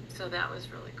 So that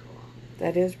was really cool.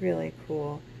 That is really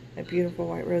cool. A beautiful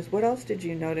white rose. What else did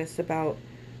you notice about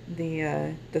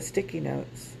the sticky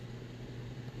notes?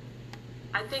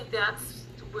 I think that's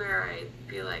where I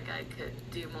feel like I could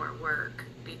do more work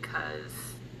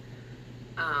because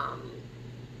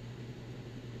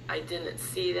I didn't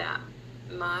see that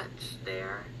much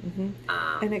there. Mm-hmm.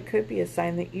 And it could be a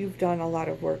sign that you've done a lot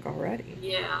of work already.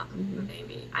 Yeah,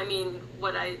 maybe. I mean,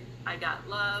 I got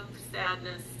love,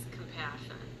 sadness,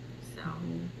 compassion. So.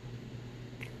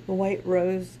 The white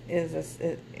rose is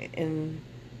in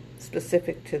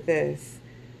specific to this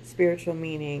spiritual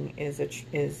meaning is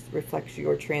reflects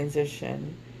your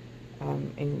transition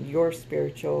in your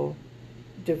spiritual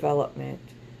development,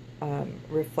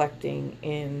 reflecting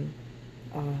in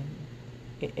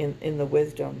the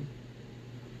wisdom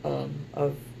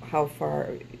of how far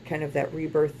kind of that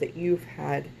rebirth that you've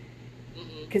had,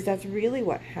 because that's really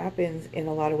what happens in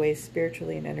a lot of ways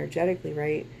spiritually and energetically,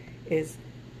 right? Is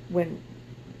when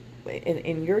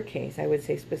in your case, I would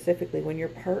say specifically when you're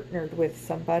partnered with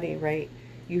somebody, right,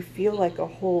 you feel like a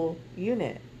whole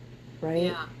unit, right?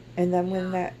 Yeah. And then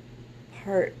when that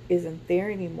part isn't there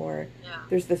anymore,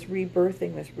 there's this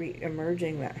rebirthing, this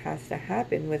re-emerging that has to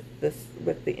happen with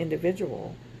the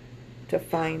individual to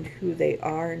find who they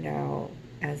are now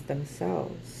as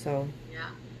themselves. So yeah,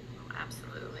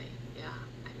 absolutely. Yeah,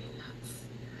 I mean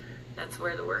that's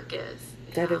where the work is.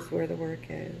 Yeah. That is where the work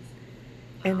is.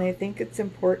 And I think it's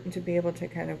important to be able to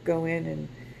kind of go in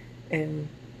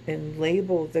and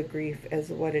label the grief as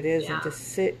what it is, and to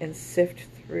sit and sift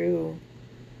through.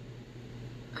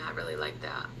 I really like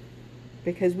that.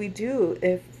 Because we do,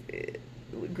 if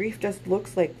grief just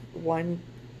looks like one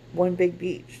big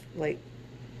beach, like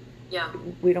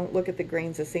we don't look at the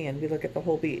grains of sand, we look at the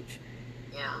whole beach.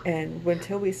 Yeah. And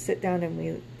until we sit down and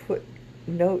we put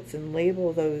notes and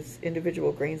label those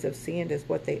individual grains of sand as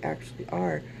what they actually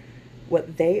are,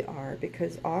 what they are,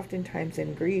 because oftentimes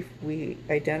in grief we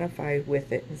identify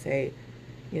with it and say,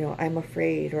 you know, I'm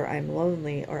afraid, or I'm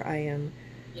lonely, or I'm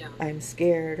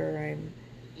scared, or I'm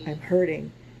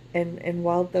hurting. And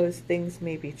while those things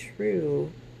may be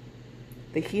true,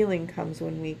 the healing comes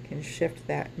when we can shift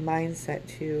that mindset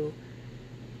to,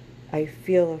 I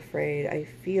feel afraid, I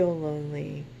feel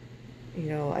lonely, you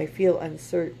know, I feel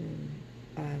uncertain,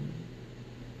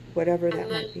 whatever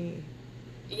that might be.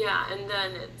 Yeah, and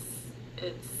then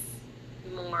it's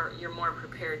more, you're more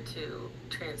prepared to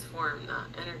transform the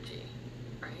energy,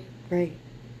 right? Right.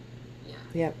 Yeah.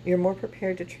 Yeah, you're more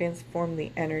prepared to transform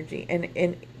the energy, and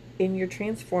in your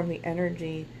transform the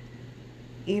energy,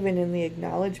 even in the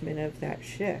acknowledgement of that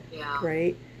shift,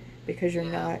 right? Because you're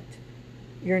not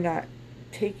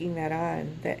taking that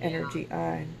on, that energy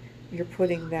on. You're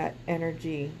putting that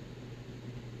energy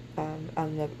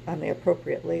on the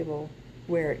appropriate label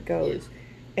where it goes,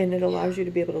 and it allows you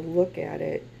to be able to look at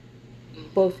it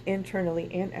both internally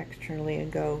and externally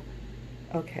and go,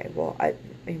 Okay, well, I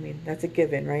mean, that's a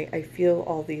given, right? I feel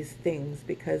all these things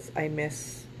because I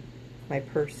miss my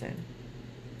person,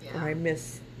 or Yeah. I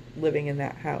miss living in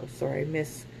that house, or I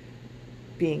miss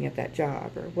being at that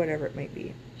job, or whatever it might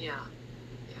be. Yeah.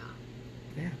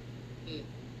 Yeah. Yeah. Mm.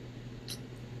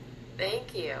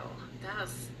 Thank you.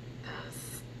 That's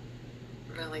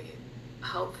really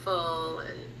helpful,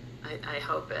 and I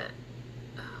hope it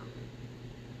um,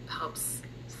 helps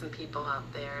some people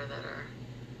out there that are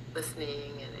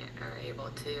listening and are able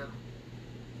to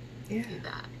Yeah. do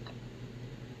that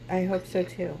I hope with so you.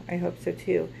 too. I hope so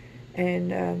too.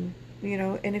 And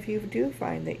and if you do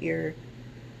find that you're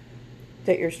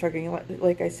struggling,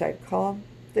 like I said, call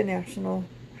the national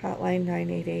hotline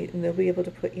 988, and they'll be able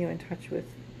to put you in touch with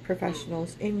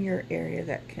professionals Mm-hmm. in your area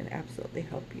that can absolutely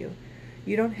help you.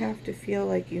 You don't have to feel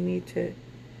like you need to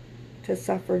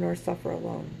suffer nor suffer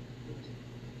alone.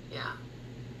 Mm-hmm. Yeah,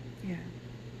 Yeah.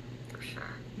 for sure.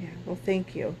 Yeah. Well,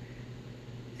 thank you.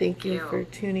 Thank Thank you you. for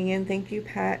tuning in. Thank you,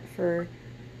 Pat, for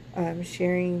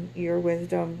sharing your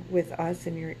wisdom with us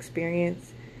and your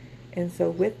experience. And so,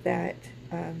 Mm-hmm. with that,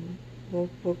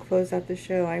 we'll close out the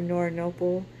show. I'm Nora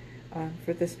Noble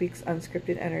for this week's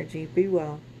Unscripted Energy. Be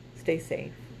well. Stay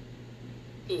safe.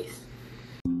 Peace.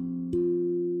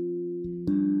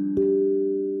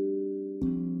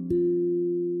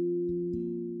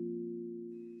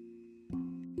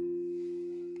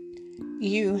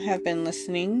 You have been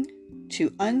listening to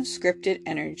Unscripted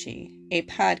Energy, a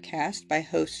podcast by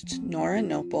hosts Nora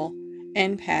Noble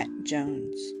and Pat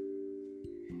Jones.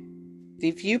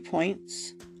 The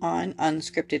viewpoints on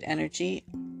Unscripted Energy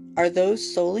are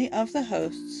those solely of the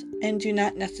hosts and do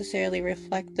not necessarily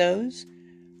reflect those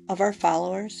of our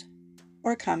followers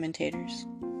or commentators.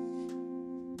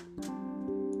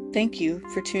 Thank you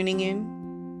for tuning in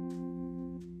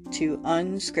to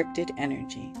Unscripted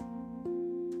Energy.